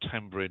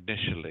September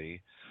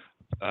initially,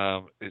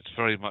 it's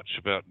very much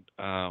about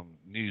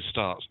new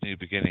starts, new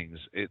beginnings.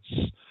 It's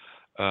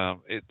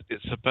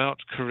about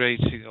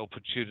creating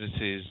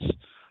opportunities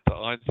that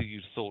either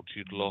you thought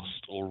you'd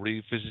lost, or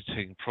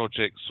revisiting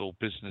projects or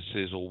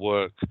businesses or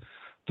work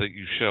that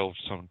you shelved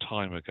some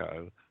time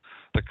ago.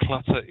 The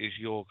clutter is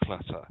your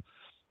clutter.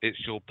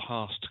 It's your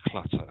past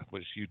clutter,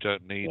 which you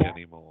don't need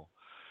anymore.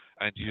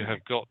 And you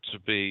have got to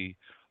be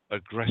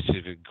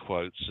aggressive, in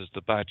quotes, as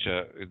the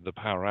badger in the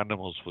Power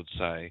Animals would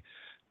say,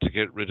 to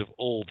get rid of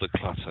all the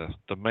clutter,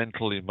 the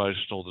mental,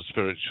 emotional, the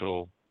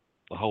spiritual,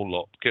 the whole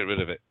lot. Get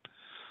rid of it.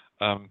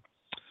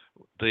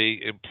 The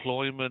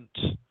employment,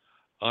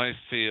 I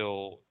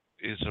feel,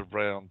 is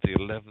around the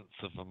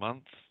 11th of a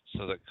month,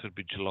 so that could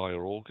be July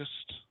or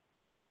August.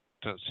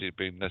 Don't see it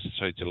being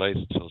necessarily delayed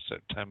until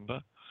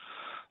September.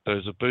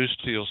 There's a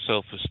boost to your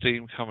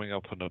self-esteem coming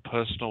up on a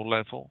personal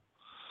level.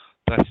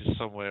 That is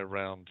somewhere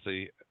around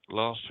the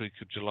last week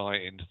of July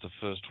into the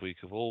first week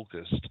of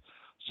August.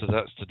 So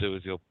that's to do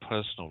with your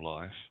personal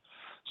life.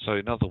 So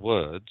in other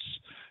words,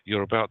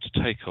 you're about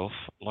to take off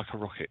like a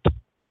rocket.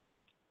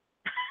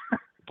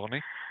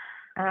 Bonnie?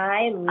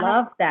 I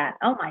love that.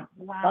 Oh my,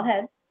 go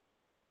ahead.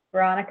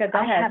 Veronica, go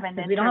ahead. I have an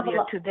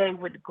interview today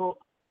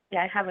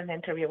I have an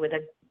interview with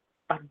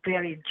a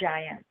very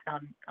giant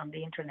on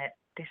the internet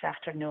this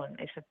afternoon.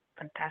 It's a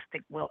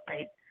fantastic,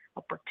 well-paid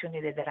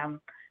opportunity that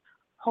I'm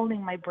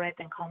holding my breath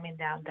and calming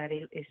down that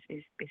it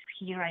is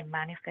here. I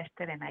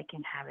manifested and I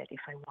can have it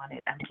if I want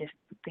it. I'm just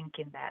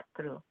thinking that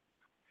through.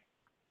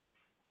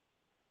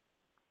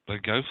 Then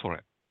go for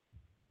it.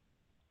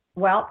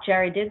 Well,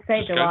 Jerry did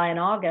say July and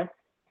August.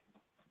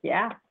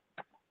 Yeah.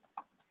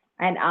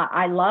 And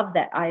I love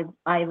that.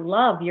 I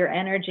love your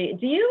energy.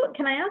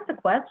 Can I ask a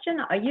question?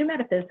 Are you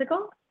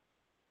metaphysical?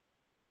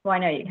 Well, I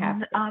know you have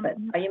to, but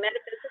are you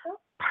metaphysical?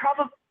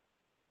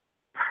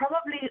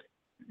 Probably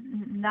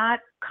not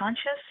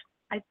conscious.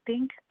 I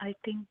think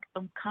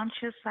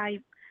unconscious. I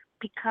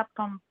pick up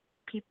on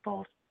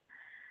people's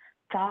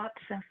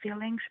thoughts and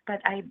feelings, but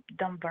I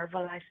don't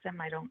verbalize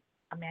them. I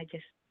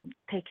just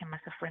take them as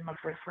a frame of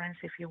reference,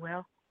 if you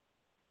will.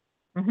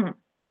 Mm-hmm.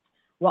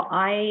 Well,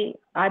 I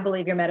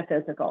believe you're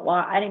metaphysical.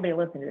 Well, anybody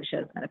listening to the show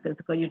is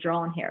metaphysical. You're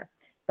drawn here.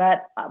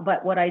 But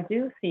what I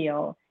do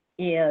feel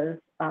is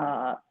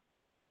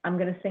I'm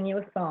going to sing you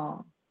a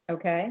song,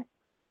 okay?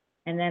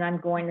 And then I'm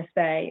going to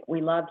say, we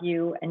love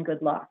you and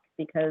good luck,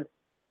 because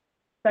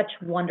such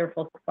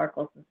wonderful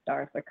sparkles and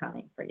stars are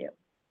coming for you.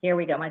 Here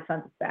we go. My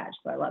son's a Sag,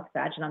 so I love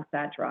Sag, and I'm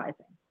Sag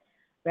rising.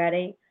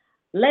 Ready?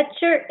 Let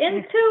your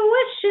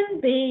intuition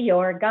be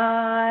your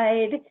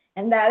guide.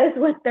 And that is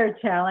what they're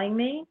telling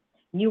me.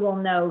 You will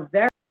know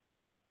very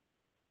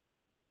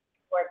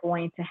we're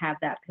going to have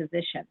that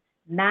position.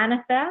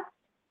 Manifest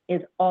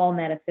is all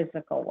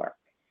metaphysical work.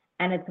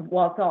 And it's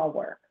all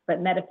work.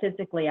 But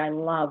metaphysically, I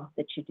love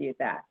that you do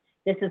that.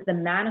 This is the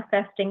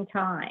manifesting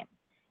time.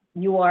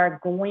 You are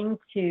going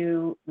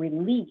to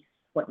release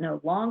what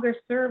no longer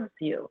serves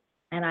you.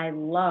 And I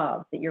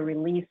love that you're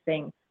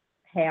releasing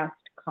past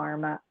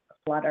karma,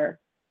 clutter,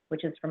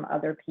 which is from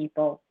other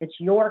people. It's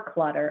your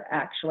clutter,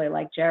 actually,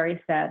 like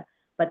Jerry said,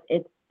 but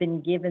it's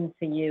been given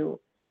to you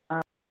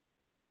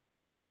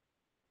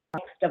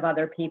of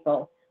other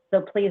people.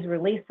 So please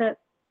release it.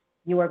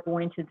 You are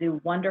going to do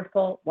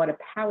wonderful. What a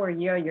power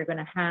year you're going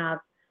to have.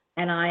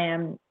 And I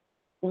am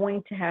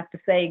going to have to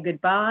say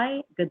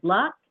goodbye, good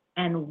luck,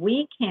 and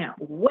we can't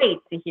wait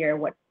to hear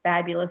what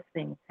fabulous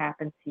things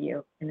happen to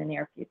you in the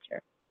near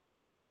future.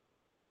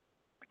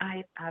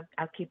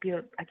 I'll keep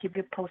you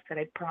posted.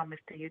 I promise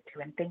to you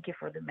too, and thank you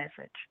for the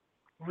message.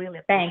 Really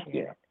appreciate Thank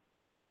you. it.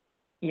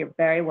 You're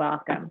very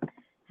welcome.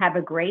 Have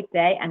a great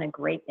day and a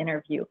great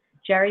interview.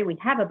 Jerry, we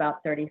have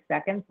about 30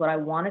 seconds. What I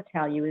want to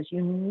tell you is,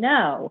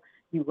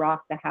 you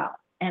rock the house.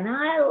 And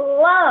I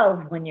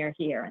love when you're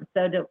here, and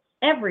so do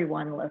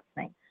everyone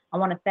listening. I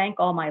want to thank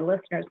all my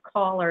listeners,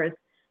 callers,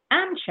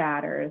 and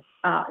chatters.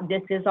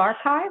 This is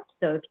archived,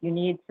 so if you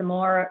need some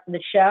more of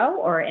the show,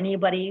 or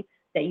anybody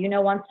that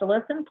wants to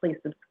listen, please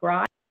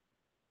subscribe.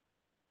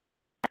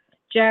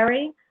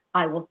 Jerry,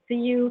 I will see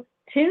you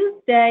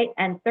Tuesday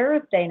and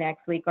Thursday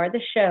next week are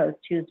the shows.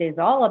 Tuesday is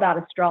all about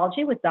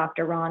astrology with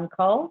Dr. Ron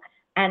Cole,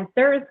 and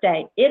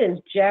Thursday it is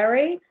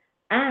Jerry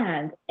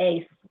and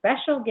a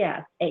special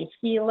guest, a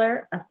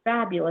healer, a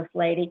fabulous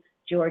lady,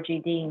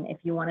 Georgie Dean. If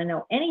you want to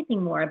know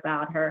anything more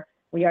about her,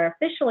 we are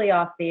officially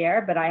off the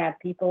air, but I have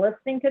people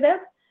listening to this.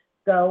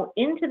 Go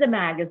into the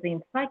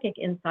magazine, Psychic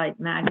Insight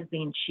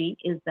magazine. She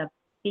is the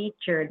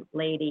featured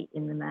lady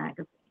in the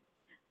magazine.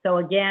 So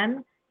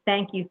again,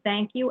 thank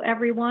you,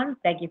 everyone.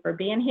 Thank you for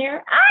being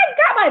here. I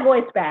got my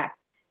voice back.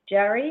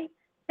 Jerry,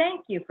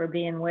 thank you for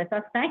being with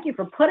us. Thank you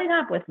for putting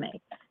up with me.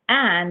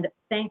 And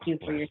thank you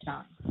for your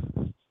time.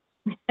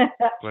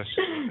 Bless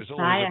you. It's always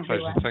Bye, a pleasure.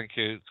 everyone. Thank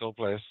you. God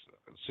bless.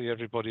 See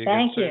everybody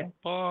again soon. Thank you.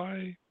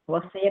 Bye.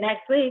 We'll see you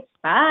next week.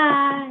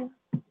 Bye.